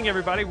 Good evening,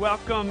 everybody.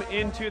 Welcome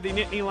into the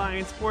Nittany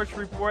Lions Sports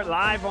Report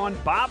live on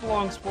Bob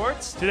Long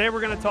Sports. Today we're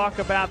going to talk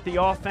about the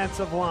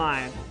offensive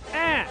line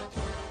and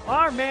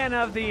our man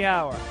of the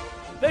hour,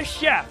 the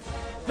chef,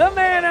 the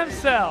man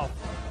himself.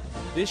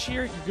 This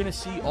year, you're going to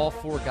see all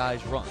 4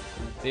 guys run.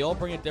 They all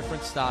bring a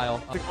different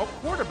style. The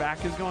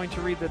quarterback is going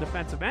to read the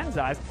defensive end's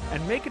eyes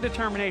and make a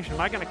determination.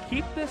 Am I going to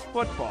keep this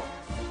football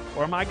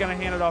or am I going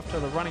to hand it off to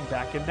the running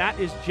back? And that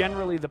is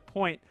generally the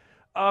point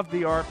of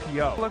the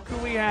RPO. Look who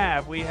we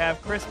have. We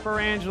have Chris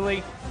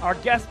Perangeli, our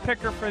guest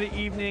picker for the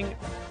evening.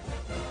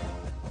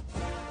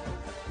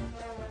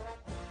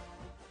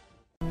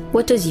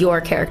 What does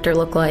your character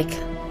look like?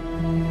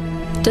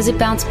 Does it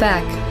bounce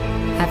back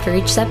after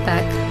each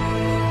setback?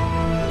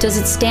 Does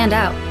it stand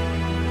out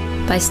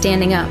by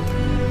standing up?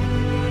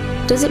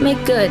 Does it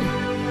make good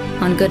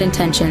on good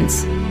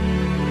intentions?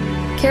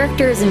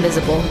 Character is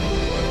invisible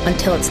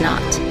until it's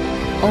not.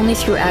 Only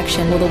through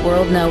action will the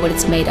world know what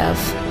it's made of.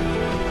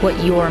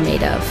 What you're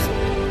made of.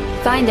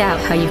 Find out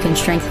how you can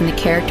strengthen the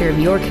character of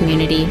your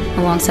community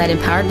alongside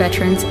empowered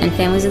veterans and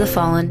families of the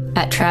fallen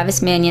at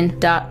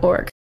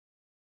travismanion.org.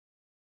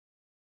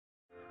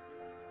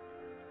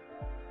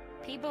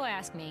 People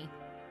ask me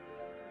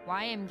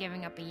why I'm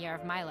giving up a year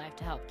of my life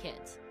to help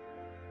kids.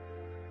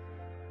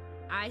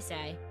 I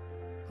say,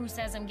 who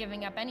says I'm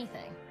giving up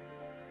anything?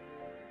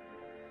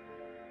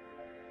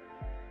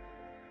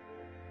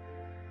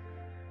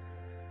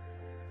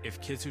 If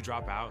kids who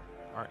drop out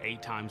are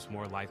 8 times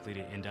more likely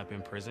to end up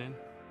in prison,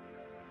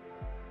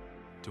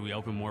 do we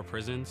open more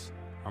prisons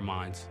or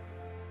mines?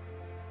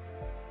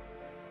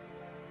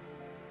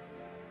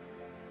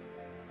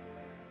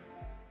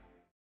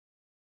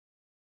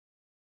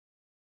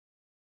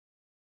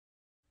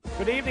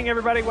 Good evening,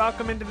 everybody.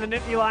 Welcome into the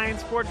Nittany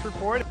Lions Sports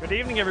Report. Good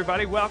evening,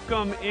 everybody.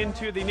 Welcome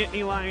into the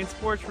Nittany Lions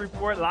Sports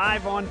Report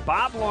live on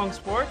Bob Long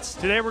Sports.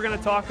 Today we're going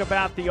to talk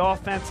about the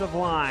offensive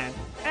line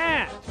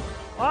and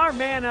our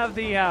man of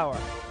the hour,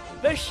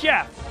 the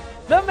chef,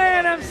 the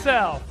man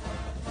himself.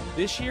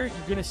 This year,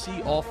 you're going to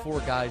see all 4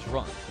 guys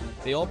run.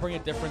 They all bring a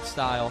different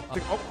style. The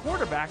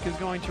quarterback is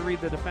going to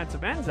read the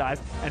defensive end's eyes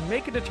and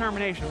make a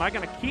determination. Am I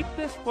going to keep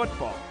this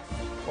football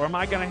or am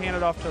I going to hand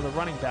it off to the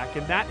running back?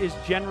 And that is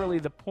generally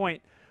the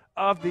point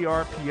of the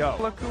RPO.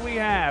 Look who we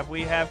have.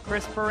 We have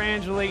Chris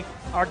Perangeli,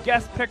 our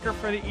guest picker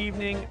for the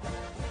evening.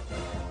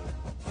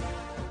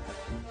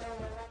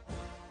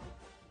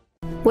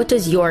 What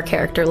does your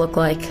character look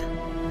like?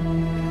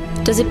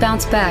 Does it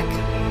bounce back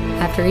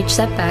after each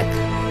setback?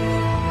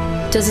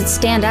 Does it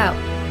stand out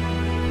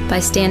by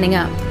standing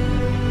up?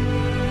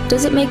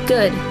 Does it make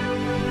good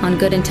on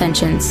good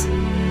intentions?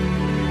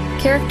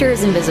 Character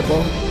is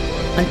invisible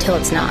until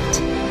it's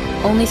not.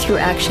 Only through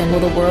action will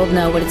the world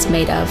know what it's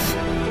made of,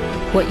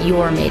 what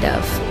you're made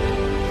of.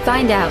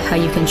 Find out how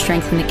you can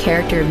strengthen the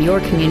character of your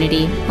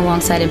community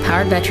alongside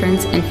empowered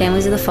veterans and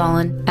families of the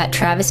fallen at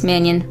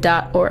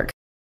travismanion.org.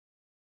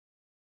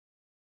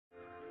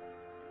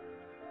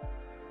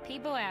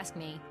 People ask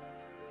me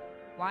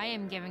why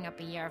I'm giving up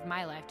a year of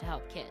my life to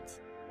help kids.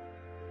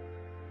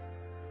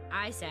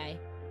 I say,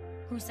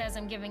 who says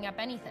I'm giving up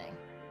anything?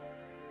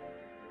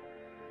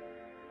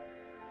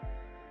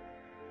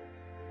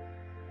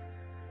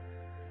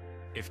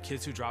 If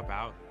kids who drop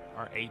out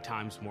are 8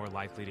 times more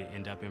likely to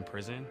end up in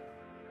prison,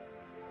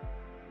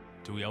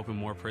 do we open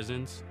more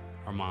prisons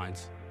or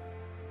mines?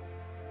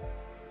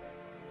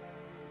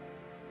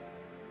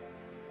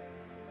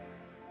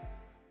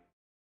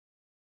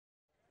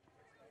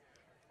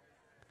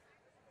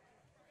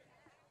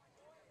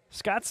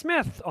 Scott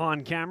Smith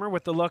on camera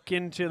with the look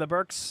into the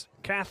Berks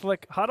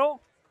Catholic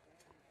huddle.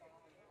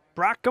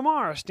 Brock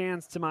Gamara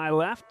stands to my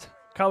left.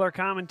 color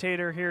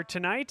commentator here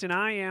tonight, and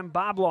I am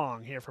Bob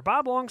Long here for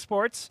Bob Long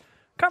Sports,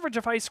 coverage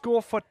of high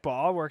school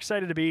football. We're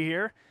excited to be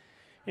here.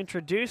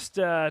 Introduced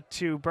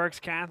to Berks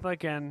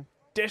Catholic and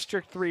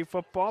District 3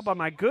 football by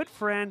my good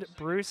friend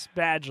Bruce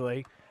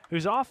Badgley,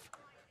 who's off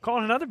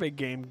calling another big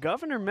game.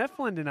 Governor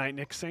Mifflin tonight.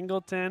 Nick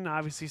Singleton,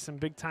 obviously some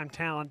big-time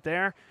talent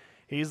there.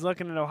 He's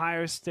looking at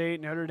Ohio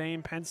State, Notre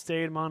Dame, Penn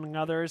State, among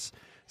others.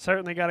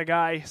 Certainly got a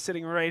guy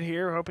sitting right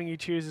here hoping he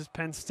chooses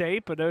Penn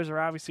State, but those are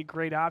obviously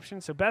great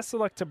options. So best of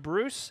luck to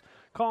Bruce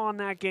calling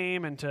that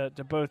game and to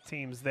both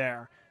teams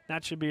there.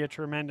 That should be a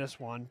tremendous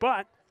one.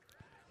 But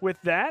with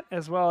that,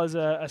 as well as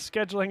a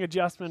scheduling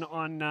adjustment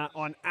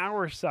on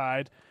our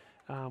side,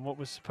 what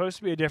was supposed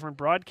to be a different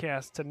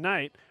broadcast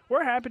tonight,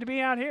 we're happy to be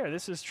out here.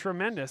 This is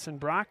tremendous. And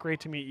Brock, great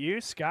to meet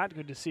you. Scott,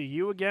 good to see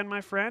you again, my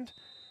friend.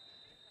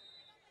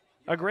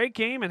 A great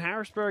game, and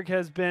Harrisburg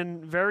has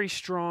been very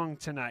strong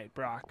tonight,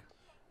 Brock.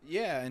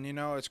 Yeah, and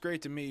it's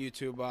great to meet you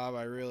too, Bob.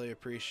 I really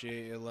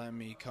appreciate you letting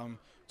me come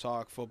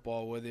talk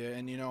football with you.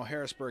 And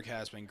Harrisburg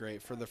has been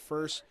great. For the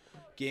first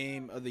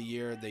game of the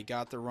year, they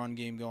got the run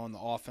game going. The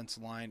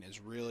offensive line is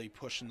really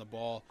pushing the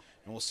ball,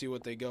 and we'll see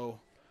what they go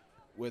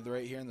with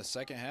right here in the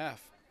second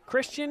half.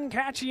 Christian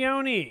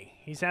Caccione,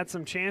 he's had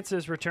some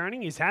chances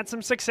returning. He's had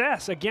some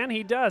success. Again,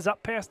 he does,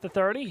 up past the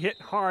 30, hit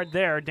hard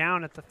there,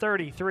 down at the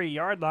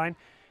 33-yard line.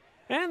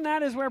 And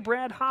that is where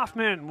Brad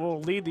Hoffman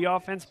will lead the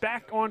offense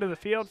back onto the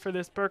field for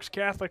this Berks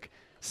Catholic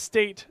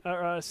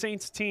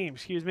Saints team.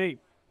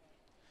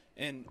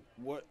 And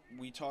what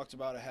we talked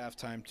about at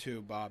halftime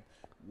too, Bob,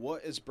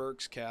 what is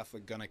Berks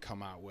Catholic going to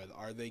come out with?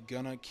 Are they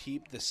going to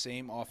keep the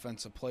same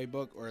offensive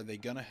playbook, or are they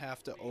going to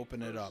have to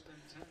open it up?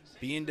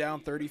 Being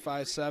down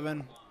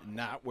 35-7,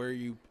 not where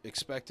you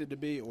expected to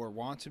be or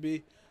want to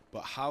be,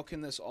 but how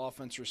can this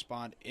offense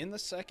respond in the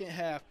second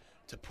half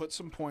to put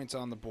some points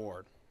on the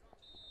board?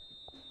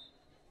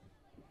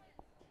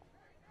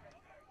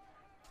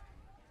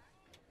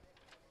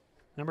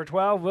 Number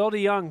 12, Wilde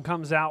Young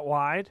comes out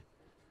wide.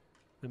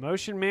 The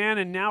motion man,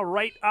 and now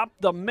right up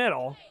the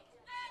middle.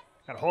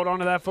 Got to hold on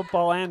to that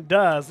football, and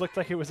does. Looked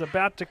like it was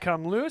about to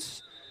come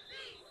loose.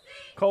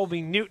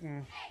 Colby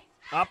Newton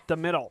up the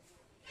middle.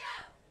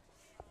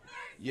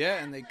 Yeah,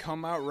 and they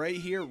come out right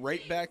here,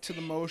 right back to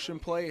the motion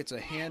play. It's a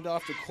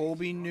handoff to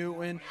Colby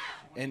Newton.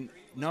 And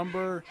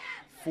number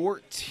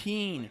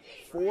 14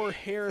 for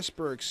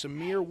Harrisburg,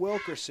 Samir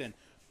Wilkerson.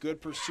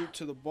 Good pursuit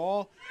to the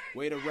ball.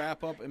 Way to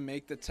wrap up and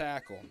make the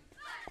tackle.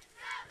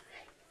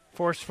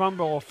 Forced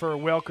fumble for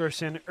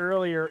Wilkerson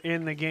earlier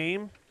in the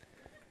game.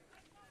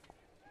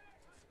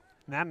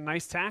 And that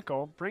nice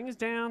tackle brings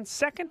down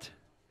second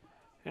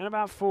and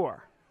about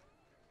 4.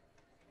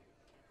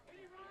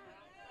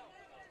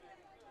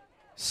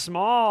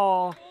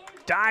 Small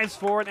dives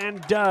for it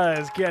and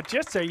does get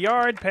just a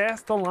yard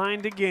past the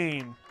line to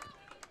gain.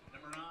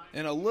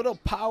 And a little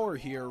power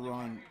here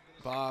run,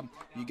 Bob.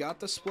 You got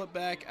the split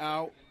back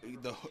out,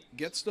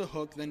 gets the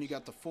hook, then you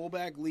got the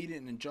fullback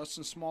leading, and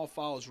Justin Small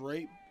follows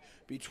right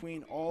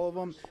between all of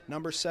them.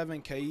 Number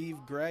 7,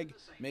 Kaiv Gregg,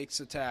 makes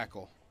the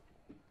tackle.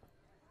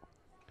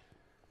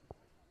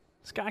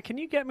 Scott, can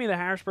you get me the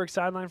Harrisburg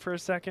sideline for a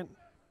second?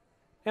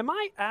 Am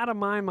I out of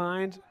my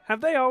mind?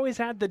 Have they always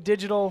had the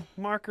digital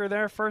marker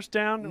there, first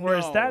down? No. Or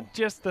is that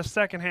just the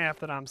second half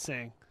that I'm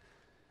seeing?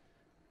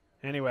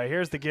 Anyway,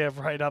 here's the give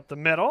right up the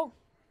middle.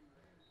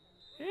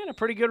 And a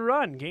pretty good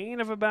run. Gain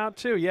of about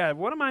 2. Yeah,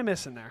 what am I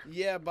missing there?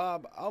 Yeah,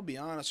 Bob, I'll be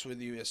honest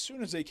with you. As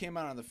soon as they came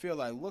out on the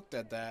field, I looked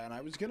at that, and I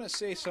was going to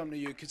say something to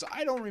you because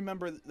I don't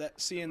remember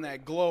seeing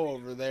that glow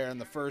over there in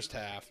the first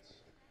half.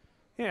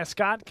 Yeah,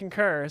 Scott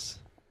concurs.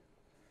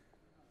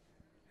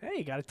 Hey,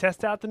 you got to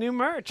test out the new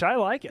merch. I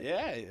like it.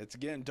 Yeah, it's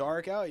getting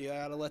dark out. You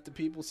got to let the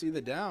people see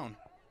the down.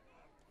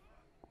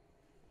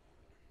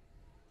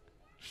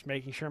 Just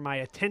making sure my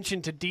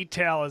attention to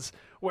detail is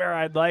where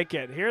I'd like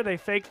it. Here they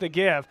fake the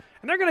give,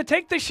 and they're going to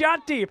take the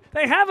shot deep.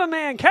 They have a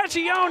man,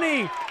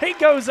 Caccione. He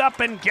goes up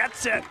and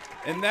gets it.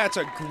 And that's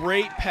a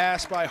great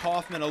pass by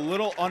Hoffman, a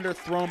little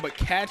underthrown, but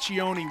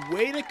Caccione,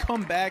 way to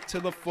come back to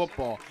the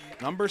football.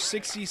 Number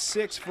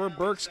 66 for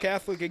Berks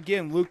Catholic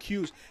again, Luke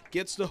Hughes,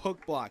 gets the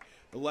hook block.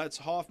 It lets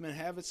Hoffman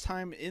have his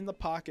time in the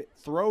pocket,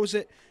 throws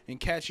it,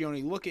 and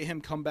Caccione, look at him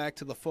come back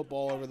to the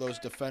football over those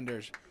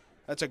defenders.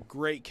 That's a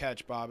great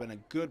catch, Bob, and a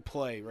good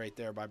play right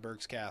there by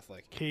Berks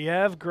Catholic.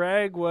 Kiev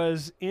Gregg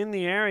was in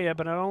the area,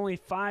 but at only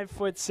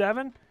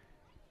 5'7".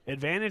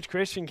 Advantage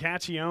Christian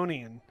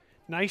Caccione, and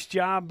nice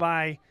job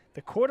by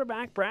the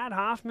quarterback, Brad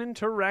Hoffman,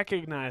 to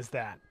recognize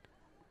that.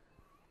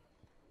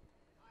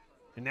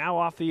 And now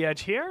off the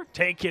edge here,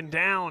 taken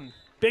down.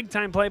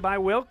 Big-time play by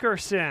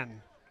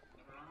Wilkerson.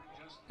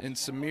 And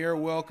Samir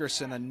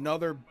Wilkerson,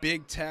 another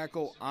big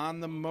tackle on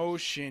the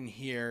motion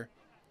here.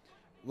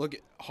 Look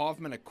at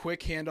Hoffman, a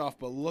quick handoff,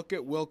 but look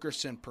at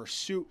Wilkerson.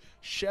 Pursuit,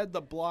 shed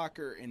the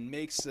blocker, and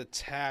makes the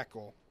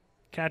tackle.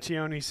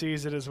 Caccione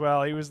sees it as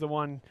well. He was the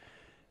one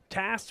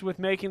tasked with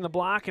making the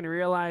block and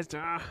realized,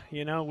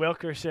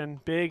 Wilkerson,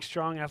 big,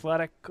 strong,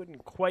 athletic,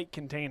 couldn't quite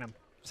contain him.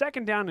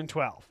 2nd down and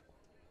 12.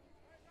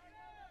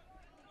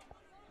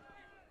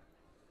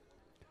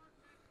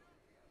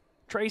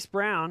 Trace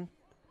Brown,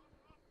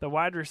 the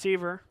wide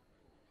receiver,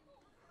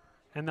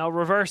 and they'll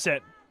reverse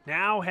it.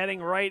 Now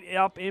heading right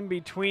up in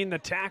between the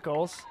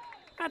tackles.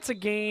 That's a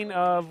gain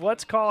of,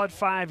 let's call it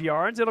 5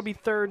 yards. It'll be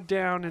 3rd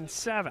down and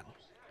 7.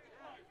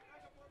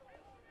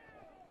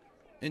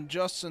 And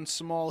Justin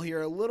Small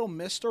here, a little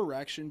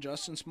misdirection.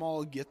 Justin Small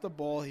will get the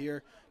ball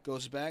here,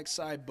 goes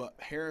backside, but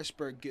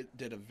Harrisburg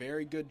did a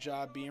very good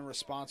job being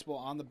responsible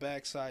on the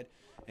backside.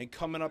 And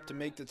coming up to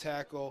make the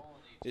tackle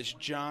is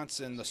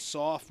Johnson, the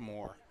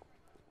sophomore.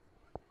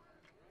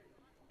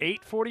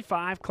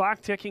 8:45,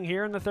 clock ticking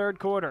here in the 3rd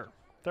quarter.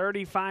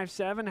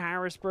 35-7,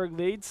 Harrisburg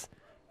leads.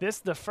 This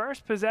the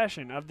first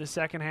possession of the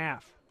 2nd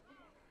half.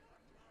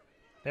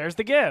 There's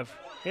the give.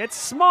 It's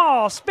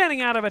Small spinning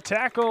out of a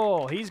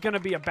tackle. He's going to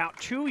be about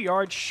 2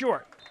 yards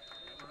short.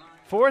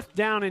 4th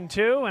down and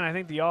 2, and I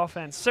think the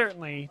offense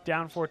certainly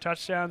down 4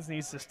 touchdowns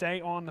needs to stay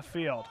on the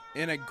field.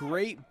 In a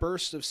great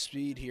burst of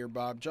speed here,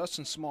 Bob.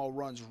 Justin Small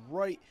runs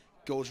right,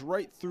 goes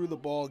right through the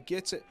ball,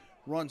 gets it,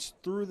 runs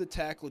through the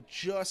tackle,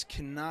 just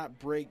cannot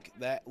break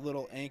that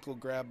little ankle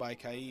grab by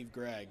Kaiv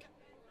Gregg.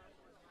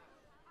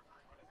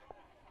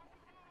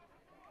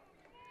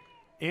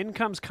 In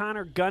comes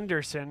Connor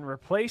Gunderson,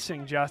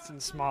 replacing Justin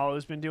Small,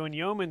 who's been doing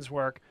yeoman's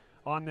work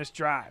on this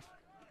drive.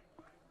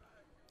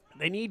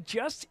 They need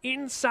just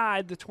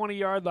inside the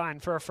 20-yard line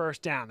for a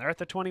 1st down. They're at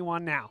the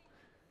 21 now.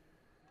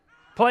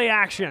 Play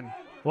action.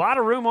 A lot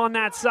of room on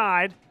that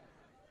side.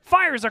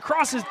 Fires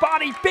across his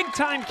body.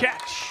 Big-time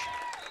catch.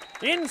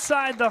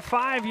 Inside the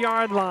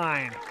 5-yard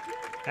line.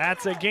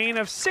 That's a gain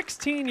of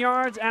 16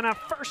 yards and a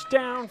 1st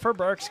down for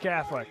Berks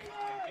Catholic.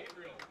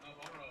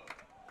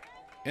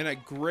 And a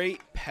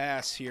great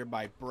pass here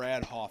by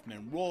Brad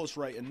Hoffman. Rolls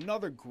right.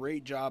 Another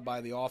great job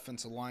by the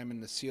offensive lineman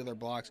to seal their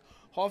blocks.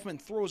 Hoffman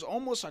throws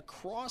almost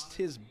across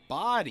his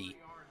body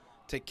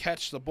to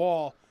catch the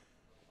ball.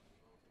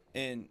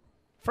 And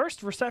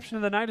first reception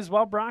of the night as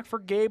well, Brock, for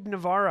Gabe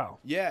Navarro.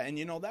 yeah, and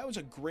that was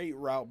a great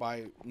route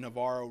by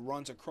Navarro.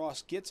 Runs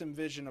across, gets in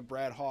vision of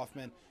Brad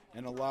Hoffman,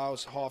 and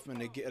allows Hoffman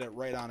to get it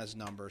right on his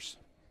numbers.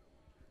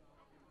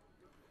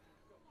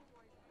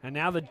 And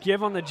now the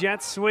give on the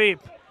jet sweep.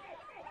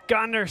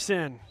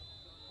 Gunderson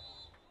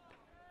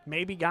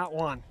maybe got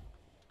one.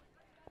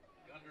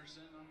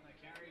 Gunderson on the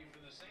carry for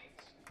the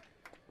Saints.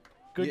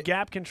 Good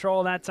gap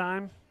control that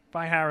time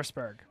by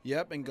Harrisburg.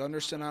 Yep, and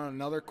Gunderson on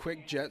another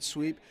quick jet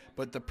sweep,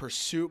 but the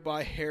pursuit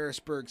by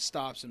Harrisburg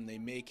stops him. They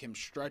make him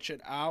stretch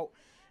it out,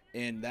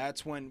 and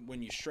that's when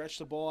you stretch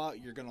the ball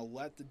out, you're going to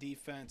let the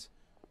defense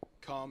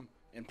come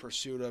in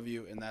pursuit of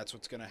you, and that's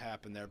what's going to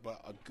happen there.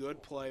 But a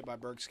good play by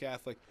Berks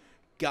Catholic.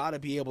 Got to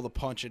be able to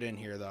punch it in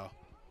here, though.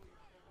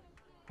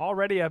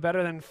 Already a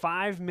better than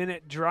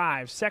 5-minute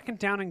drive. 2nd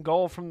down and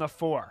goal from the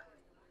 4.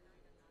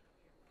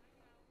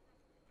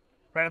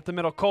 Right up the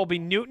middle, Colby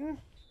Newton.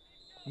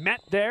 Met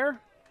there.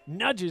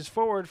 Nudges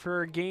forward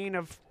for a gain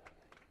of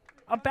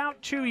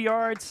about 2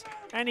 yards,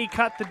 and he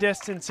cut the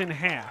distance in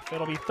half.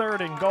 It'll be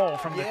 3rd and goal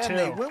from the 2. And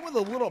they went with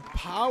a little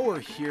power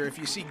here. If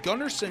you see,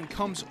 Gunderson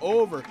comes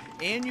over,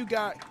 and you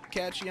got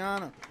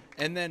Cacciano.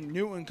 And then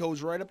Newton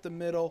goes right up the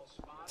middle,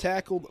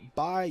 tackled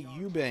by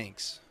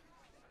Eubanks.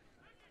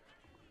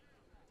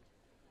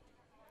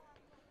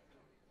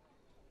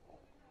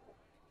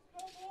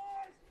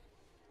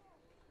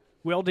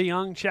 Will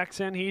DeYoung checks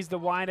in. He's the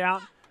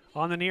wideout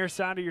on the near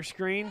side of your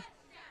screen.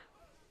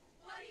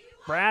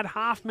 Brad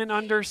Hoffman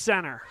under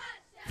center.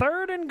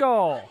 3rd and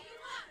goal.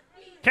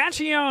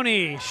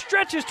 Caccione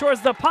stretches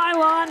towards the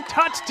pylon.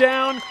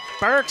 Touchdown,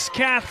 Berks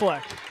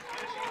Catholic.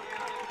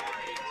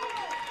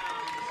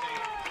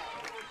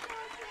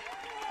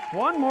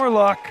 One more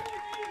look.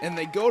 And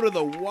they go to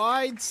the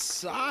wide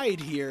side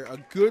here. A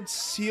good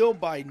seal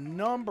by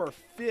number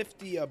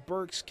 50 of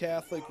Berks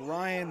Catholic,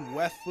 Ryan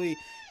Wethley,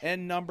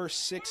 and number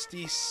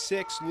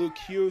 66, Luke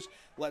Hughes.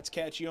 Lets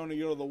Caccione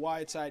go to the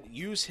wide side,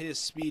 use his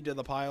speed to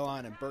the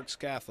pylon, and Berks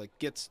Catholic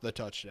gets the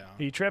touchdown.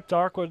 He tripped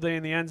awkwardly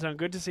in the end zone.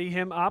 Good to see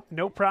him up.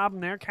 No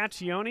problem there.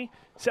 Caccione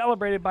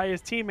celebrated by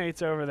his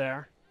teammates over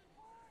there.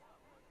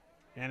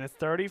 And it's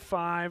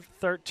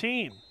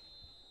 35-13.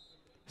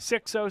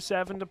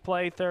 6:07 to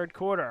play, 3rd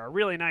quarter. A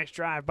really nice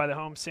drive by the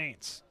home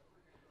Saints.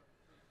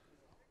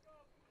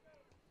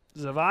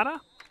 Zavada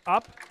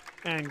up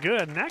and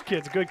good. And that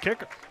kid's a good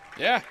kicker.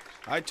 Yeah,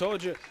 I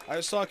told you. I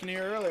was talking to you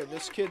earlier.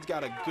 This kid's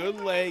got a good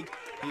leg.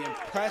 He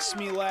impressed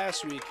me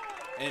last week.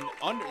 And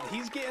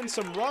he's getting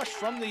some rush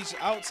from these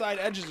outside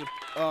edges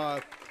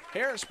of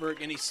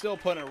Harrisburg, and he's still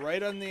putting it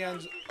right on the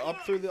ends,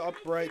 up through the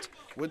uprights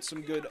with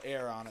some good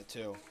air on it,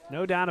 too.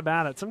 No doubt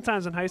about it.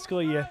 Sometimes in high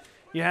school you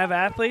have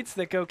athletes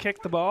that go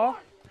kick the ball,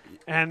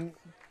 and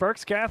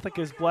Berks Catholic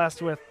is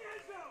blessed with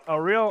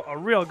a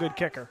real good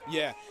kicker.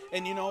 Yeah,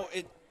 and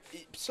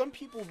some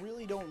people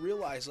really don't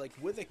realize, like,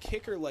 with a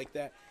kicker like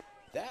that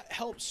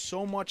helps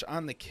so much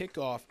on the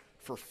kickoff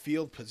for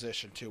field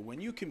position too.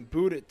 When you can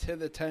boot it to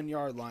the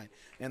 10-yard line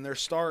and they're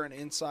starting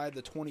inside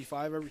the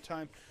 25 every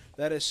time,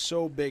 that is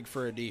so big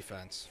for a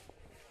defense.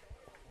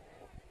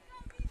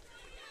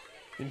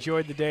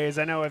 enjoyed the days.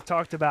 I know I've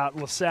talked about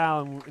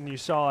LaSalle, and you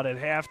saw it at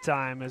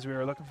halftime as we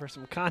were looking for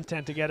some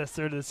content to get us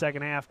through to the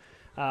second half.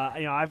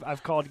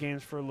 I've called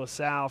games for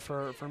LaSalle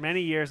for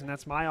many years, and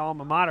that's my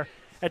alma mater.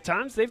 At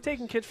times, they've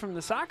taken kids from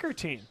the soccer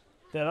team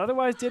that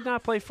otherwise did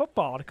not play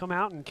football to come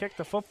out and kick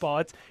the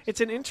football.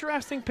 It's an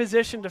interesting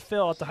position to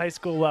fill at the high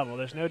school level.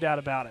 There's no doubt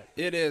about it.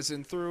 It is,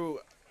 and through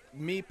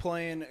me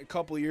playing a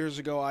couple years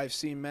ago, I've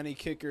seen many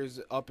kickers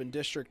up in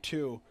District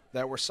 2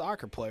 that were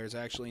soccer players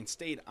actually and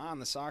stayed on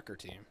the soccer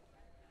team.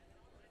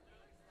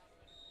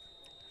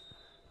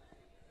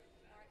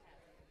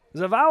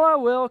 Zavala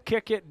will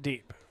kick it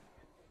deep.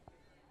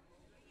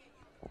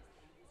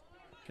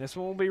 This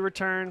one will be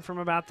returned from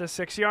about the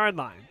 6-yard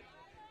line.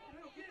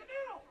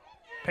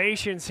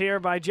 Patience here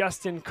by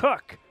Justin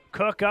Cook.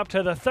 Cook up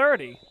to the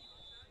 30.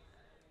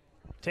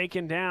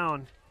 Taken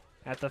down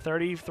at the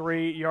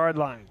 33-yard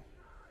line.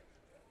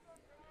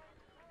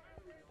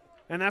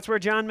 And that's where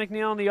John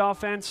McNeil and the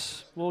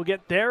offense will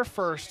get their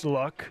first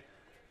look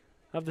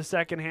of the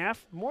second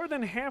half, more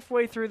than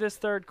halfway through this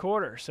third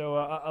quarter. So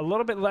a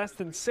little bit less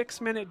than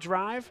 6-minute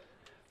drive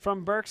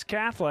from Berks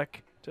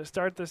Catholic to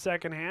start the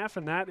second half,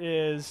 and that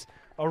is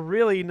a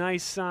really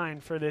nice sign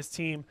for this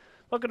team.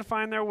 Looking to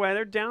find their way.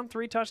 They're down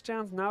 3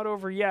 touchdowns, not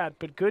over yet,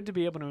 but good to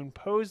be able to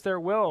impose their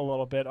will a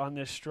little bit on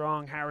this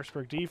strong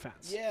Harrisburg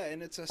defense. Yeah,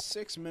 and it's a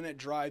 6-minute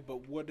drive,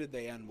 but what did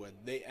they end with?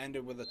 They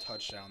ended with a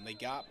touchdown. They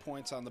got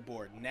points on the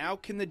board. Now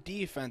can the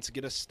defense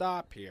get a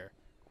stop here?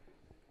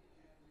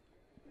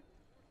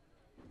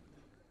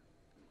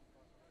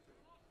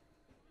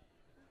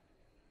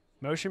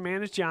 Motion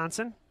man is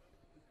Johnson.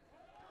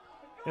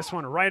 This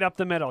one right up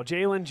the middle.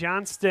 Jalen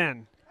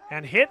Johnston.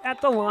 And hit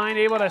at the line,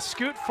 able to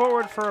scoot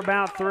forward for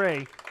about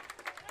 3.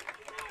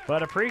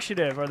 But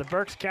appreciative are the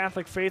Berks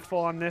Catholic faithful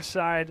on this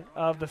side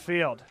of the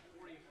field.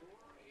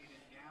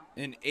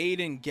 And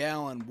Aiden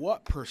Gallen,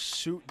 what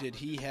pursuit did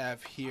he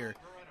have here?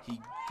 He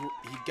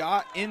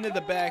got into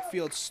the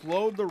backfield,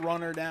 slowed the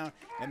runner down,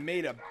 and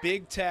made a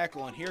big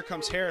tackle. And here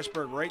comes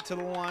Harrisburg right to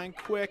the line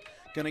quick.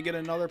 Going to get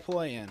another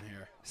play in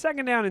here.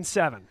 2nd down and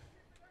 7.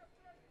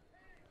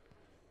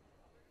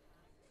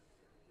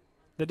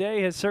 The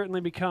day has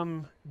certainly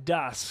become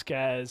dusk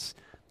as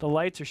the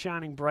lights are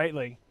shining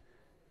brightly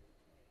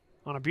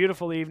on a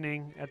beautiful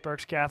evening at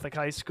Berks Catholic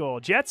High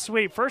School. Jet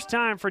sweep, first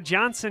time for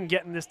Johnson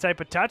getting this type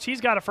of touch. He's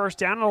got a first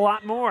down and a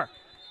lot more.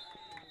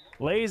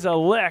 Lays a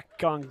lick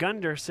on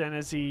Gunderson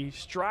as he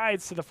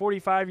strides to the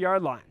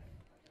 45-yard line.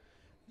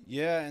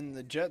 Yeah, and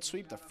the jet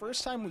sweep, the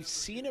first time we've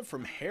seen it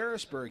from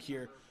Harrisburg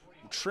here.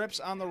 Trips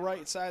on the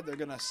right side. They're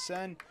going to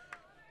send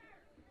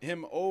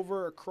him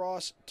over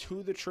across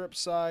to the trip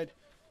side.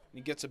 He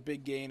gets a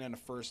big gain and a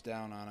first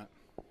down on it.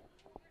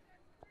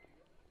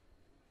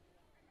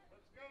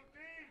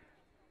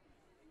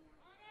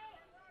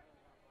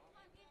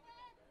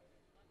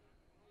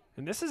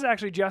 And this is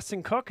actually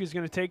Justin Cook who's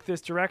going to take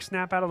this direct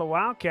snap out of the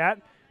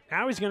Wildcat.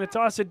 Now he's going to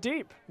toss it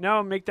deep.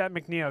 No, make that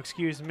McNeil,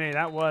 excuse me.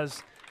 That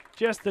was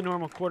just the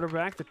normal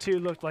quarterback. The 2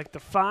 looked like the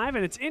 5,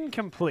 and it's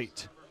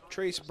incomplete.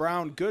 Trace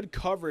Brown, good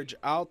coverage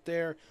out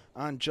there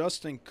on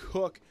Justin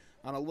Cook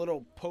on a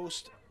little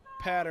post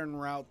pattern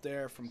route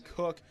there from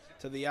Cook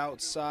to the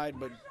outside,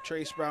 but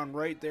Trace Brown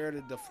right there to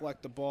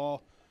deflect the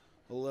ball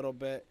a little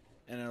bit,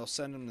 and it'll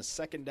send him to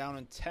 2nd down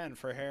and 10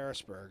 for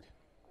Harrisburg.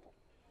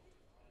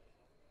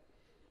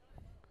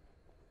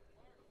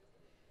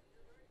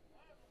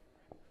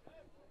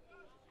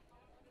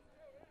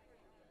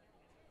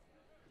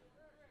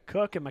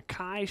 Cook and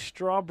Mackay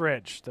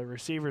Strawbridge, the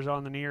receivers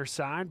on the near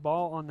side,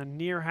 ball on the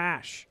near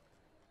hash.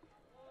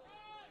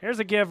 Here's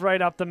a give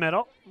right up the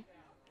middle.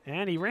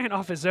 And he ran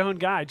off his own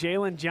guy.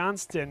 Jalen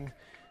Johnston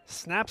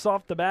snaps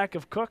off the back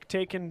of Cook,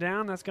 taken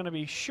down. That's going to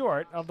be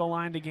short of the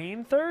line to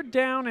gain. 3rd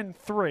down and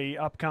 3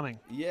 upcoming.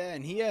 Yeah,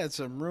 and he had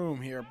some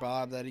room here,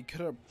 Bob, that he could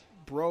have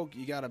broke.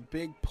 You got a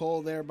big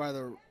pull there by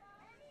the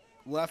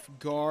left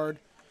guard,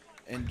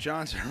 and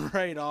Johnson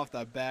right off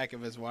the back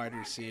of his wide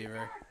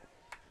receiver.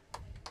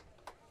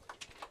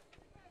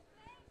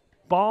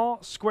 Ball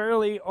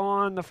squarely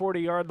on the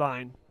 40-yard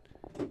line.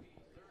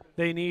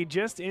 They need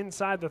just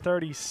inside the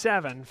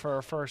 37 for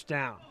a first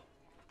down.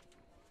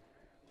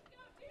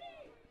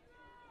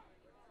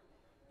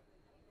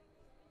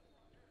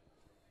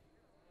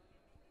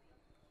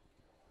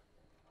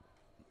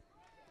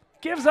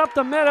 Gives up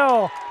the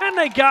middle, and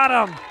they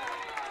got him.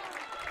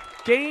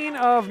 Gain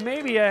of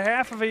maybe a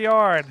half of a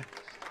yard.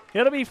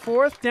 It'll be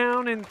 4th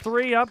down and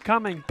 3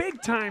 upcoming.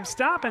 Big time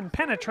stop and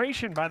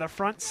penetration by the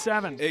front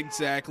 7.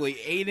 Exactly.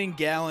 Aiden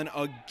Gallen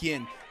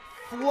again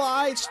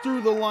flies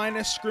through the line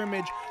of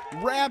scrimmage,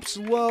 wraps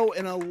low,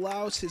 and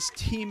allows his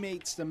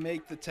teammates to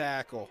make the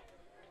tackle.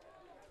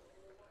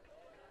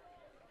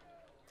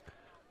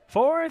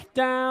 4th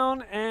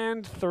down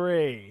and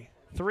 3.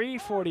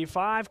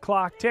 3:45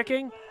 clock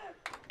ticking.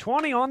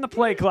 20 on the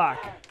play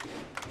clock.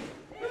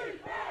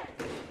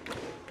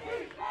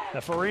 The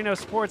Farino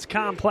Sports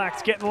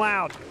Complex getting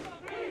loud.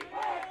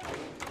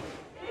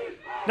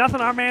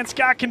 Nothing our man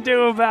Scott can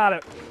do about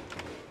it.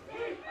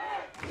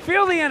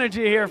 Feel the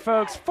energy here,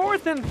 folks.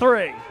 4th and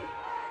 3.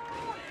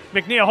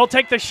 McNeil, he'll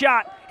take the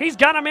shot. He's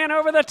got a man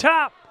over the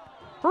top.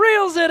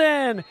 Reels it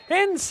in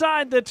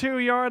inside the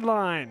 2-yard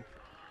line.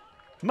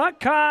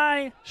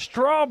 Mackay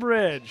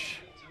Strawbridge.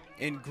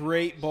 And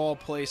great ball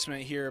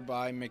placement here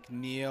by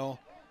McNeil.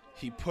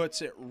 He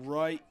puts it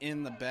right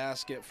in the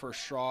basket for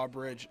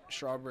Strawbridge.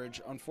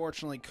 Strawbridge,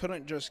 unfortunately,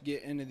 couldn't just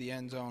get into the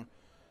end zone,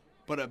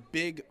 but a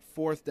big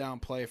 4th down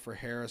play for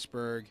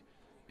Harrisburg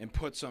and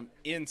puts them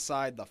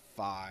inside the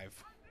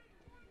 5.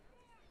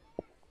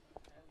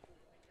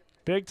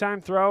 Big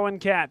time throw and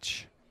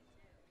catch.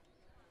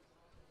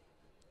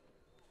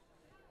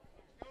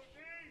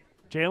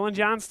 Jalen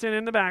Johnston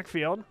in the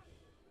backfield,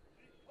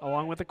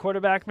 along with the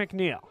quarterback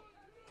McNeil.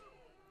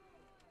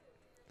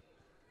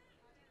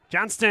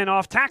 Johnston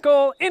off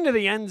tackle into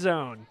the end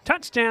zone.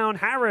 Touchdown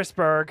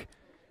Harrisburg,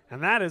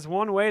 and that is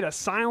one way to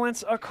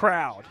silence a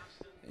crowd.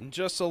 And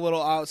just a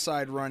little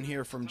outside run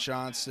here from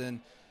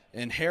Johnson.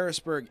 And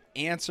Harrisburg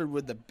answered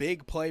with the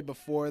big play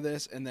before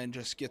this and then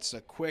just gets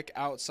a quick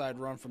outside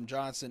run from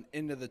Johnson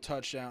into the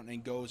touchdown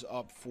and goes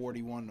up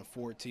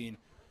 41-14.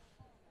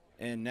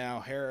 And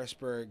now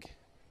Harrisburg,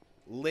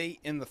 late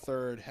in the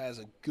 3rd, has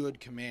a good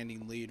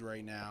commanding lead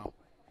right now.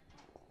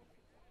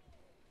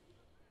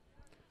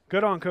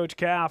 Good on Coach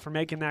Cal for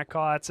making that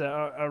call. It's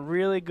a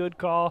really good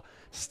call.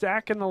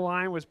 Stacking the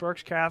line with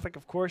Berks Catholic.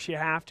 Of course you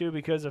have to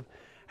because of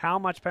how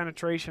much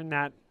penetration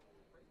that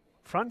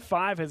front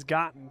 5 has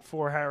gotten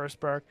for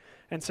Harrisburg.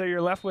 And so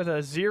you're left with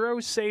a 0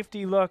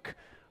 safety look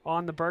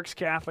on the Berks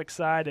Catholic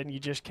side, and you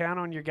just count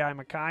on your guy,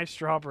 Mackay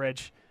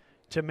Strawbridge,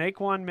 to make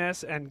one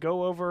miss and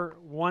go over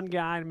one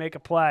guy to make a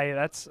play.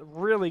 That's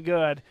really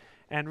good.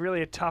 And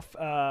really a tough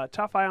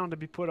island to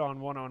be put on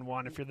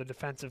one-on-one if you're the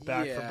defensive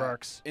back for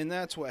Berks. And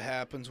that's what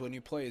happens when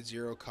you play a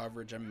 0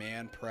 coverage, a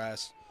man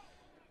press.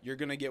 You're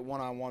going to get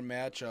one-on-one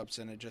matchups,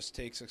 and it just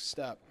takes a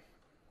step.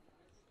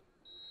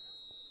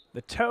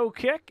 The toe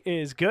kick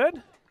is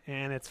good,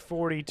 and it's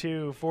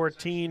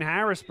 42-14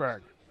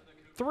 Harrisburg.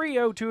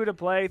 3:02 to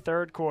play,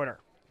 3rd quarter.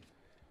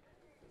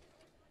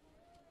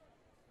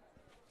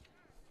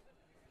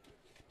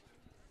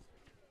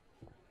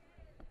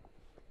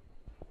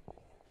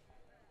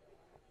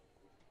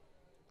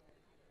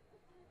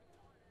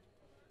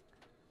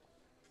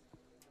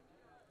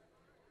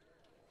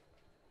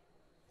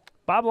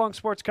 Bob Long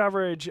sports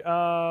coverage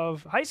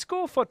of high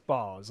school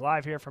football is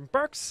live here from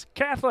Berks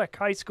Catholic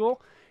High School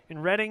in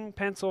Reading,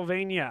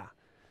 Pennsylvania.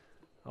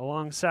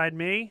 Alongside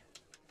me,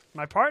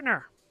 my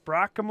partner,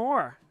 Brock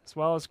Gamore, as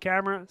well as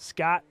camera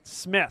Scott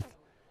Smith.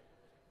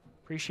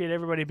 Appreciate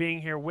everybody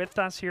being here with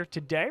us here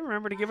today.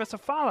 Remember to give us a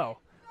follow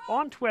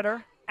on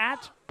Twitter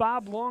at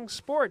Bob Long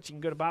Sports. You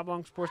can go to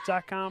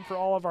boblongsports.com for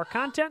all of our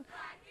content.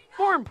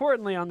 More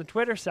importantly, on the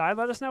Twitter side,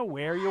 let us know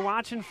where you're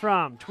watching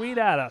from. Tweet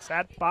at us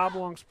at Bob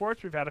Long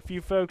Sports. We've had a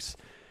few folks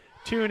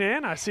tune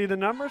in. I see the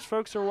numbers.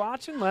 Folks are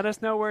watching. Let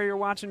us know where you're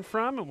watching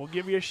from, and we'll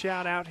give you a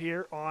shout out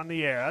here on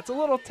the air. That's a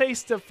little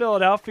taste of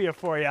Philadelphia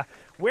for you.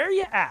 Where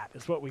you at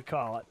is what we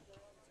call it.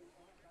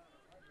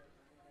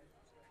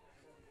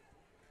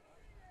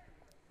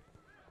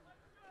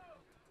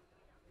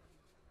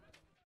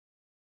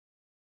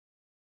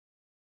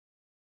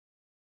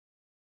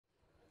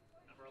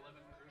 Number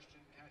 11,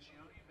 Christian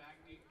Caccione, back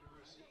deep to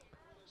receive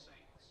for the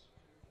Saints.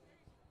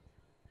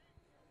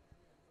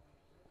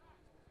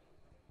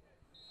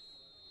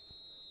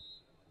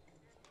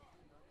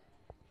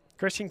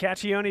 Christian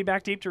Caccione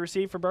back deep to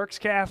receive for Berks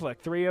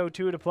Catholic.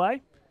 3:02 to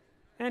play.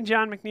 And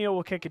John McNeil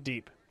will kick it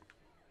deep.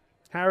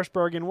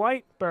 Harrisburg in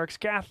white, Berks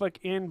Catholic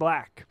in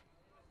black.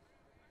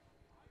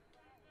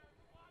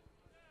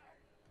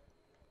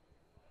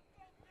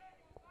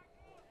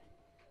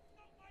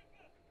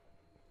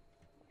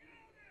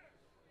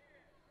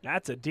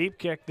 That's a deep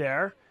kick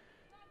there.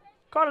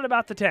 Caught it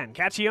about the 10.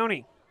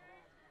 Caccione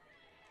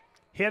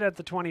hit at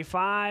the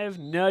 25,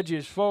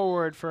 nudges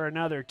forward for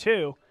another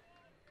 2.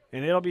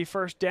 And it'll be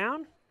 1st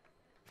down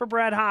for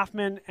Brad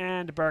Hoffman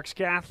and Berks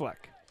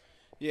Catholic.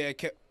 Yeah,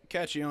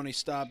 Caccione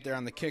stopped there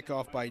on the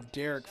kickoff by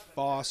Derek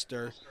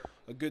Foster.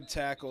 A good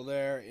tackle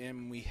there,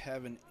 and we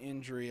have an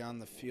injury on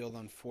the field,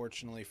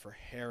 unfortunately, for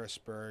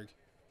Harrisburg.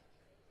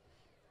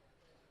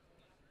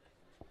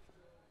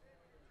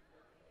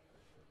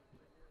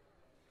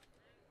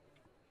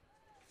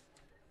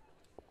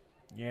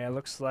 Yeah,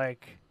 looks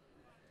like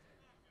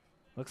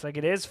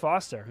it is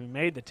Foster who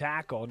made the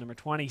tackle. Number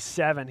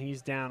 27,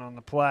 he's down on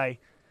the play.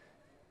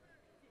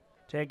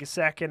 Take a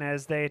second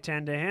as they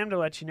attend to him to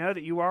let you know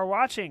that you are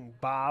watching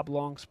Bob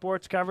Long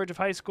Sports coverage of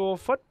high school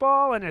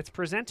football, and it's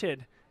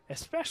presented,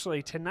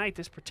 especially tonight,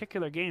 this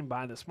particular game,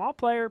 by the Small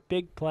Player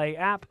Big Play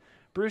app.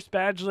 Bruce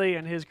Badgley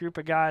and his group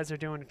of guys are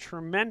doing a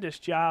tremendous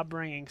job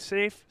bringing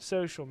safe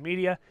social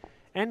media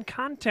and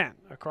content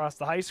across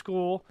the high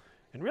school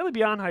and really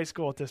beyond high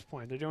school at this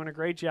point. They're doing a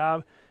great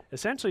job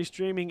essentially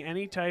streaming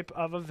any type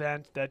of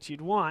event that you'd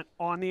want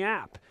on the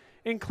app,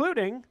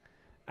 including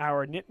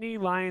our Nittany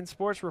Lions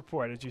Sports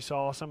Report, as you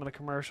saw some of the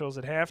commercials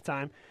at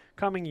halftime,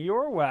 coming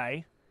your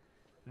way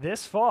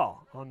this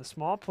fall on the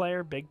Small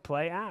Player Big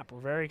Play app. We're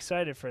very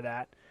excited for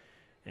that.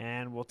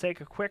 And we'll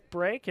take a quick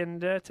break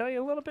and tell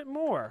you a little bit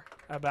more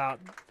about.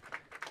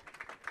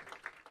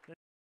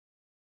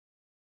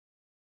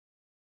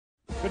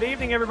 Good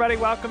evening, everybody.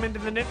 Welcome into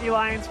the Nittany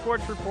Lions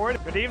Sports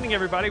Report. Good evening,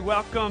 everybody.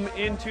 Welcome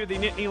into the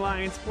Nittany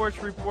Lions Sports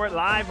Report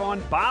live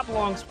on Bob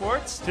Long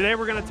Sports. Today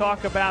we're going to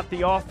talk about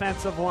the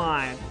offensive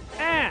line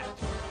and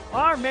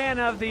our man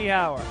of the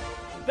hour,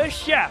 the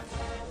chef,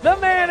 the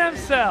man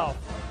himself.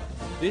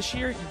 This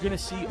year, you're going to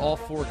see all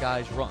four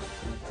guys run.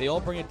 They all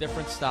bring a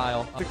different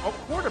style. The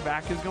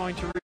quarterback is going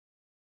to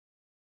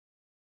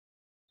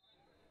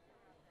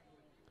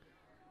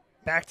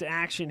back to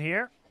action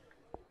here.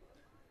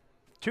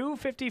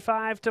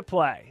 2:55 to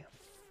play.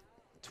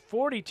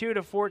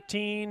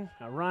 42-14.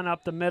 A run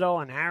up the middle,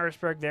 and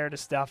Harrisburg there to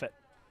stuff it.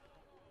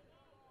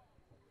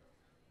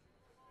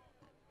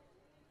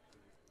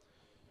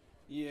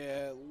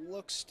 Yeah, it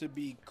looks to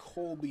be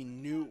Colby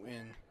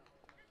Newton,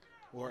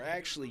 or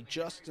actually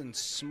Justin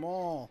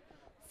Small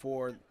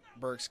for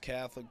Berks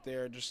Catholic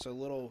there. Just a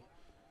little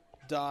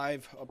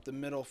dive up the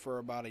middle for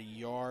about a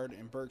yard,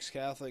 and Berks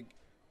Catholic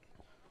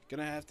going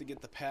to have to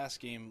get the pass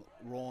game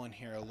rolling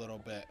here a little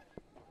bit.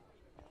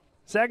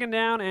 Second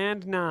down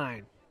and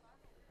 9.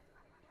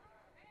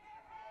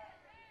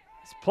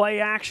 It's play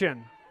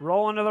action.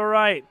 Rolling to the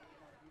right.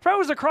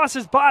 Throws across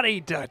his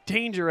body.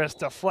 Dangerous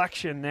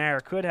deflection there.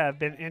 Could have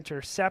been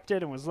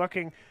intercepted and was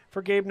looking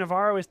for Gabe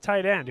Navarro, his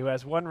tight end, who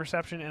has 1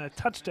 reception and a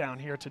touchdown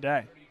here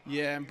today.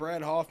 Yeah, and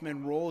Brad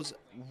Hoffman rolls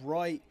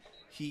right.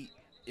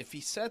 If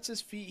he sets his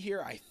feet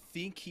here, I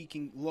think he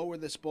can lower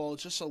this ball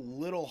just a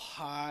little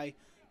high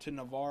to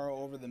Navarro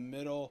over the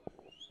middle.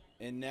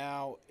 And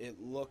now it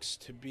looks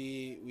to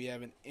be we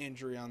have an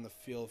injury on the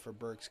field for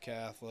Berks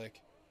Catholic.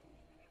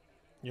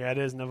 Yeah, it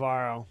is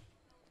Navarro.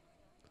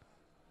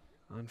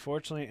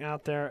 Unfortunately,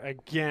 out there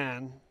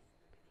again.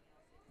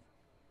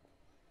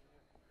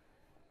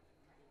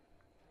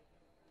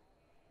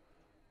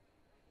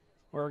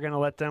 We're going to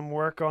let them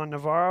work on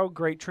Navarro.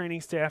 Great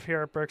training staff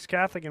here at Berks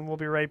Catholic, and we'll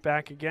be right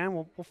back again.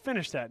 We'll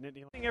finish that. Good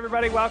evening,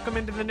 everybody. Welcome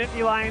into the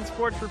Nittany Lions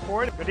Sports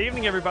Report. Good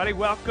evening, everybody.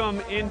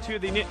 Welcome into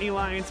the Nittany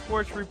Lions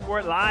Sports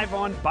Report live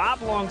on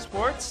Bob Long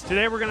Sports.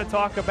 Today we're going to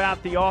talk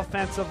about the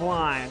offensive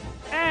line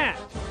and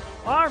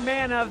our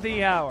man of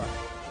the hour,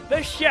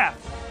 the chef,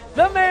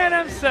 the man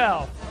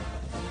himself.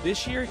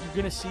 This year, you're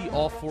going to see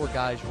all four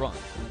guys run.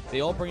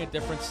 They all bring a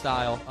different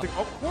style. The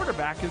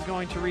quarterback is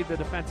going to read the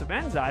defensive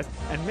end's eyes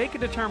and make a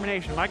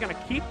determination. Am I going to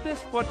keep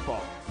this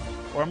football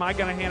or am I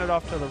going to hand it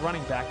off to the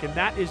running back? And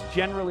that is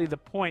generally the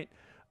point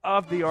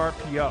of the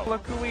RPO.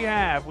 Look who we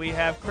have. We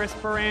have Chris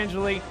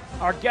Perangeli,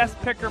 our guest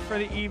picker for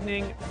the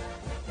evening.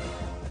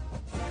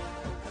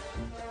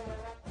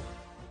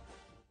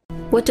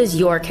 What does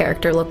your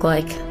character look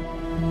like?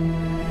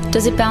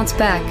 Does it bounce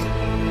back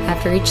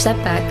after each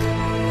setback?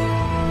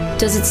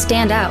 Does it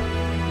stand out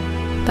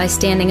by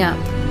standing up?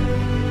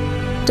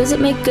 Does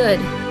it make good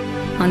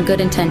on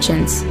good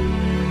intentions?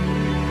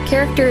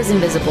 Character is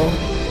invisible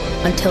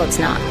until it's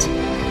not.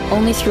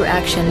 Only through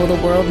action will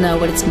the world know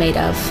what it's made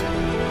of,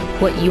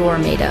 what you're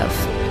made of.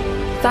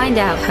 Find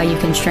out how you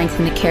can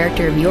strengthen the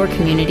character of your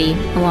community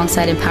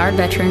alongside empowered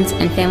veterans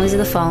and families of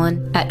the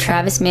fallen at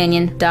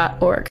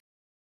travismanion.org.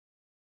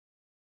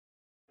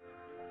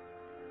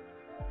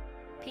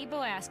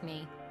 People ask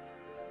me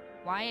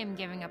why I'm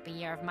giving up a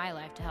year of my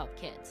life to help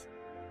kids.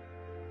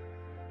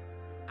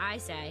 I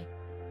say,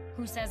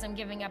 who says I'm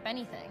giving up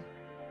anything?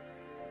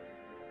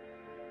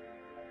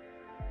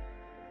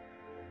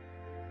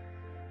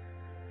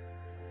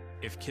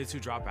 If kids who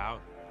drop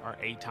out are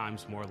 8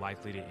 times more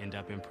likely to end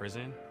up in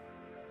prison,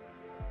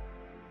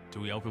 do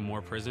we open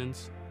more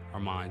prisons or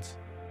mines?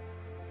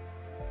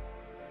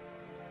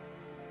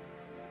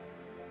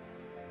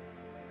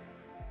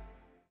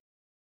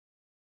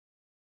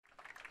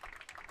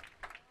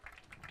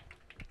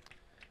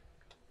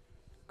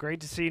 Great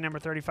to see number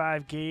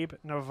 35, Gabe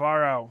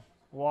Navarro,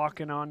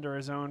 walking under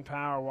his own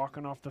power,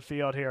 walking off the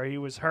field here. He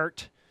was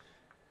hurt.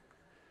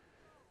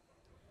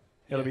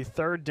 It'll be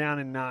 3rd down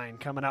and 9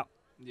 coming up.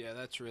 Yeah,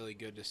 that's really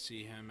good to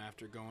see him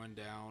after going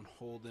down,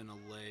 holding a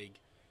leg.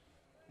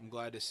 I'm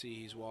glad to see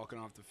he's walking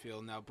off the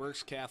field. Now,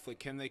 Berks Catholic,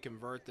 can they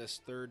convert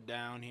this 3rd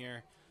down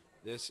here?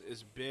 This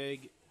is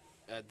big.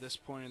 At this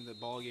point in the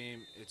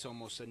ballgame, it's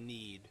almost a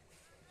need.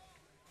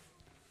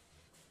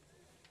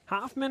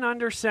 Hoffman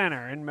under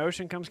center. In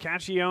motion comes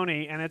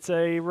Caccione, and it's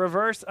a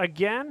reverse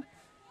again.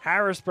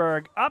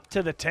 Harrisburg up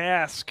to the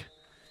task.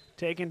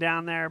 Taken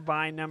down there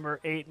by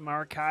number 8,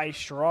 Markai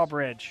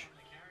Strawbridge.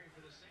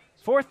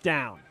 4th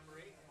down.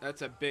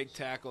 That's a big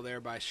tackle there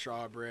by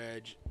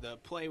Strawbridge. The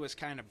play was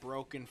kind of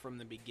broken from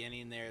the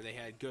beginning there. They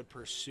had good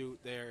pursuit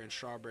there, and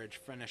Strawbridge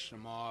finished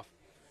them off.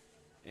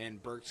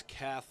 And Berks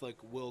Catholic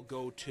will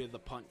go to the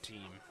punt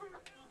team.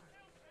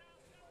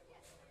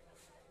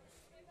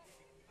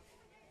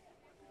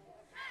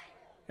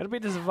 It'll be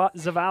to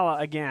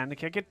Zavala again to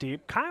kick it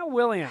deep. Kyle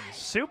Williams,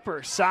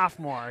 super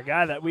sophomore, a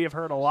guy that we have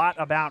heard a lot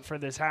about for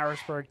this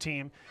Harrisburg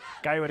team.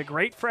 Guy who had a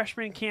great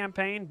freshman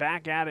campaign,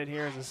 back at it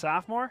here as a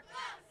sophomore,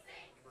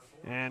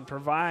 and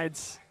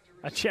provides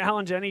a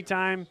challenge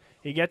anytime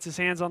he gets his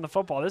hands on the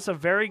football. This is a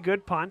very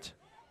good punt.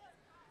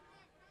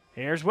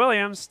 Here's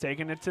Williams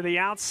taking it to the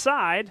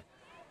outside.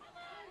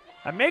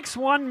 It makes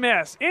one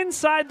miss.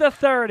 Inside the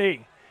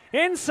 30.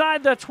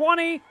 Inside the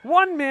 20.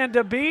 One man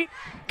to beat.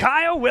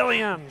 Kyle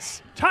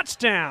Williams.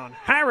 Touchdown,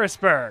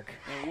 Harrisburg.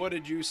 And what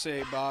did you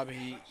say, Bob?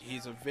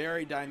 He's a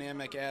very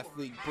dynamic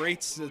athlete.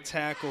 Breaks the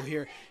tackle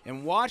here.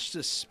 And watch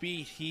the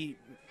speed he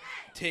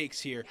takes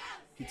here.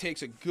 He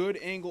takes a good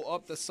angle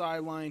up the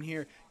sideline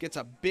here. Gets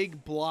a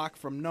big block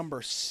from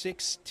number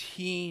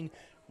 16,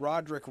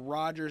 Roderick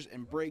Rogers,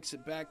 and breaks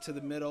it back to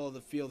the middle of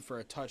the field for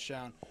a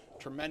touchdown.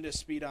 Tremendous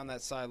speed on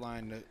that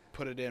sideline to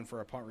put it in for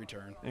a punt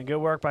return. And good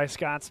work by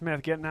Scott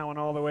Smith getting that one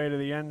all the way to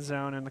the end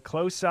zone. And the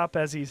close-up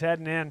as he's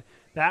heading in,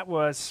 that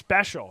was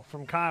special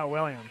from Kyle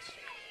Williams.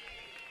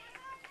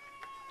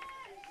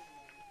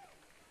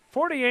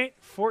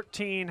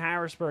 48-14,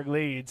 Harrisburg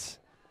leads.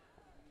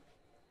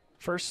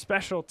 First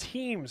special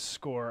teams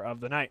score of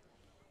the night.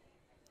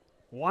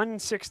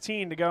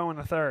 1:16 to go in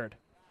the third.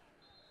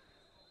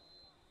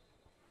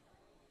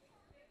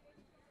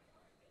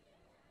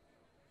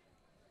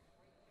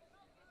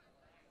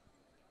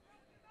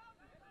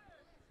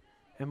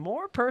 And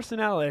more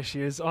personnel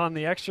issues on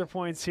the extra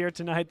points here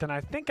tonight than I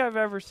think I've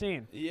ever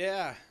seen.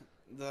 Yeah,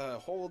 the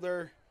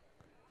holder,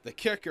 the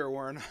kicker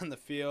weren't on the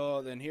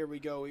field, and here we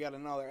go. We got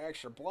another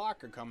extra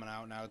blocker coming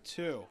out now,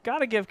 too. Got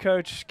to give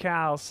Coach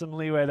Cal some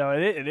leeway, though.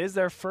 It is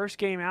their first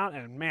game out,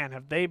 and, man,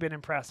 have they been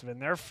impressive in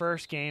their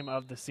first game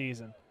of the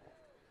season.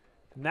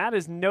 And that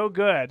is no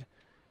good.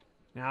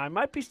 Now, I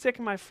might be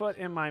sticking my foot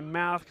in my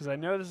mouth because I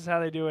know this is how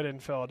they do it in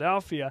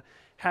Philadelphia.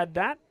 Had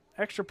that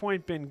extra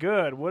point been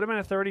good, would have been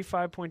a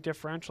 35-point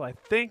differential. I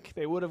think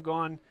they would have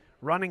gone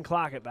running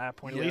clock at that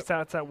point. Yep. At least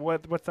that's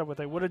what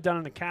they would have done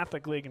in the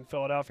Catholic League in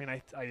Philadelphia,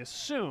 and I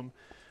assume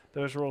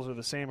those rules are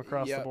the same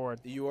across the board.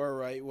 You are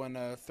right. When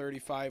a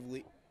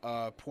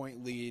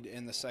 35-point lead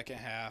in the second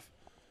half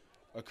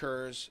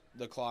occurs,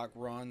 the clock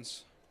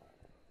runs.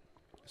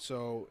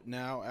 So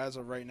now, as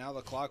of right now,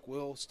 the clock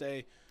will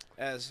stay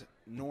as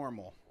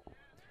normal.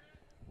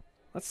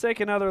 Let's take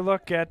another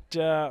look at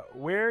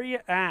where you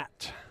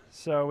at.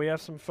 So we have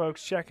some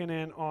folks checking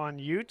in on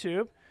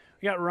YouTube.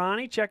 We got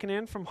Ronnie checking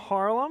in from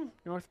Harlem,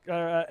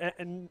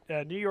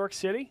 New York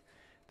City.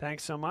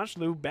 Thanks so much.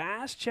 Lou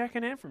Bass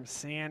checking in from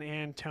San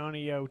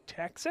Antonio,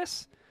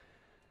 Texas.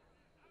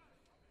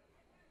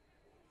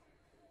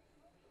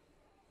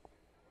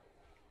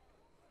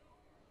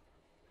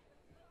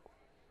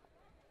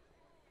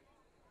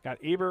 Got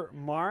Eber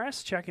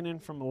Morris checking in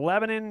from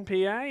Lebanon, PA,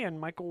 and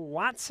Michael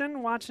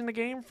Watson watching the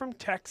game from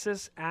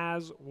Texas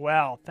as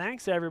well.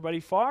 Thanks, everybody,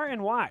 far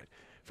and wide,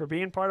 for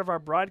being part of our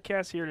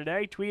broadcast here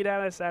today. Tweet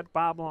at us at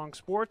Bob Long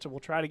Sports, and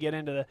we'll try to get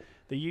into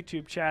the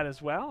YouTube chat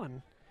as well.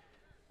 And,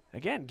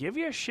 again, give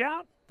you a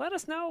shout. Let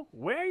us know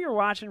where you're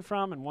watching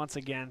from. And, once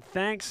again,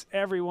 thanks,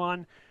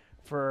 everyone,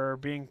 for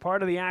being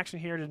part of the action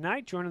here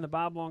tonight, joining the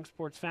Bob Long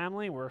Sports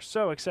family. We're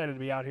so excited to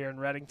be out here in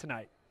Reading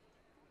tonight.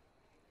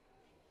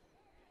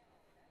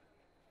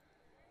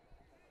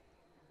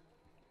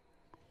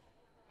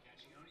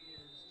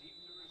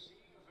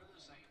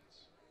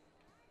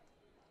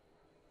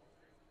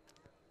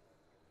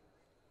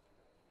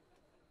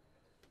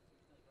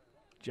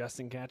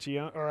 Justin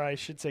Caccione, or I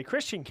should say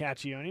Christian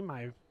Caccione,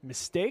 my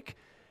mistake.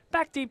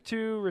 Back deep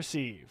to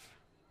receive.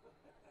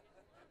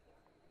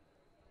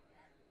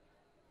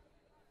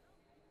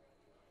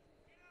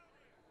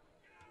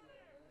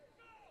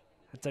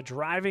 It's a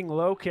driving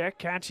low kick.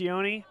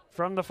 Caccione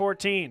from the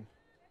 14.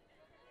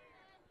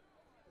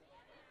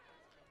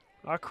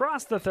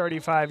 Across the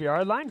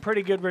 35-yard line.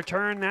 Pretty good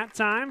return that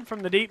time from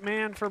the deep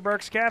man for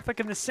Berks Catholic,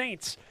 and the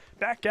Saints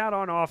back out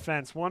on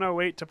offense.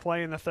 1:08 to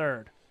play in the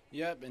third.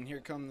 Yep, and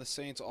here come the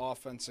Saints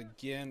offense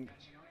again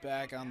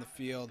back on the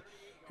field.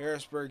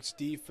 Harrisburg's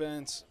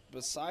defense,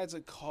 besides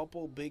a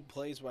couple big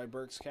plays by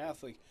Berks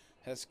Catholic,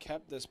 has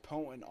kept this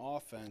potent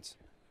offense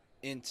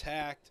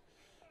intact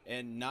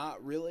and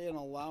not really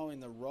allowing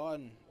the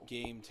run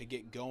game to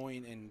get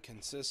going and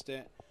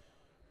consistent.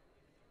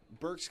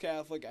 Berks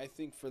Catholic, I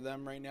think for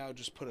them right now,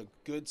 just put a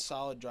good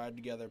solid drive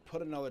together,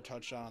 put another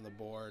touchdown on the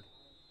board,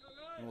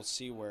 and we'll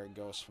see where it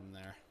goes from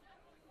there.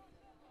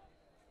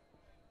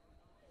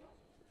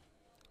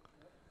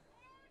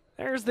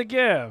 There's the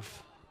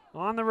give.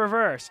 On the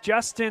reverse,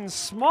 Justin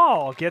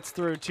Small gets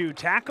through 2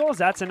 tackles.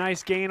 That's a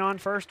nice gain on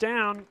first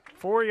down,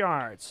 4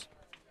 yards.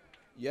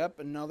 Yep,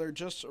 another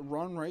just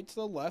run right to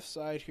the left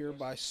side here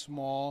by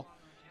Small.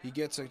 He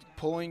gets a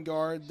pulling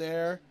guard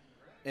there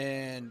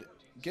and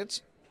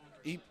gets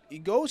he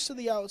goes to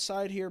the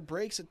outside here,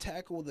 breaks a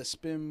tackle with a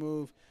spin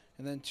move,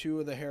 and then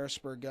 2 of the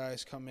Harrisburg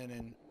guys come in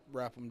and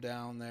wrap him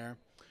down there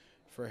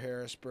for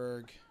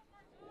Harrisburg.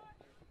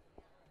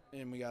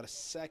 And we got a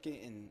second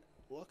and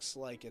looks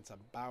like it's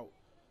about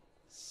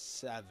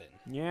 7.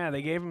 Yeah,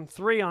 they gave him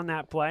 3 on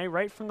that play.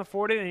 Right from the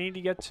 40, they need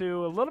to get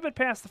to a little bit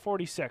past the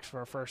 46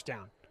 for a first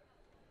down.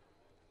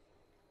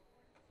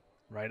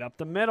 Right up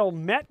the middle,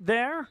 met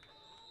there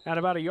at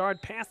about a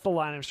yard past the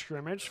line of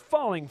scrimmage,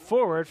 falling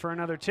forward for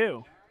another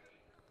 2.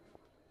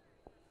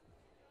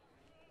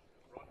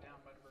 Brought down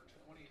by number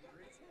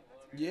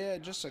Yeah,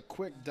 just a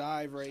quick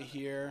dive right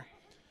here.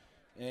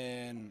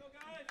 And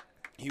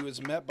he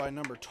was met by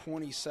number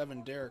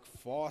 27, Derek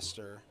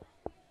Foster.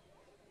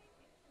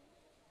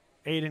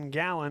 Aiden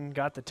Gallen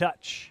got the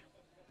touch.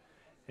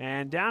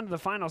 And down to the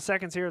final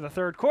seconds here of the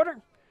third quarter.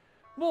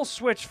 We'll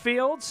switch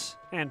fields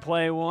and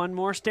play one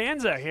more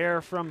stanza here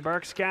from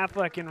Berks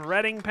Catholic in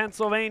Reading,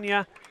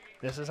 Pennsylvania.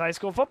 This is high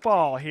school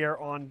football here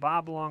on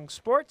Bob Long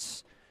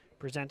Sports,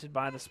 presented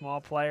by the Small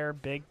Player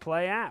Big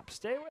Play app.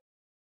 Stay with.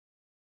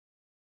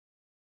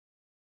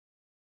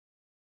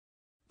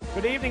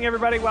 Good evening,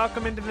 everybody.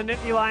 Welcome into the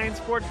Nittany Lion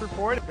Sports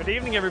Report. Good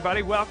evening,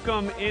 everybody.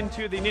 Welcome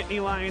into the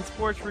Nittany Lion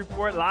Sports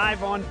Report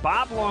live on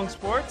Bob Long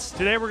Sports.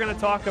 Today we're going to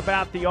talk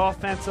about the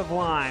offensive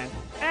line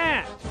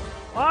and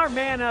our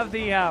man of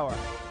the hour,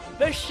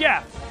 the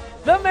chef,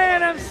 the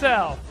man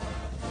himself.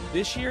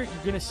 This year,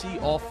 you're going to see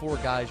all four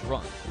guys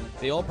run.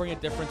 They all bring a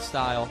different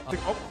style. The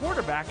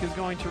quarterback is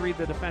going to read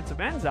the defensive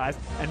end's eyes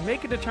and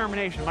make a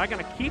determination. Am I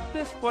going to keep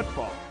this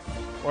football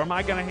or am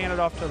I going to hand it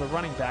off to the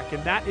running back?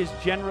 And that is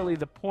generally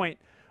the point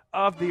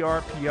of the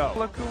RPO.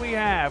 Look who we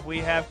have. We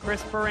have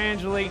Chris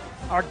Perangeli,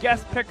 our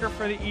guest picker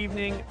for the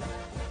evening.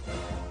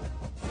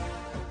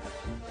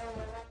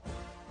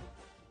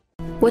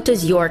 What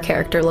does your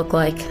character look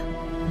like?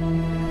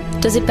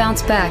 Does it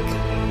bounce back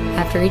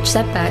after each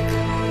setback?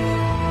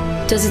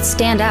 Does it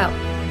stand out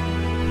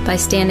by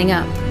standing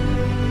up?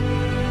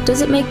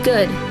 Does it make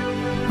good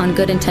on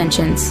good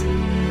intentions?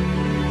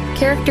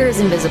 Character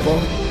is invisible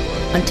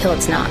until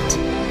it's not.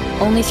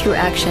 Only through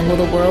action will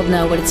the world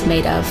know what it's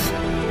made of,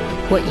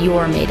 what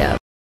you're made of.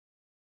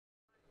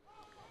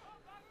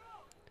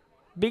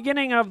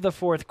 Beginning of the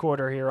fourth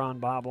quarter here on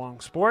Bob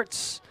Long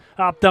Sports.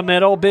 Up the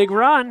middle, big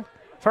run.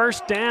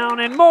 First down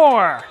and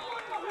more.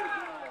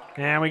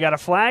 And we got a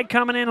flag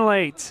coming in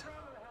late.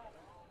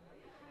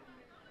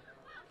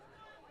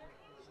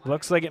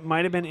 Looks like it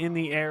might have been in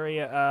the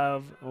area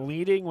of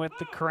leading with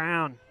the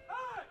crown.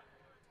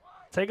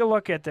 Take a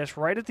look at this.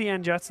 Right at the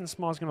end, Justin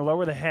Small is going to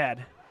lower the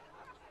head.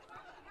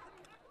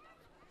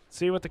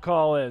 See what the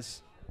call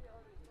is.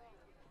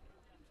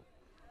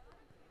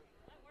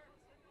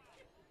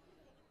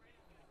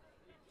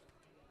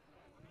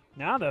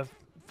 Now the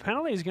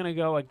penalty is going to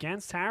go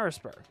against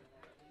Harrisburg.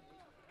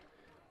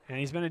 And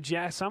he's been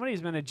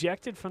somebody's been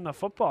ejected from the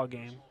football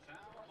game.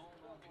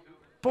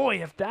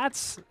 Boy, if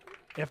that's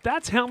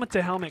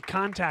helmet-to-helmet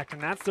contact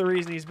and that's the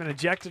reason he's been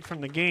ejected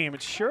from the game,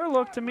 it sure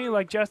looked to me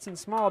like Justin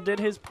Small did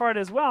his part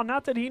as well.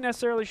 Not that he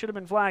necessarily should have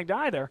been flagged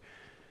either,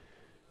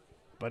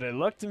 but it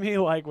looked to me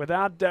like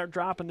without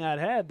dropping that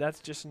head, that's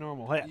just a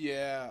normal hit.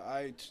 Yeah,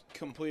 I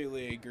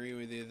completely agree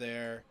with you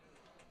there.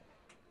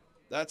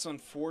 That's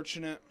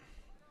unfortunate.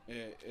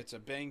 It's a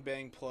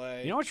bang-bang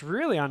play. You know what's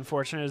really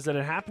unfortunate is that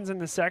it happens in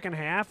the second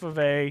half of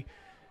a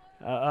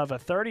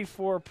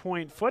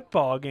 34-point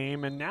football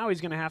game, and now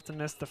he's going to have to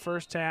miss the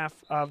first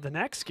half of the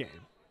next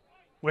game,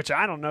 which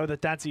I don't know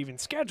that that's even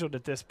scheduled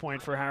at this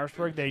point for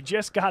Harrisburg. They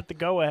just got the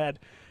go-ahead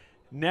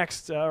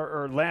last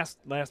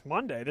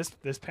Monday,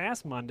 this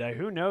past Monday.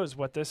 Who knows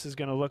what this is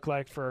going to look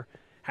like for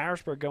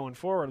Harrisburg going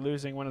forward,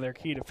 losing one of their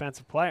key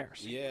defensive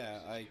players. Yeah,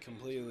 I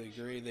completely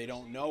agree. They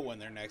don't know when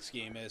their next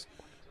game is.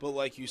 But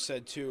like you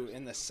said, too,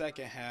 in the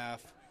second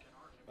half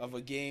of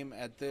a game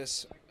at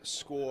this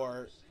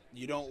score,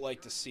 you don't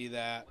like to see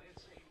that.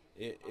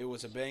 It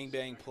was a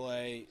bang-bang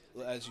play.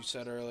 As you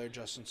said earlier,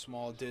 Justin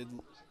Small did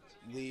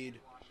lead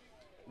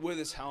with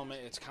his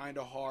helmet. It's kind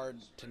of hard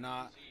to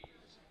not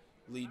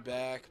lead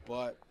back,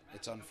 but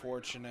it's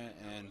unfortunate.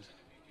 And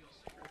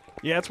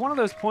yeah, it's one of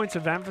those points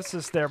of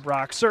emphasis there,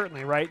 Brock.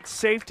 Certainly, right?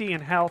 Safety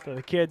and health of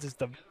the kids is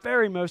the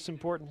very most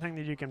important thing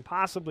that you can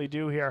possibly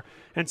do here.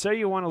 And so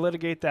you want to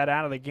litigate that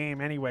out of the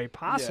game any way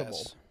possible.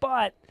 Yes.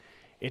 But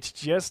it's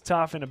just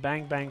tough in a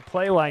bang-bang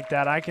play like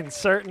that. I can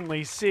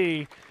certainly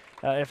see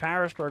if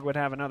Harrisburg would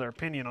have another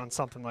opinion on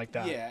something like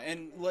that. Yeah,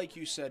 and like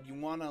you said, you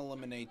want to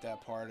eliminate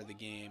that part of the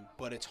game,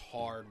 but it's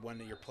hard when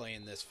you're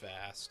playing this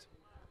fast.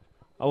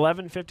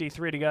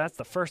 11:53 to go. That's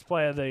the first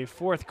play of the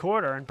fourth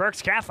quarter, and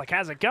Berks Catholic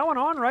has it going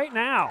on right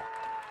now.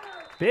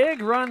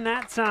 Big run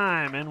that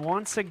time, and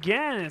once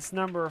again, it's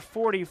number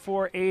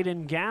 44,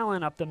 Aiden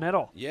Gallen, up the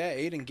middle. Yeah,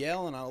 Aiden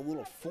Gallen on a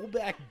little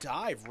fullback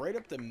dive right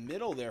up the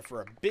middle there for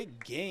a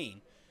big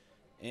gain.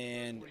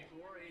 And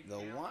the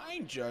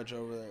line judge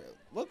over there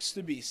looks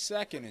to be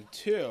 2nd and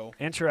 2.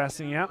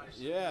 Interesting, yep.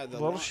 Yeah, a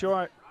little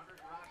short.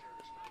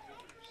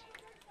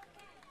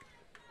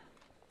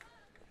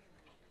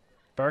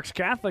 Berks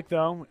Catholic,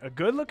 though, a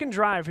good-looking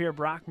drive here,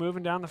 Brock,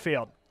 moving down the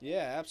field.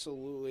 Yeah,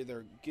 absolutely.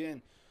 They're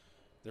getting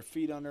their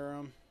feet under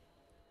them.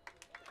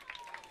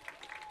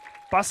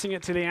 Busting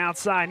it to the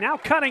outside. Now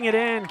cutting it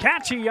in.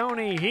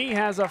 Caccione, he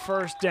has a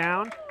first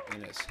down.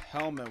 And his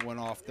helmet went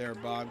off there,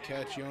 Bob.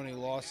 Caccione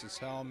lost his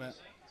helmet.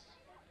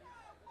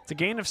 It's a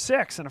gain of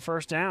 6 and a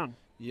first down.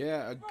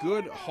 Yeah, a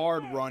good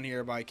hard run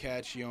here by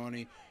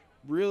Caccione.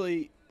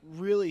 Really,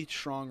 really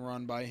strong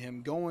run by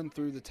him, going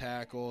through the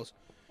tackles.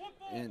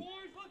 And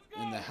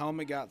the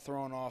helmet got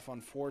thrown off,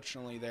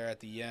 unfortunately, there at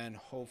the end.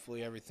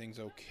 Hopefully everything's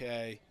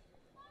okay.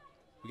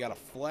 We got a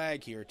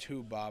flag here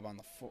too, Bob, on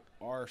the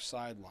our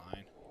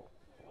sideline.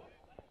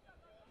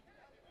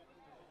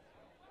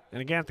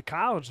 And again, at the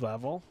college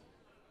level,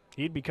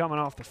 he'd be coming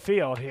off the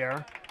field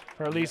here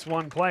for at least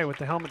one play with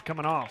the helmet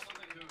coming off.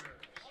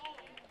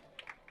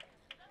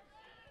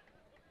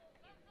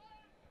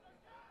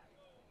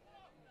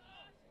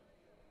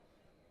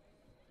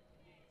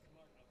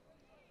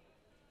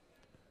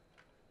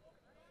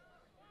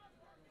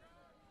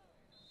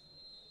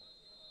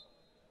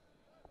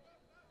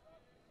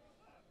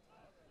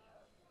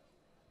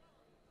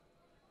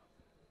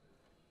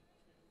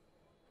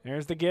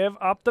 There's the give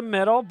up the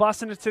middle.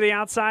 Busting it to the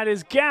outside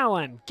is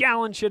Gallen.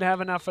 Gallen should have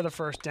enough for the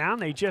first down.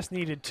 They just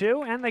needed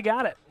 2, and they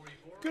got it.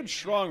 Good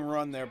strong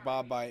run there,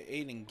 Bob, by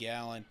Aiden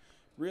Gallen.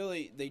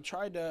 Really, they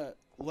tried to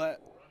let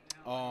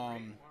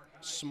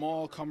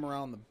Small come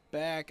around the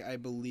back, I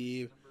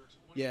believe.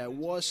 Yeah, it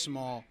was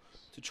Small,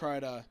 to try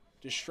to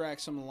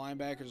distract some of the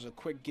linebackers. A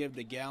quick give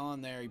to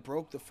Gallen there. He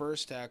broke the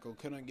first tackle,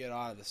 couldn't get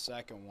out of the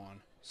second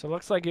one. So it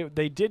looks like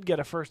they did get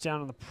a first down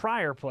on the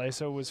prior play,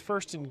 so it was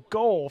first and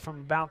goal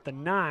from about the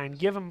 9.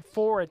 Give them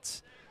 4.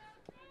 It's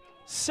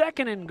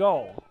second and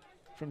goal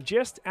from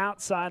just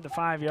outside the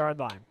 5-yard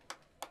line.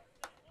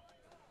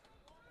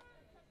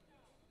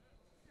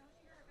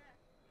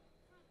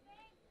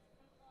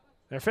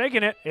 They're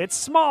faking it. It's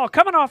Small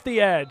coming off the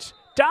edge.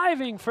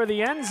 Diving for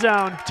the end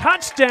zone.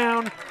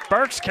 Touchdown,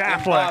 Berks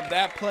Catholic. And Bob,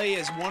 that play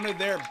is one of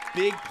their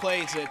big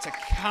plays. It's a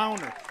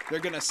counter. They're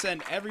going to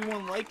send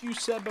everyone, like you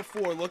said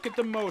before, look at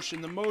the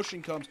motion. The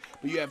motion comes,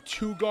 but you have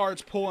 2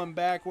 guards pulling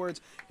backwards,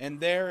 and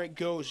there it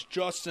goes.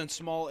 Justin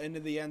Small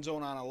into the end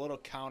zone on a little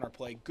counter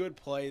play. Good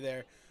play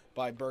there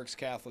by Berks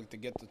Catholic to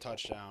get the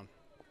touchdown.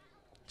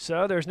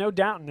 So there's no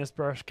doubt in this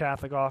Berks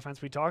Catholic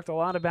offense. We talked a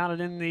lot about it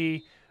in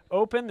the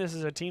open. This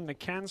is a team that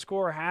can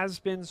score, has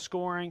been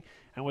scoring,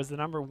 and was the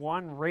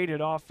 #1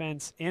 rated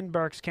offense in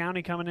Berks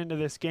County coming into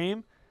this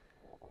game.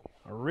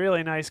 A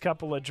really nice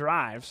couple of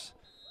drives.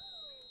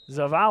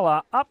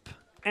 Zavala up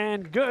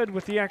and good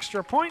with the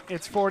extra point.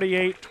 It's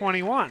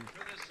 48-21.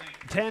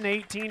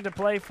 10-18 to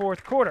play,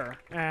 fourth quarter,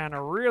 and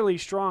a really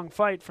strong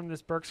fight from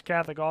this Berks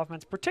Catholic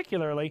offense,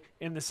 particularly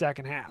in the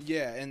second half.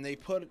 Yeah, and they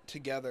put it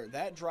together.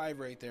 That drive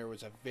right there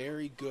was a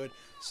very good,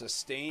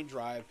 sustained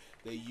drive.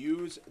 They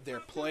use their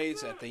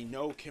plays that they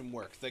know can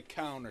work, the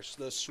counters,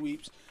 the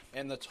sweeps,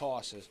 and the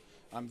tosses.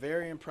 I'm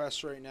very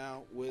impressed right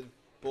now with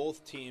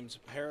both teams.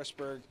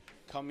 Harrisburg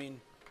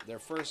coming their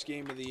first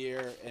game of the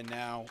year, and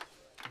now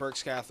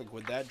Berks Catholic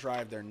with that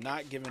drive. They're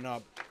not giving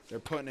up. They're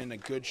putting in a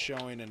good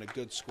showing and a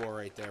good score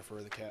right there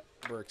for the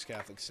Berks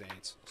Catholic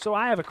Saints. So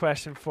I have a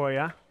question for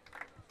you.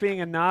 Being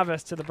a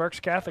novice to the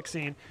Berks Catholic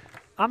scene,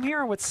 I'm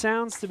hearing what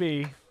sounds to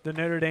be the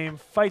Notre Dame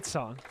fight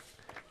song,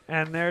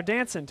 and they're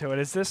dancing to it.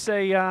 Is this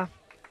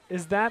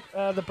is that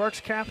the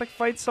Berks Catholic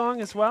fight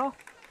song as well?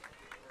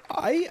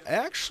 I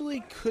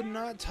actually could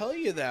not tell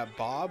you that,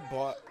 Bob,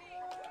 but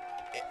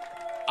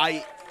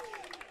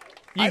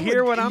You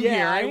hear what I'm hearing?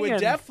 Yeah, I would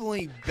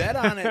definitely bet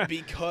on it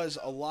because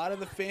a lot of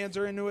the fans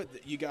are into it.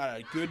 You got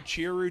a good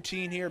cheer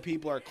routine here.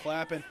 People are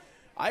clapping.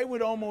 I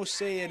would almost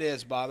say it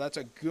is, Bob. That's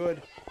a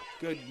good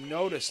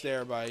notice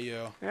there by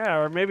you. Yeah,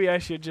 or maybe I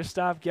should just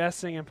stop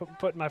guessing and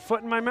put my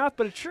foot in my mouth,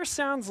 but it sure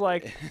sounds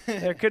like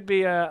there could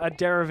be a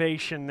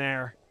derivation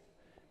there.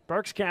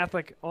 Berks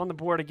Catholic on the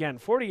board again,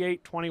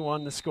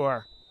 48-21 the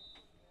score.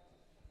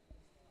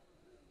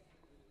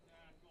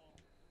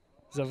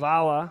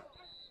 Zavala.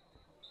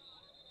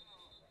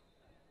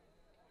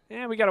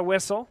 And we got a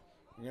whistle.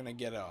 We're going to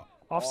get a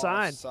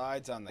offside.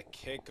 Offsides on the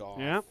kickoff.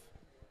 Yep.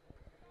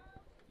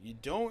 You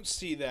don't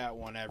see that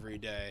one every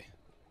day.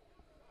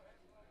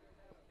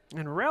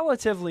 And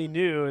relatively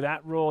new,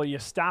 that rule, you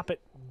stop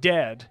it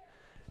dead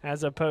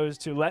as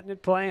opposed to letting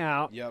it play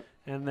out. Yep.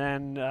 And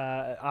then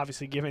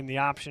obviously giving the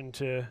option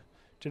to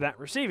that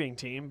receiving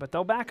team. But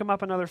they'll back them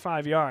up another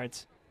 5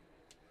 yards.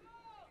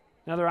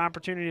 Another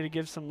opportunity to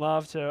give some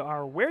love to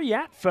our Where You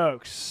At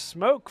folks.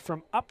 Smoke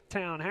from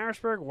uptown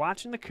Harrisburg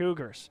watching the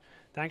Cougars.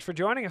 Thanks for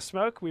joining us,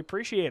 Smoke. We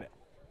appreciate it.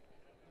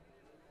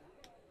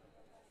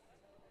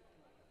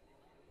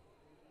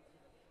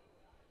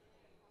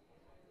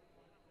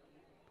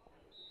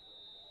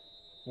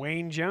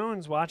 Wayne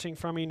Jones watching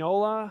from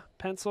Enola,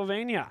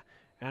 Pennsylvania.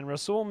 And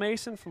Rasul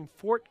Mason from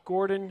Fort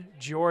Gordon,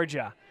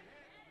 Georgia.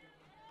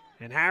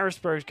 And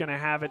Harrisburg's going to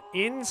have it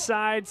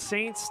inside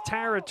Saints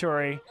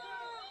territory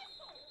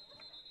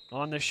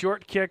on the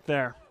short kick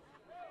there.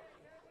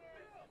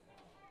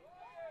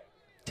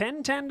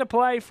 10-10 to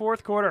play,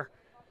 fourth quarter.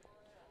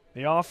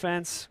 The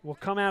offense will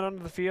come out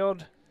onto the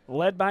field,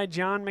 led by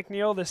John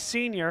McNeil, the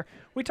senior.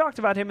 We talked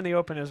about him in the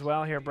open as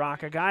well here,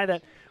 Brock, a guy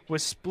that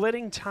was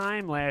splitting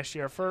time last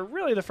year for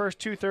really the first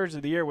 2/3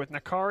 of the year with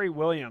Nakari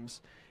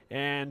Williams.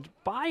 And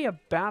by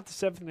about the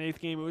 7th and 8th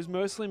game, it was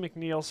mostly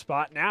McNeil's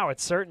spot. Now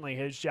it's certainly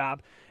his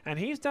job. And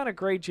he's done a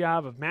great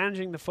job of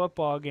managing the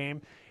football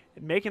game,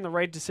 making the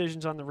right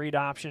decisions on the read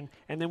option,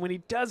 and then when he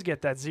does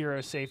get that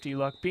zero safety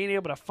look, being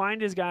able to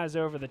find his guys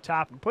over the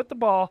top and put the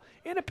ball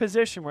in a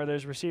position where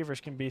those receivers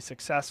can be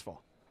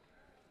successful.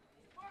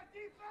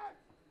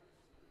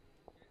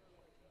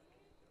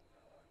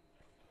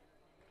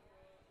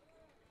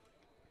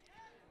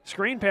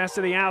 Screen pass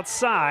to the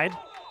outside.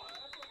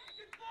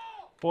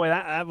 Boy,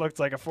 that looked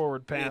like a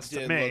forward pass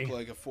to me. It did look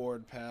like a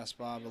forward pass,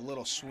 Bob. A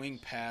little swing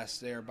pass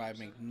there by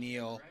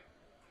McNeil.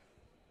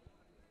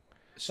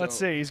 So, Let's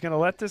see. He's going to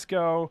let this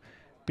go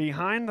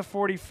behind the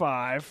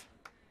 45,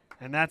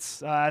 and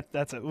that's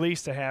at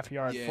least a half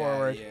yard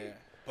forward. Yeah.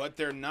 But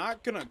they're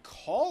not going to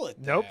call it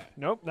Nope, that.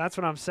 nope. That's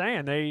what I'm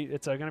saying.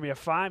 It's going to be a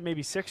 5,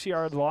 maybe 6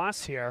 yard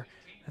loss here.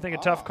 I think a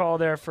tough call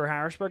there for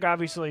Harrisburg.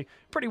 Obviously,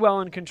 pretty well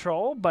in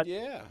control, but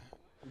Yeah,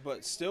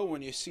 but still,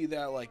 when you see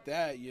that like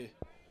that,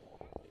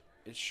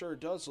 it sure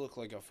does look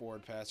like a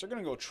forward pass. They're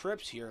going to go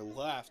trips here,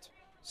 left,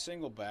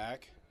 single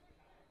back.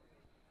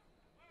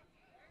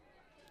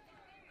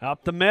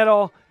 up the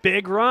middle,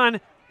 big run.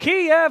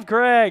 Kiev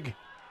Gregg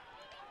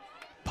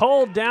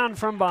pulled down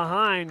from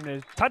behind.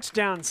 A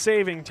touchdown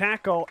saving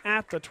tackle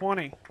at the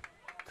 20.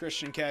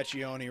 Christian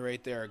Caccione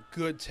right there.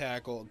 Good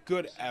tackle,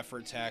 good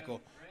effort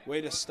tackle.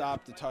 Way to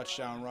stop the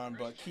touchdown run.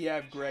 But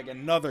Kiev Gregg,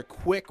 another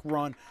quick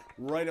run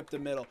right up the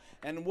middle.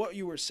 And what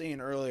you were saying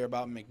earlier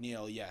about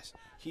McNeil, yes,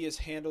 he has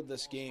handled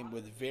this game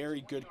with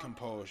very good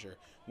composure.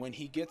 When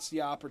he gets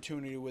the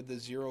opportunity with the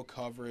zero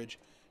coverage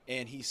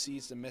and he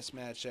sees the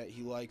mismatch that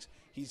he likes,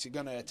 he's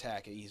going to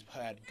attack it. He's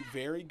had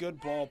very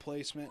good ball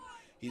placement.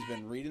 He's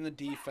been reading the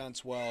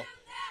defense well.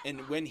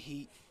 And when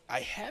we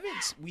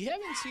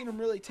haven't seen him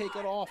really take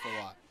it off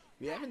a lot.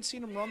 We haven't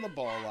seen him run the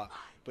ball a lot.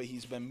 But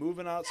he's been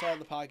moving outside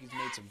the pocket. He's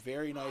made some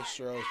very nice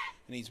throws,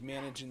 and he's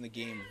managing the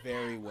game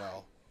very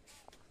well.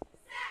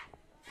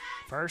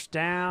 First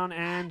down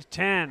and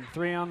 10.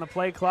 3 on the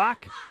play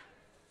clock.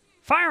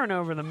 Firing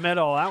over the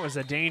middle. That was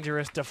a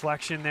dangerous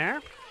deflection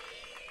there.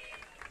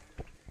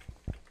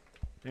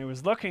 He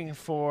was looking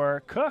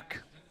for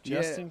Cook,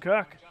 Justin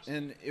Cook.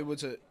 And it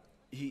was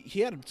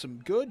he had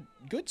some good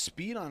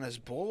speed on his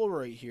ball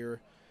right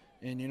here.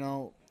 And,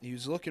 he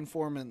was looking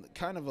for him in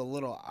kind of a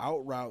little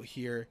out route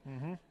here.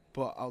 Mm-hmm.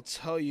 But I'll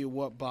tell you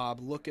what, Bob,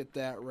 look at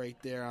that right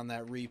there on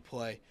that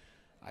replay.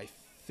 I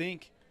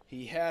think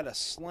he had a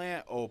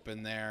slant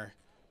open there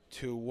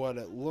to what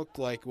it looked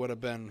like would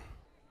have been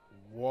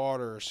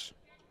Waters.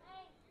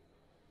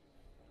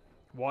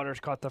 Waters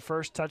caught the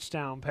first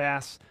touchdown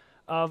pass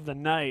of the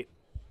night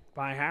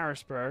by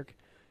Harrisburg.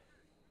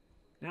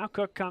 Now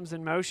Cook comes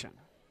in motion.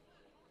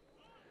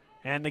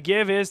 And the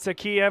give is to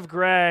Kiev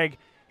Gregg.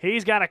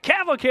 He's got a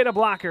cavalcade of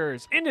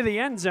blockers into the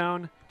end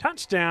zone.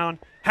 Touchdown,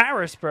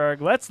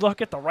 Harrisburg. Let's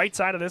look at the right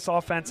side of this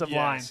offensive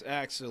line. Yes,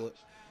 excellent.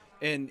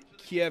 And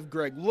Kiev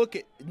Gregg, look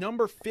at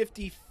number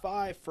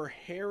 55 for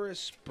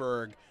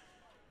Harrisburg.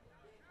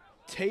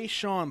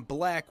 Tayshawn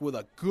Black with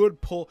a good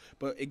pull,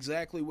 but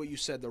exactly what you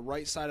said, the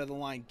right side of the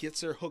line,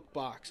 gets their hook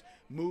box,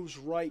 moves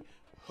right,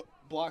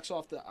 blocks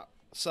off the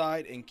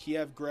side, and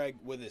Kiev Gregg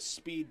with his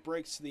speed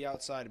breaks to the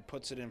outside and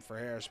puts it in for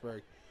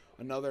Harrisburg.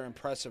 Another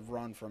impressive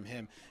run from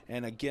him.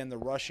 And again, the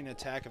rushing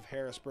attack of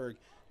Harrisburg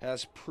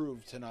has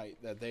proved tonight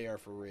that they are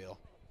for real.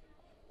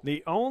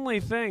 The only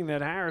thing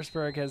that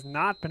Harrisburg has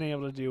not been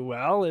able to do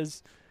well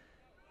is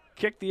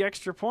kick the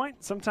extra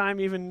point.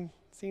 Sometime even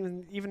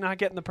not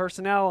getting the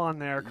personnel on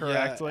there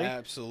correctly. Yeah,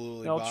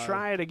 absolutely. They'll Bob.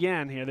 try it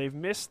again here. They've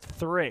missed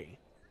 3.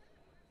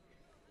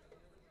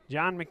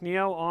 John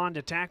McNeil on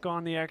to tack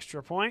on the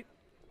extra point.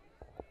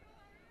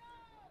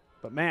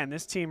 But, man,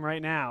 this team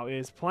right now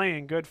is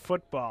playing good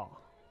football.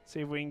 See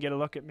if we can get a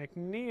look at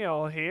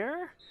McNeil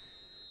here.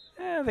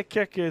 The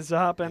kick is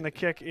up, and the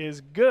kick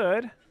is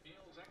good.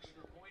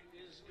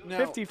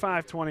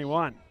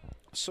 55-21.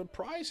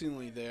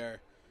 Surprisingly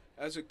there,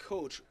 as a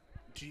coach,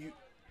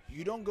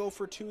 you don't go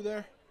for 2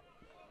 there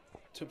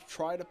to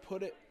try to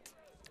put it?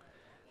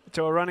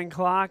 To a running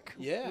clock?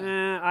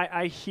 Yeah.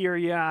 I hear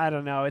you. I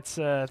don't know. It's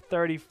a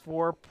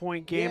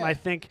 34-point game. Yeah.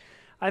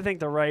 I think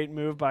the right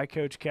move by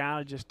Coach Cal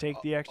to just take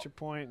the extra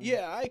point.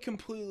 Yeah, I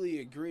completely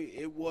agree.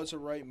 It was a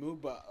right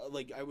move, but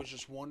I was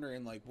just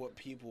wondering what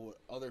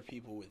other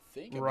people would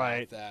think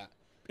about that.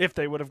 If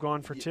they would have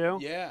gone for 2?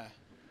 Yeah.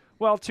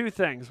 Well, 2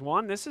 things.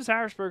 One, this is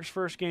Harrisburg's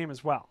first game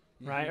as well,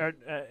 right?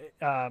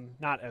 Or,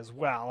 not as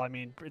well. I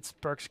mean, it's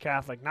Berks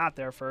Catholic, not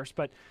their first.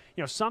 But,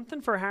 something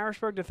for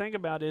Harrisburg to think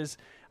about is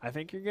I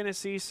think you're going to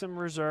see some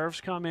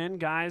reserves come in.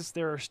 Guys,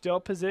 there are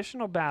still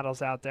positional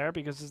battles out there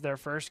because it's their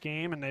first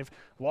game and they've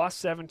lost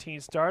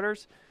 17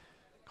 starters.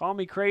 Call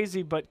me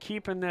crazy, but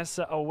keeping this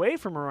away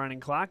from a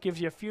running clock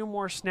gives you a few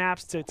more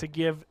snaps to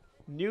give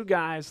new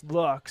guys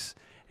looks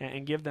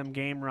and give them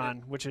game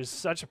run, which is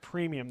such a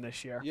premium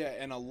this year. Yeah,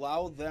 and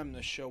allow them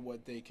to show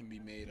what they can be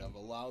made of.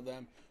 Allow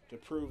them to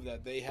prove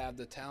that they have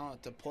the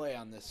talent to play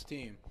on this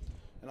team.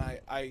 And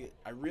I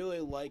really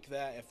like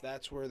that, if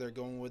that's where they're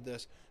going with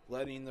this,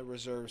 letting the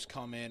reserves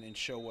come in and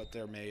show what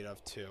they're made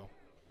of too.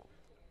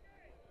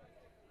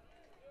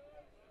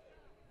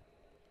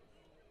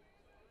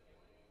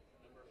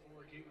 Number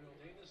 4, Gabriel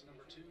Davis.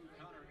 Number 2,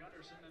 Connor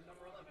Gunderson. And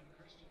number 11,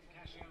 Christian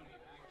Caccione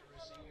back to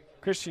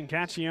receive. Christian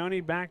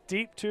Caccione back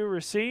deep to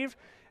receive.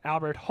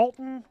 Albert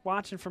Holton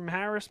watching from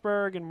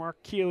Harrisburg, and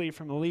Mark Keeley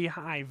from the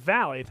Lehigh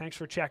Valley. Thanks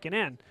for checking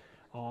in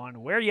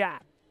on Where Ya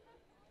At.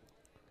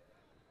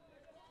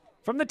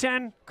 From the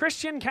 10,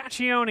 Christian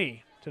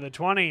Caccione to the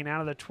 20, now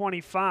to the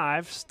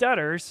 25,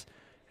 stutters,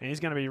 and he's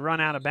going to be run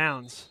out of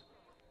bounds.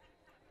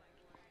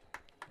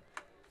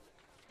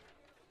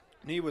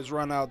 He was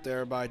run out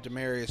there by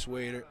Demarius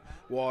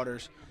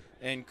Waters.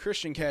 And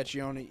Christian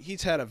Caccione,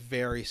 he's had a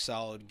very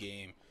solid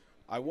game.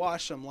 I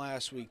watched him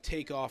last week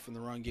take off in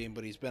the run game,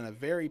 but he's been a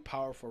very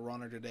powerful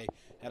runner today.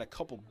 Had a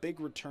couple big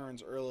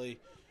returns early.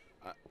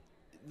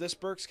 This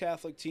Berks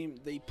Catholic team,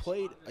 they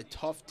played a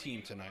tough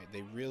team tonight.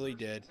 They really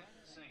did.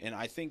 And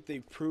I think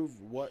they've proved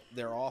what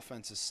their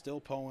offense is still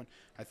pulling.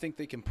 I think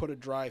they can put a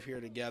drive here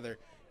together,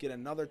 get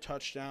another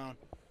touchdown,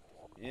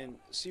 and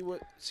see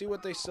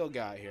what they still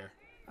got here.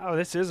 Oh,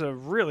 this is a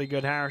really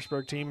good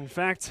Harrisburg team. In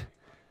fact,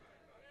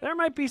 there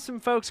might be some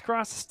folks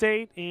across the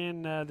state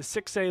in the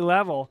 6A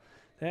level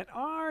that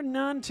are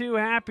none too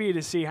happy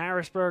to see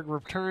Harrisburg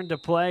return to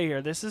play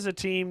here. This is a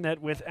team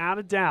that, without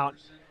a doubt,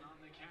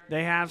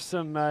 they have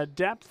some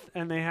depth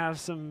and they have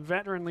some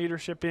veteran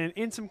leadership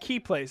in some key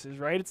places,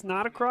 right? It's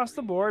not across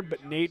the board,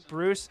 but Nate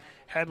Bruce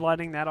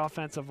headlining that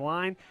offensive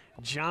line,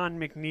 John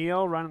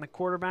McNeil running the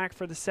quarterback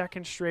for the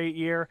second straight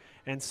year,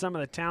 and some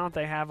of the talent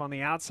they have on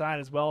the outside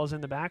as well as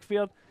in the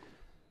backfield.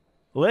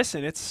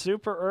 Listen, it's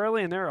super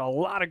early, and there are a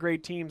lot of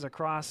great teams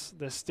across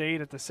the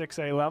state at the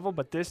 6A level,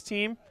 but this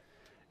team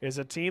is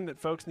a team that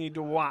folks need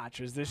to watch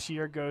as this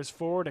year goes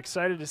forward.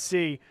 Excited to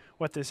see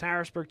what this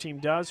Harrisburg team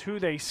does, who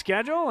they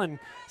schedule, and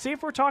see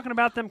if we're talking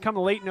about them come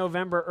late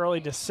November, early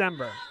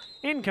December.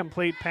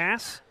 Incomplete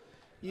pass.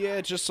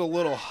 Yeah, just a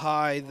little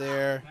high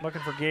there.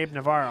 Looking for Gabe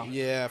Navarro.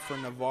 Yeah, for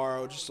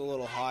Navarro, just a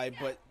little high.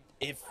 But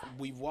if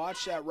we've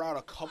watched that route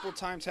a couple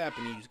times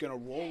happen, he's going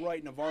to roll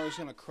right. Navarro's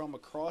going to crumb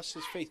across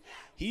his face.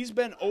 He's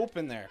been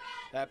open there.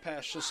 That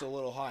pass just a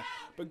little high.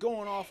 But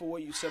going off of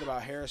what you said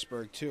about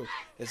Harrisburg, too,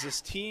 is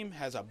this team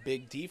has a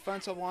big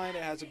defensive line.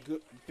 It has a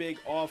good, big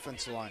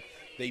offensive line.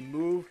 They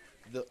move.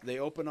 They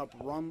open up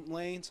run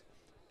lanes.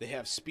 They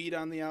have speed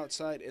on the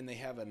outside, and they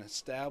have an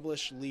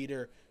established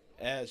leader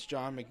as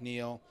John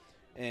McNeil.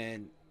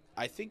 And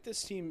I think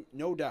this team,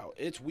 no doubt,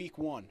 it's week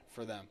one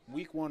for them.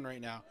 Week one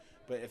right now.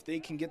 But if they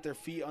can get their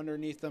feet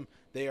underneath them,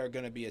 they are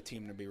going to be a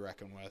team to be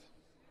reckoned with.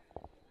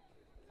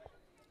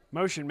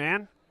 Motion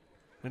man.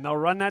 And they'll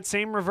run that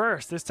same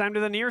reverse, this time to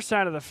the near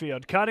side of the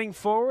field, cutting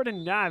forward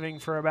and diving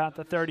for about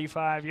the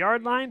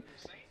 35-yard line.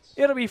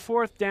 It'll be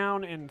 4th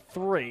down and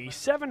 3.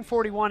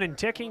 7:41 and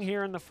ticking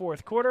here in the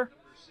fourth quarter.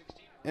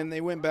 And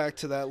they went back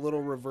to that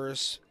little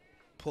reverse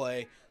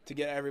play to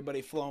get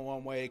everybody flowing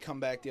one way, come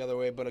back the other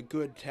way, but a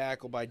good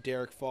tackle by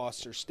Derek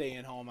Foster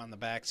staying home on the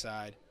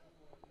backside.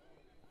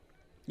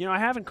 You know, I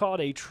haven't called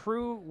a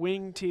true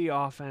wing T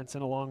offense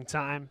in a long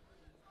time,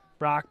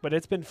 Brock, but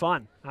it's been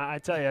fun. I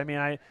tell you, I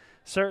mean,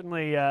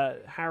 certainly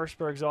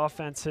Harrisburg's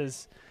offense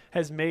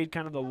has made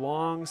kind of the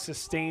long,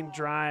 sustained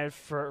drive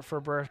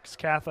for Berks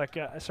Catholic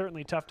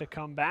certainly tough to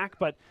come back.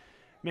 But,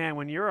 man,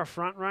 when you're a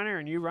front runner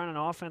and you run an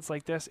offense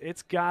like this,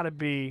 it's got to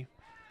be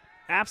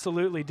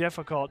absolutely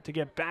difficult to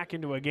get back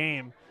into a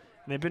game.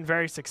 And they've been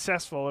very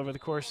successful over the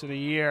course of the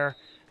year.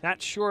 That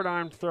short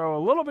arm throw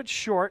a little bit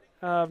short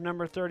of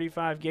number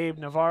 35, Gabe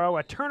Navarro.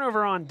 A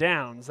turnover on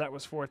downs. That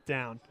was 4th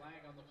down.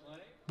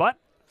 But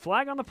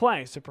flag on the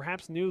play, so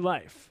perhaps new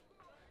life.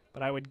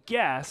 But I would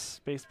guess,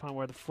 based upon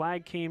where the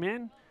flag came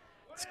in,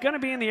 it's going to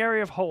be in the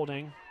area of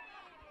holding.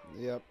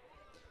 Yep.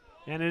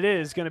 And it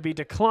is going to be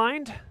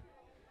declined.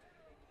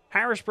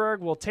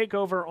 Harrisburg will take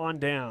over on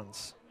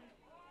downs.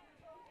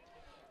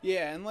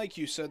 Yeah, and like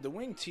you said, the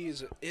wing T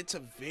it's a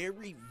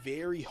very,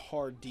 very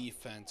hard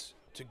defense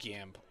to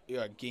game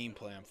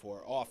plan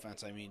for.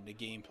 Offense, I mean, the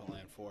game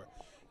plan for.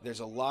 There's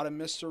a lot of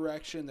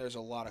misdirection. There's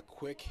a lot of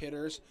quick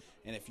hitters.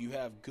 And if you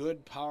have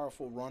good,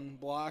 powerful run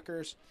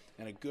blockers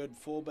and a good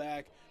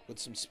fullback with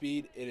some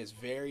speed, it is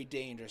very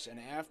dangerous.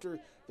 And after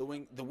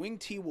the wing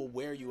T will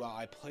wear you out.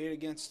 I played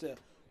against the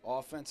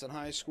offense in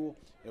high school.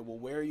 It will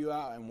wear you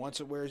out. And once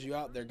it wears you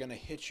out, they're going to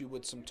hit you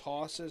with some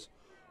tosses,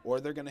 or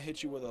they're going to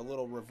hit you with a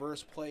little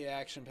reverse play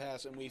action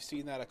pass. And we've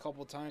seen that a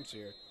couple times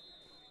here.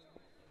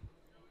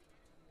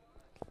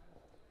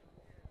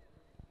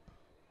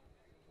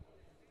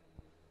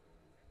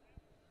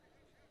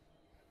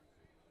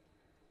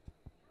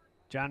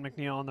 John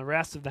McNeil and the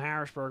rest of the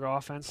Harrisburg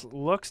offense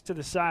looks to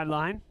the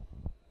sideline.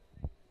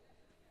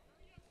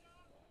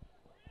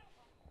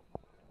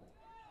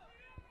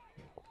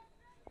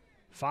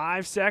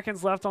 Five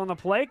seconds left on the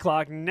play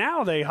clock.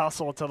 Now they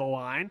hustle to the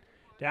line.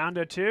 Down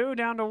to 2,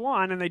 down to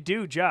 1, and they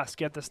do just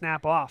get the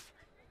snap off.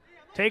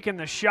 Taking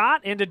the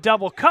shot into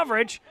double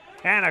coverage,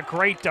 and a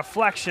great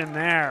deflection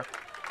there.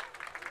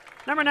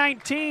 Number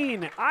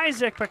 19,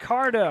 Isaac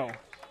Picardo.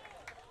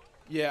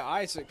 Yeah,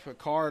 Isaac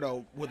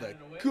Picardo with a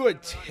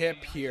good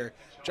tip here.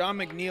 John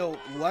McNeil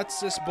lets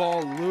this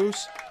ball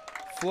loose,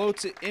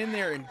 floats it in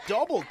there in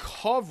double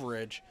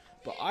coverage.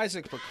 But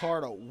Isaac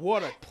Picardo,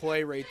 what a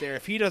play right there.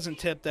 If he doesn't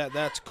tip that,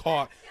 that's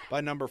caught by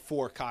number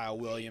 4, Kyle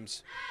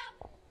Williams.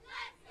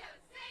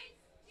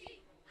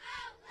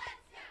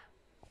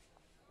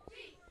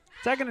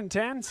 Second and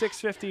 10,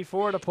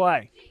 6:54 to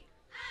play.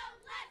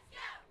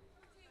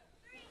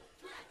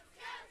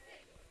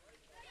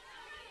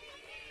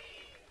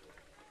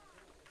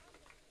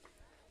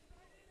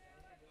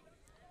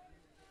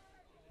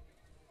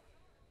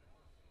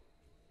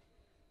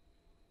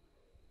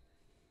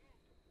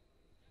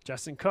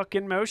 Justin Cook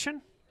in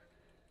motion.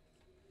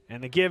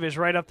 And the give is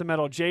right up the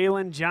middle.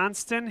 Jalen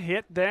Johnston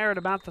hit there at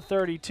about the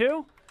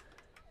 32.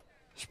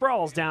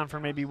 Sprawls down for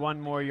maybe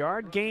 1 more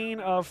yard. Gain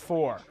of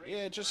 4.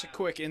 Yeah, just a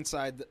quick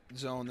inside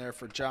zone there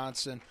for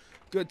Johnson.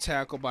 Good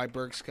tackle by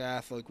Berks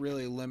Catholic.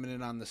 Really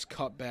limited on this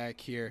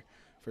cutback here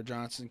for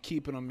Johnson,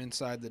 keeping them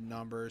inside the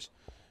numbers.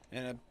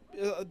 And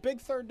a big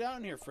third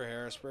down here for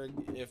Harrisburg.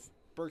 If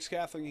Berks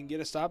Catholic can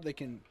get a stop, they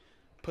can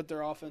put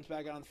their offense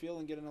back on the field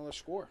and get another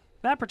score.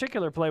 That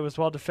particular play was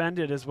well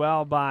defended as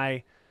well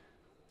by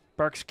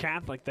Berks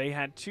Catholic. They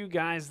had 2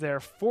 guys there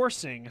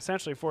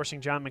essentially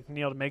forcing John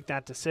McNeil to make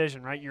that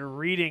decision, right? You're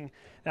reading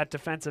that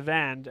defensive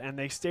end, and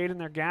they stayed in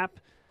their gap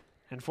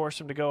and forced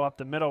him to go up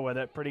the middle with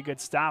it. Pretty good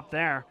stop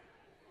there.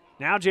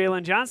 Now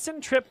Jalen Johnston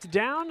tripped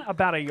down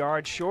about a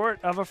yard short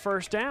of a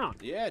first down.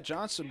 Yeah,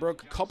 Johnston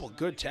broke a couple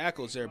good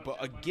tackles there,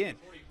 but again,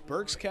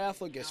 Berks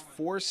Catholic is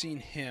forcing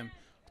him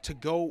to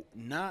go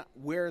not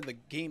where the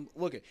game –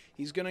 look,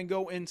 he's going to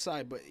go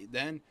inside, but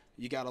then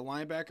you got a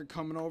linebacker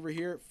coming over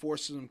here,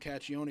 forces him,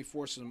 Caccione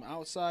forces him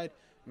outside,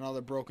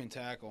 another broken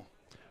tackle.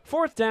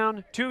 4th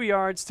down, 2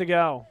 yards to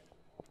go.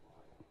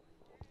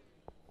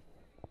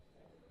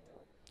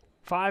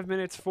 5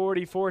 minutes,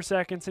 44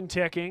 seconds and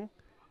ticking.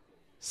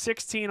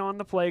 16 on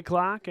the play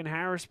clock, and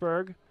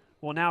Harrisburg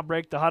will now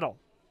break the huddle.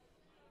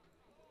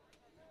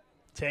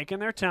 Taking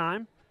their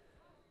time.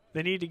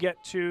 They need to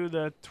get to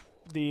the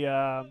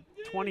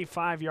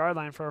 25-yard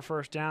line for a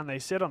first down. They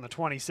sit on the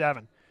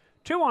 27.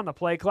 2 on the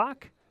play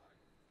clock.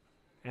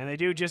 And they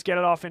do just get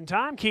it off in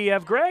time.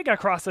 Kiev Gregg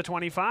across the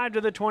 25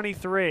 to the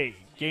 23.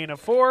 Gain of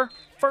 4,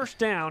 first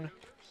down,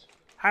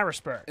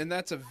 Harrisburg. And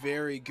that's a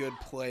very good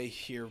play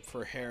here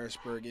for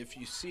Harrisburg. If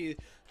you see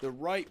the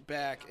right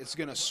back, it's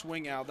going to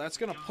swing out. That's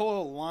going to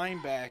pull a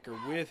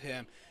linebacker with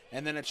him,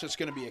 and then it's just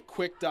going to be a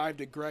quick dive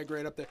to Gregg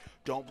right up there.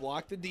 Don't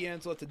block the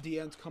D-ends. Let the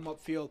D-ends come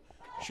upfield.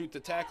 Shoot the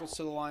tackles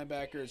to the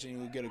linebackers, and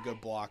you'll get a good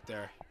block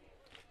there.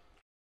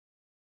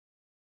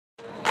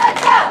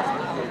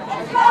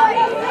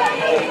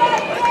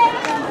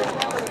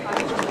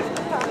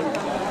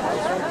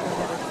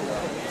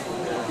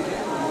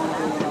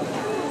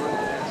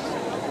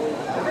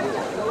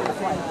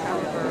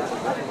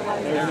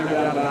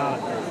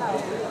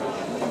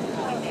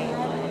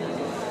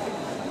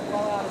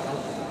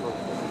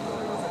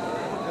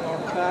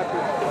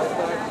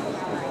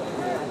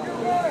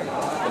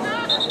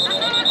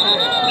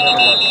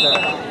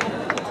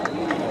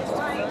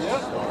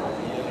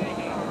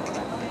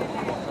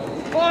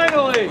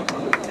 Finally!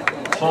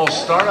 Full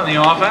start on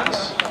the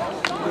offense.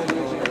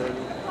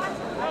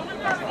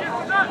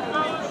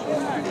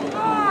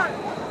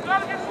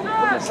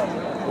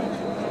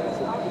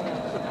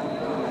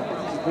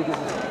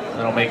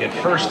 That'll make it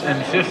 1st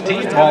and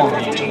 15, ball on the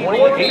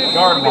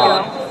 28-yard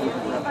line.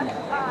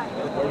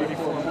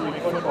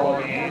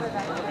 Football game.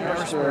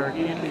 Harrisburg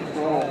in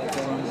control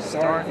from the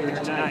start here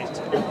tonight.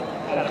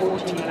 Had a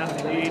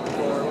 14-0 lead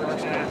before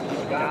Berks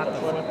Catholic got the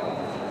football.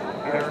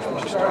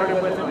 Harrisburg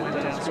started with it, went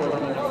down, scored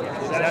on the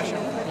possession.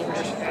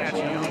 Christian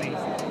Caccione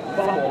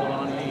fumbled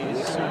on the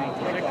ensuing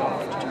kickoff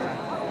return.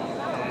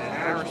 And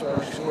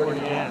Harrisburg scored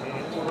again.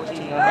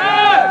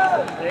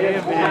 14-0. They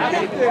have been that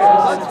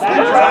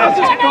drive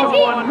to take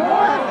one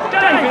more.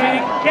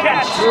 Diving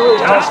catch.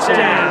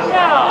 Touchdown.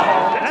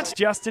 That's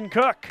Justin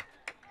Cook.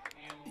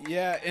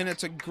 Yeah, and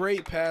it's a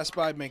great pass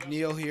by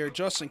McNeil here.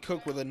 Justin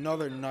Cook with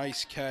another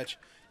nice catch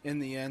in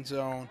the end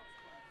zone.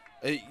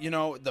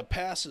 The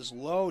pass is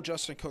low.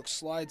 Justin Cook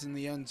slides in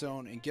the end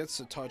zone and gets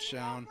the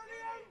touchdown.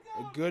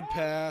 A good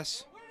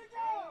pass.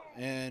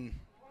 And,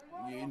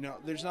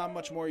 there's not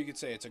much more you could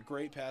say. It's a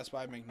great pass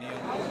by McNeil. A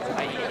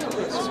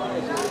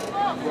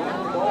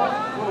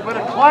little bit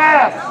of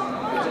class!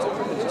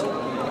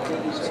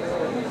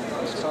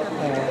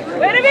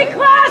 Way to be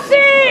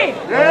classy!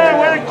 Yeah,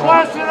 way to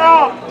class it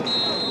up!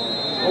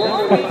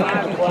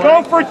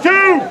 Go for 2!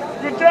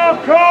 Good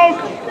job, coach!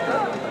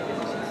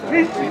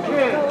 Piece of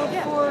kid!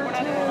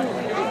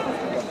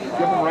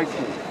 Give him right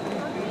to you.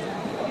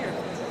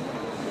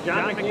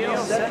 John McNeil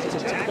set to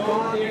tackle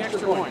on the extra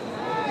point.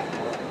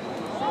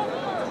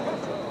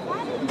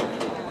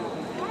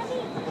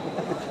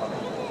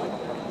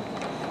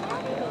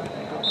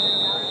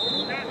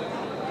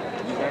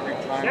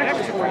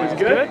 Extra point is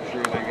good.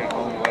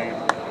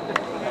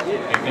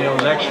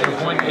 McNeil's extra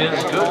point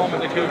is good for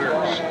the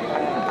Cougars.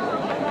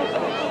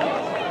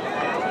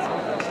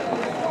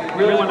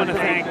 Really want to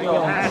thank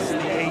Bill Hass, the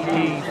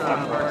AD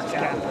from Berks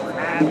Catholic, for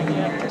having me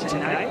here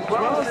tonight, as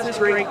well as this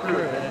great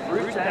crew at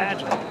Bruce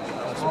Badger,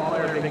 a small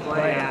player big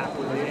play app,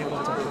 was able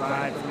to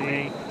provide for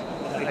me.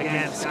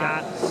 Again,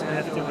 Scott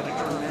Smith doing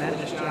a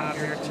tremendous job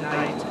here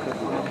tonight.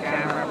 On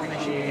camera,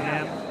 appreciate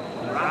him.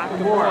 Rock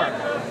Moore,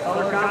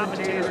 color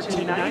commentators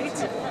tonight,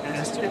 and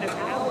a student at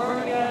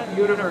California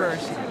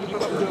University. Keep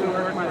up the good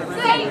work, my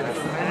friends.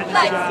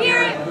 Let's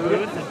hear it.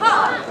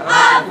 Pop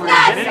up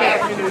Basket.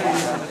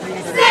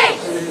 Sing.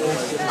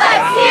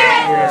 Let's hear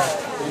it.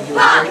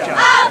 Pop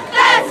up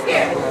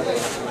Basket.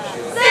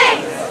 Sing.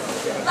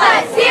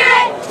 Let's hear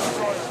it.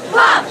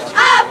 Pop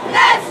up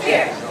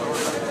Basket.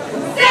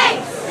 Sing.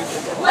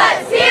 Let's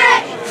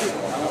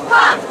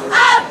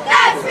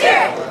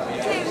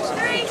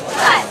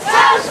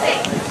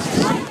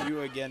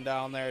again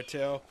down there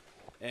too,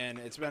 and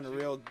it's been a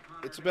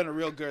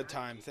real good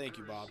time. Thank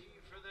you, Bob.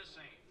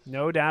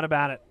 No doubt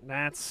about it.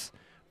 That's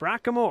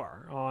Brock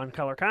Gamore on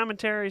color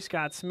commentary,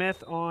 Scott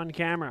Smith on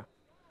camera.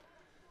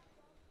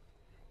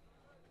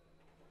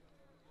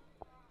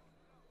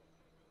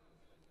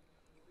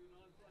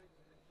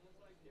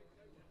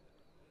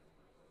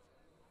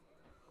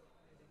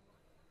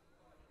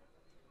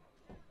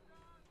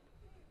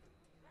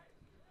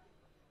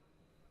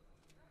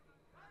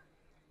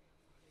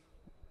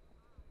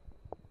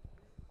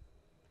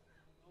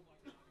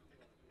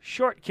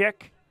 Short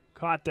kick,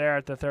 caught there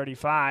at the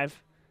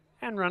 35,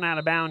 and run out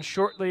of bounds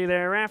shortly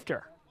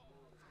thereafter.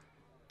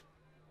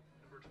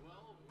 Number 12,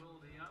 Will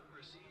DeYoung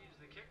receives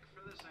the kick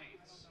for the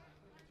Saints.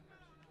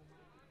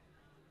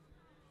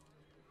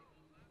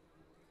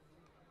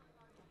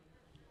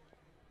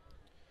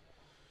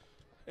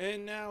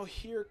 And now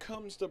here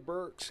comes the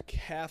Berks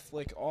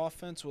Catholic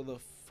offense with a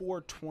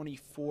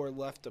 4:24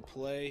 left to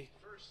play.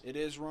 It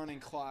is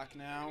running clock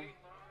now.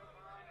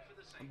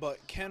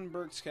 But can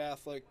Berks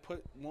Catholic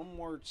put one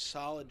more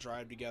solid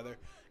drive together,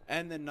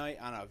 end the night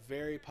on a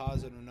very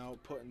positive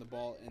note, putting the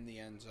ball in the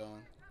end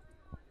zone?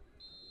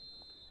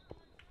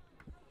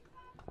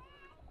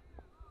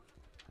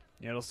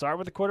 It'll start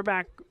with the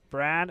quarterback,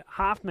 Brad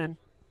Hoffman.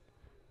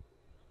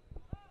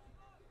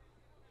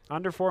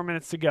 Under 4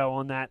 minutes to go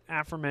on that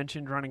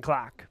aforementioned running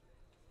clock.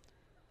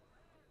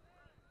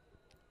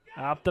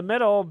 Up the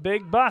middle,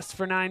 big bust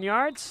for 9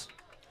 yards.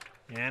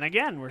 And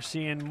again, we're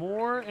seeing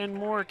more and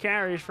more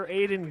carries for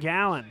Aiden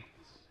Gallen,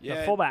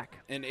 the fullback.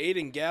 And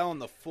Aiden Gallen,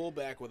 the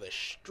fullback, with a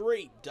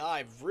straight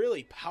dive,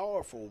 really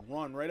powerful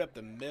run right up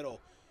the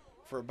middle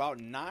for about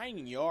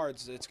 9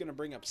 yards. It's going to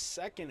bring up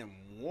 2nd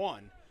and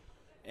 1.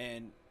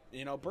 And,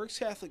 you know, Berks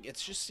Catholic,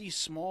 it's just these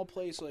small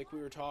plays like we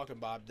were talking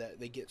about that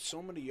they get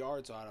so many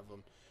yards out of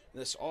them.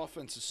 This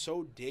offense is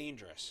so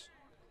dangerous.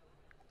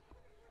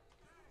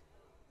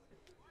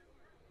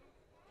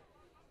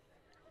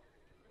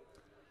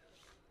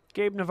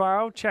 Gabe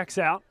Navarro checks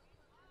out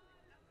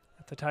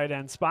at the tight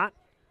end spot.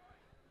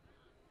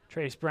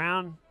 Trace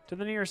Brown to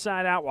the near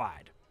side out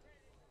wide.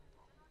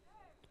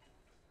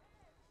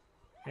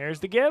 Here's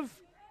the give.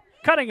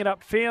 Cutting it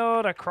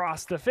upfield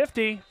across the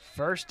 50.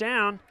 First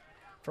down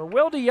for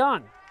Will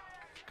DeYoung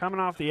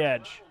coming off the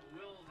edge.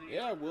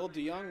 Yeah, Will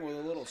DeYoung with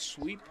a little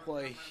sweep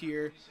play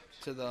here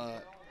to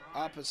the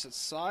opposite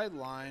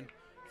sideline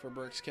for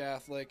Berks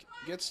Catholic.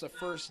 Gets the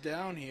first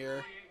down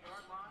here.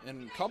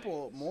 And a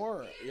couple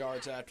more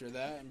yards after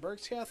that, and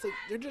Berks Catholic,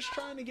 they're just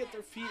trying to get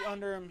their feet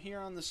under him here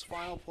on this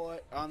final play,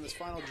 on this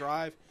final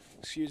drive.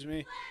 Excuse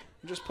me,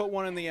 and just put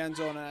one in the end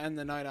zone and end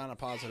the night on a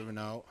positive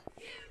note.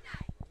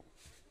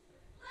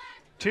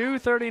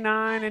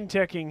 2:39 and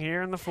ticking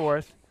here in the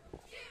fourth.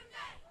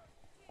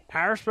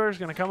 Harrisburg's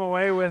going to come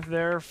away with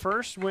their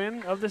first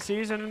win of the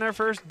season and their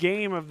first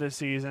game of the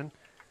season.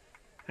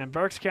 And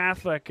Berks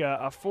Catholic,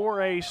 a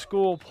 4A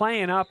school,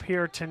 playing up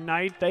here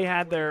tonight. They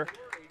had their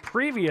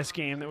previous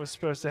game that was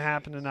supposed to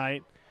happen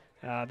tonight.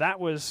 That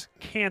was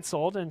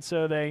canceled, and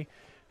so they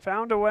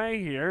found a way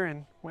here.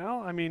 And,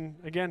 well, I mean,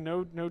 again,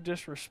 no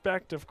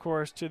disrespect, of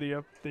course, to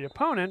the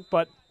opponent,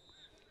 but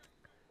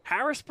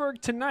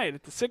Harrisburg tonight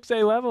at the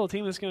 6A level, a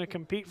team that's going to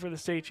compete for the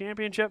state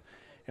championship,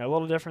 a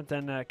little different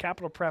than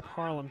Capital Prep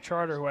Harlem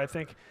Charter, who I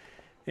think,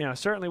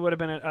 certainly would have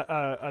been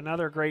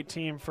another great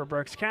team for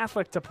Berks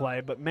Catholic to play.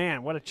 But,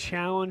 man, what a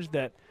challenge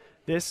that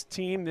this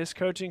team, this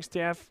coaching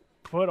staff,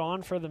 put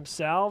on for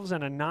themselves,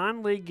 and a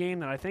non-league game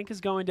that I think is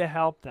going to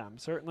help them.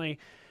 Certainly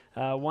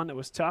one that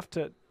was tough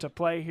to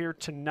play here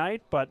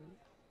tonight, but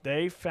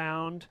they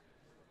found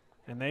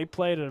and they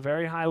played at a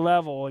very high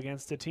level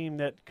against a team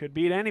that could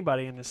beat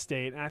anybody in the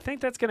state. And I think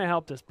that's going to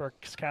help this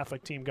Berks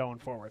Catholic team going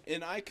forward.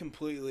 And I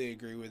completely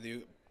agree with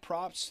you.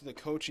 Props to the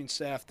coaching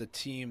staff, the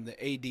team,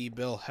 the AD,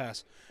 Bill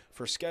Hess,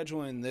 for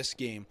scheduling this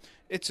game.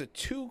 It's a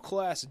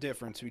two-class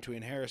difference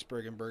between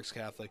Harrisburg and Berks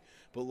Catholic.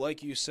 But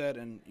like you said,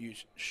 and you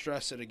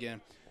stress it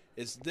again,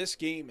 is this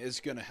game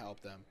is going to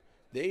help them.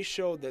 They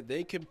showed that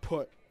they can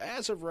put,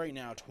 as of right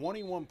now,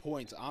 21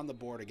 points on the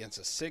board against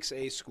a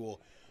 6A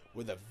school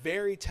with a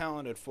very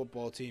talented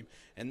football team.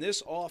 And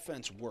this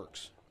offense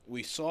works.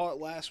 We saw it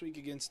last week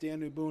against Dan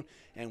New Boone,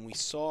 and we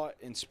saw it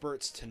in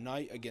spurts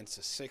tonight against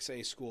a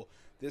 6A school.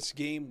 This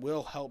game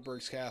will help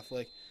Berks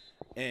Catholic,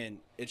 and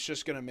it's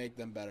just going to make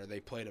them better. They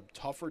played a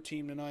tougher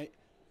team tonight,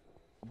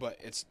 but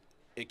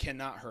it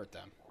cannot hurt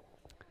them.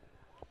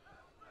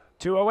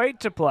 2:08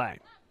 to play.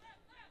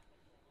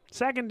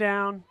 Second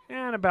down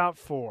and about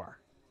 4.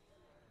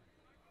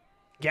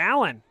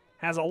 Gallen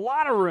has a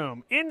lot of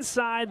room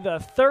inside the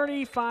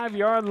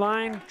 35-yard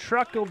line,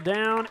 truckled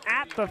down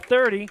at the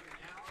 30.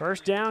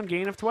 First down,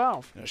 gain of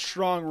 12. A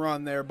strong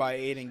run there by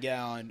Aiden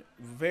Gallen.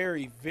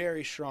 Very,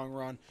 very strong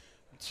run.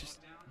 Just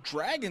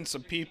dragging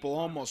some people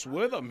almost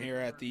with him here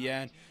at the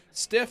end.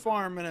 Stiff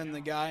arming in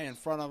the guy in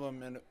front of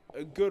him, and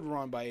a good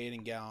run by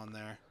Aiden Gallen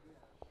there.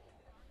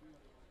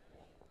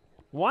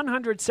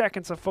 100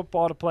 seconds of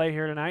football to play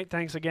here tonight.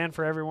 Thanks again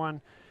for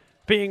everyone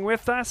being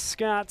with us.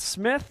 Scott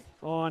Smith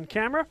on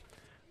camera.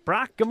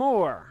 Brock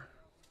Gamore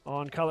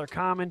on color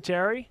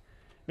commentary.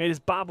 Made his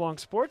Bob Long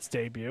Sports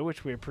debut,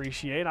 which we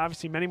appreciate.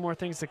 Obviously, many more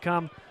things to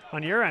come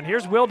on your end.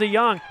 Here's Will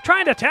DeYoung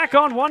trying to tack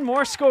on one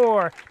more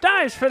score.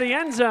 Dives for the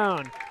end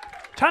zone.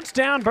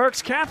 Touchdown,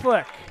 Berks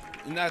Catholic.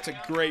 And that's a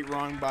great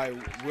run by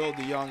Will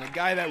DeYoung, a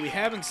guy that we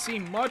haven't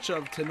seen much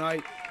of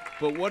tonight.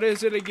 But what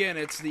is it again?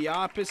 It's the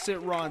opposite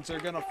runs. They're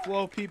going to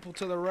flow people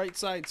to the right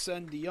side,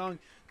 send DeYoung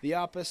the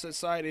opposite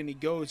side, and he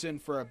goes in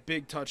for a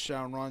big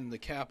touchdown run to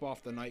cap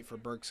off the night for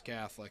Berks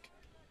Catholic.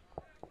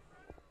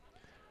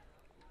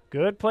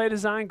 Good play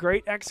design,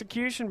 great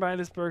execution by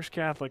this Berks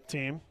Catholic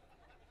team.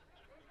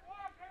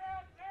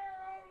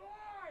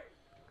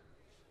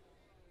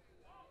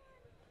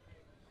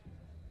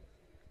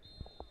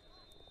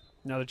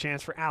 Another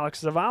chance for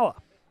Alex Zavala.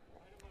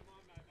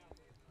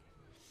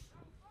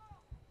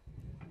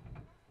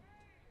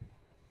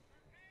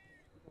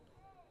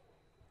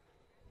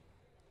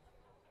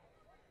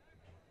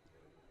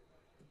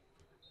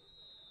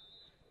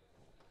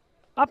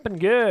 Up and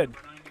good.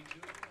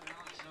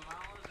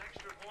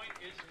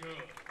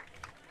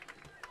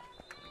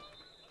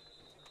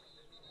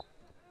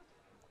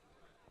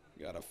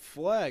 Got a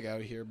flag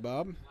out here,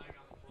 Bob.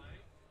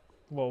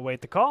 We'll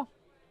wait the call.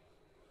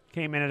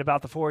 Came in at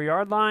about the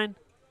 4-yard line.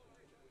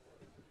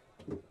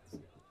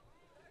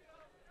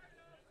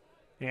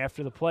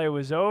 After the play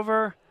was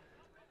over,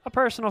 a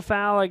personal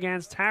foul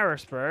against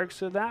Harrisburg,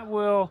 so that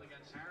will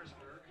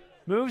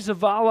move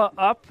Zavala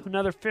up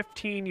another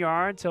 15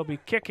 yards. He'll be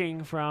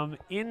kicking from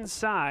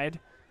inside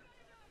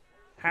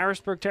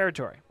Harrisburg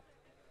territory.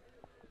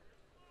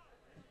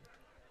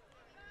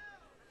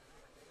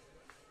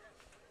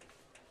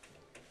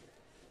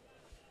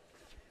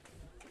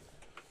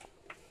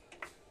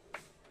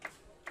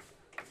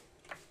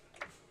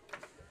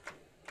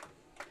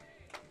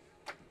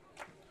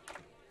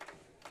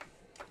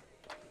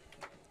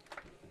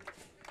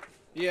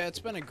 Yeah, it's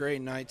been a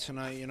great night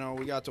tonight. You know,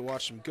 we got to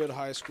watch some good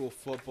high school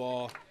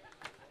football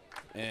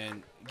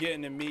and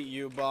getting to meet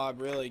you,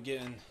 Bob, really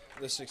getting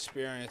this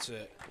experience.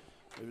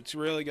 It's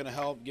really going to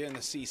help getting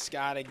to see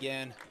Scott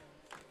again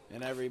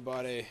and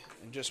everybody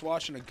and just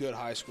watching a good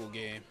high school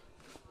game.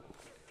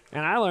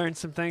 And I learned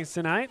some things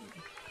tonight,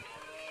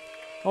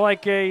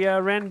 like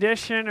a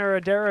rendition or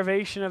a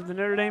derivation of the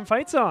Notre Dame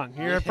fight song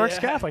here at Berks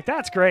Catholic.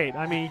 That's great.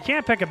 I mean, you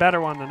can't pick a better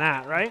one than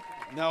that, right?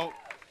 No.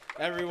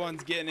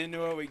 Everyone's getting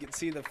into it. We can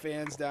see the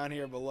fans down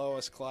here below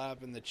us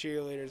clapping. The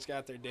cheerleaders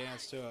got their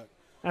dance to it.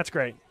 That's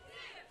great.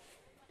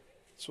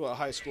 That's what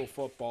high school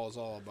football is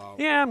all about.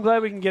 Yeah, I'm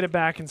glad we can get it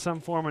back in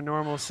some form of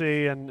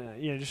normalcy,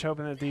 and just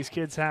hoping that these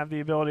kids have the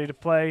ability to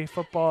play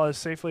football as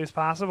safely as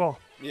possible.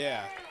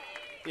 Yeah,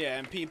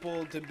 and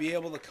people to be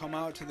able to come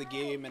out to the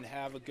game and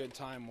have a good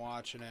time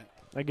watching it.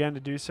 Again, to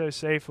do so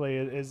safely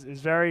is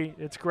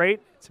it's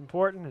great. It's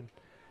important,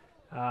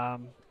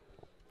 and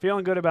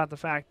feeling good about the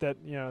fact that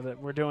that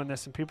we're doing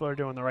this and people are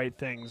doing the right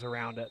things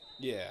around it.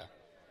 Yeah.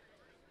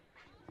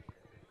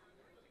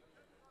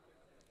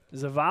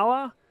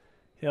 Zavala,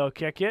 he'll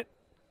kick it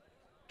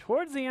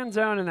towards the end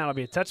zone, and that'll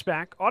be a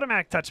touchback,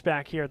 automatic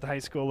touchback here at the high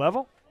school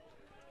level.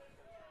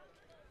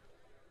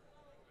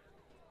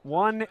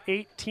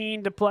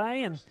 1:18 to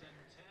play, and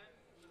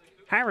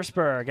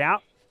Harrisburg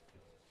out.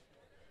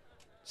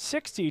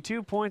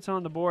 62 points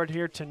on the board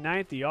here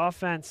tonight. The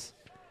offense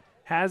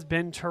has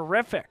been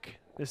terrific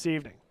this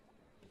evening.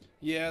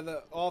 Yeah,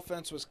 the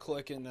offense was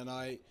clicking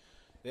tonight.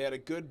 They had a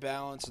good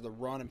balance of the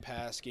run and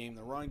pass game.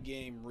 The run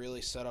game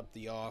really set up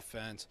the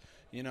offense.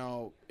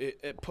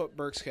 It put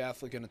Berks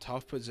Catholic in a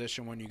tough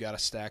position when you got to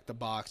stack the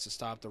box to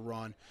stop the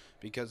run,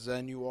 because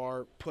then you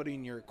are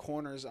putting your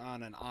corners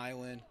on an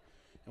island.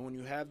 And when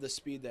you have the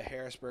speed that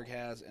Harrisburg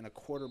has and a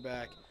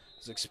quarterback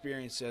as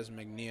experienced as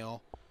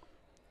McNeil,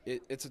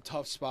 it's a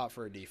tough spot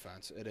for a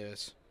defense. It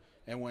is.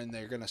 And when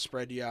they're going to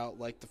spread you out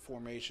like the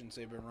formations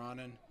they've been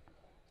running,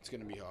 it's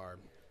going to be hard.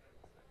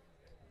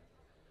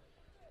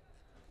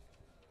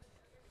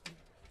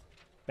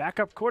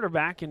 Backup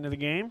quarterback into the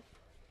game.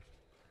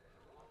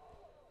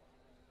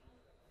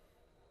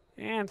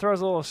 And throws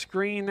a little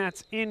screen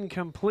that's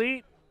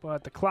incomplete,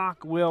 but the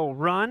clock will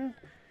run,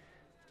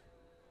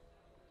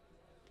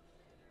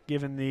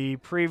 given the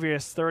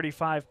previous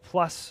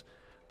 35-plus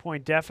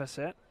point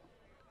deficit.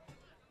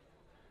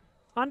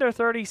 Under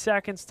 30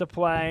 seconds to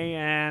play,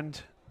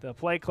 and the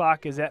play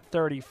clock is at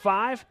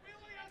 35.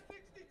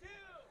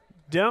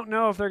 Don't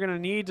know if they're going to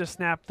need to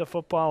snap the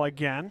football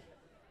again.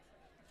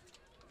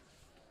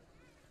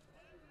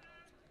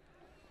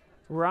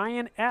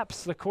 Ryan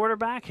Epps, the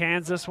quarterback,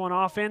 hands this one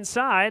off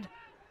inside.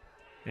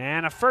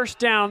 And a first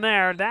down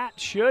there.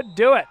 That should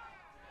do it.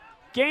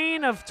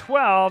 Gain of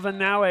 12, and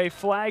now a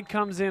flag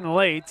comes in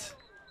late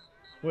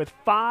with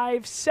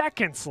 5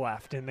 seconds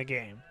left in the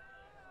game.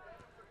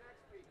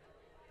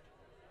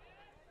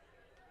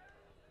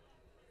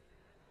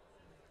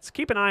 Let's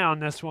keep an eye on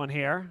this one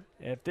here.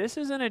 If this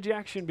is an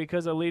ejection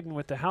because of leading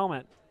with the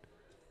helmet,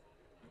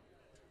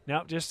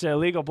 nope, just a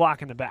legal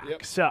block in the back.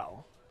 Yep.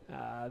 So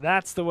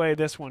that's the way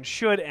this one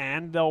should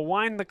end. They'll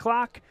wind the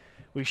clock.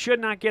 We should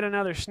not get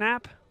another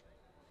snap.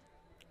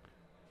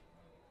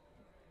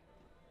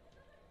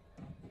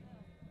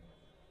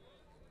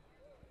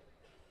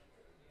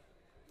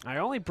 I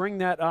only bring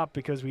that up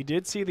because we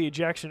did see the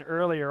ejection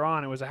earlier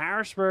on. It was a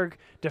Harrisburg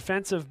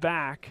defensive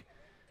back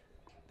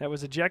that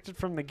was ejected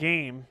from the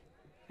game,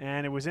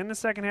 and it was in the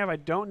second half. I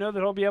don't know that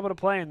he'll be able to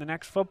play in the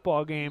next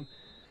football game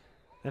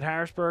that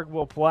Harrisburg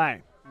will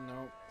play.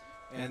 Nope.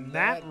 And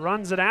that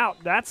runs it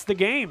out. That's the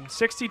game.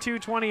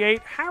 62-28,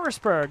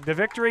 Harrisburg, the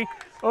victory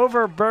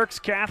over Berks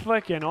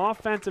Catholic. An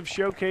offensive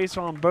showcase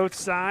on both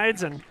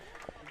sides. And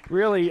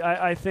really,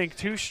 I think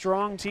two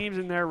strong teams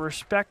in their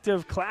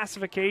respective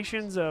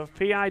classifications of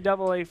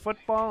PIAA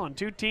football, and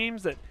two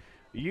teams that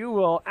you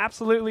will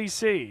absolutely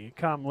see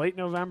come late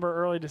November,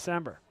 early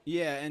December.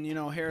 Yeah, and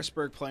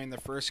Harrisburg playing their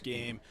first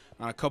game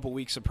on a couple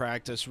weeks of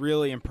practice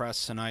really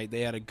impressed tonight.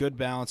 They had a good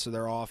balance of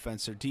their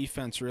offense. Their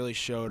defense really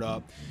showed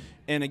up.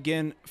 And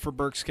again, for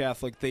Berks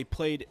Catholic, they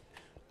played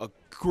a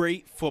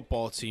great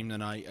football team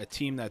tonight, a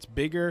team that's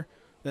bigger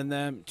than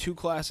them, 2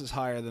 classes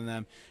higher than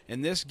them,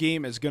 and this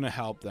game is going to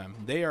help them.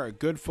 They are a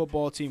good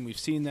football team. We've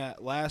seen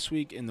that last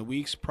week and the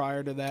weeks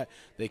prior to that.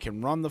 They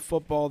can run the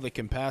football, they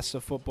can pass the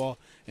football,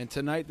 and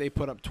tonight they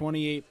put up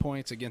 28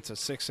 points against a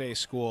 6A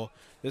school.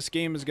 This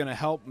game is going to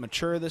help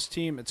mature this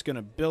team. It's going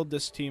to build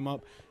this team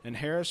up, and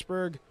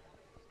Harrisburg,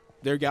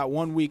 they've got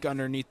 1 week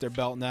underneath their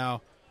belt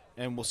now,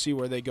 and we'll see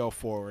where they go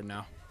forward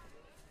now.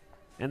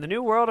 And the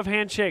new world of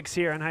handshakes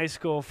here in high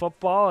school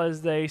football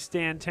as they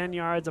stand 10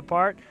 yards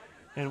apart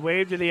and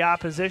wave to the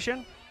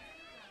opposition.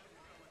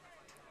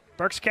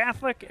 Berks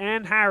Catholic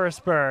and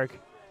Harrisburg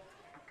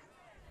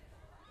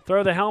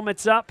throw the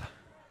helmets up,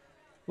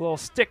 a little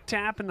stick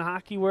tap in the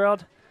hockey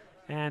world,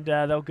 and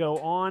they'll go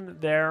on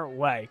their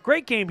way.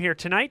 Great game here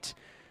tonight.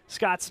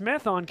 Scott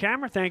Smith on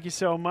camera, thank you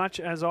so much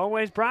as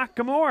always. Brock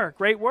Gamore,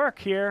 great work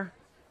here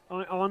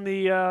on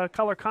the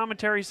color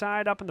commentary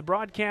side up in the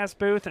broadcast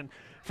booth. And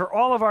for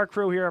all of our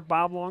crew here at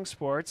Bob Long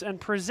Sports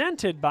and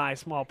presented by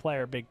Small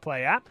Player Big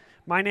Play app,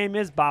 my name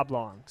is Bob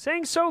Long.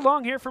 Saying so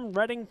long here from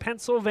Reading,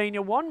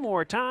 Pennsylvania. One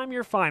more time,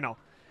 your final.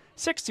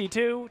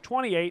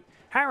 62-28,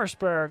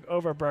 Harrisburg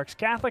over Berks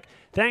Catholic.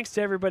 Thanks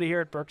to everybody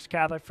here at Berks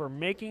Catholic for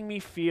making me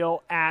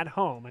feel at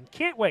home. And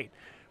can't wait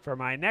for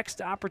my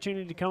next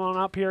opportunity to come on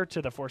up here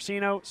to the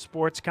Forcino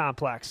Sports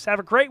Complex. Have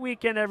a great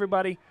weekend,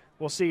 everybody.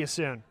 We'll see you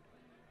soon.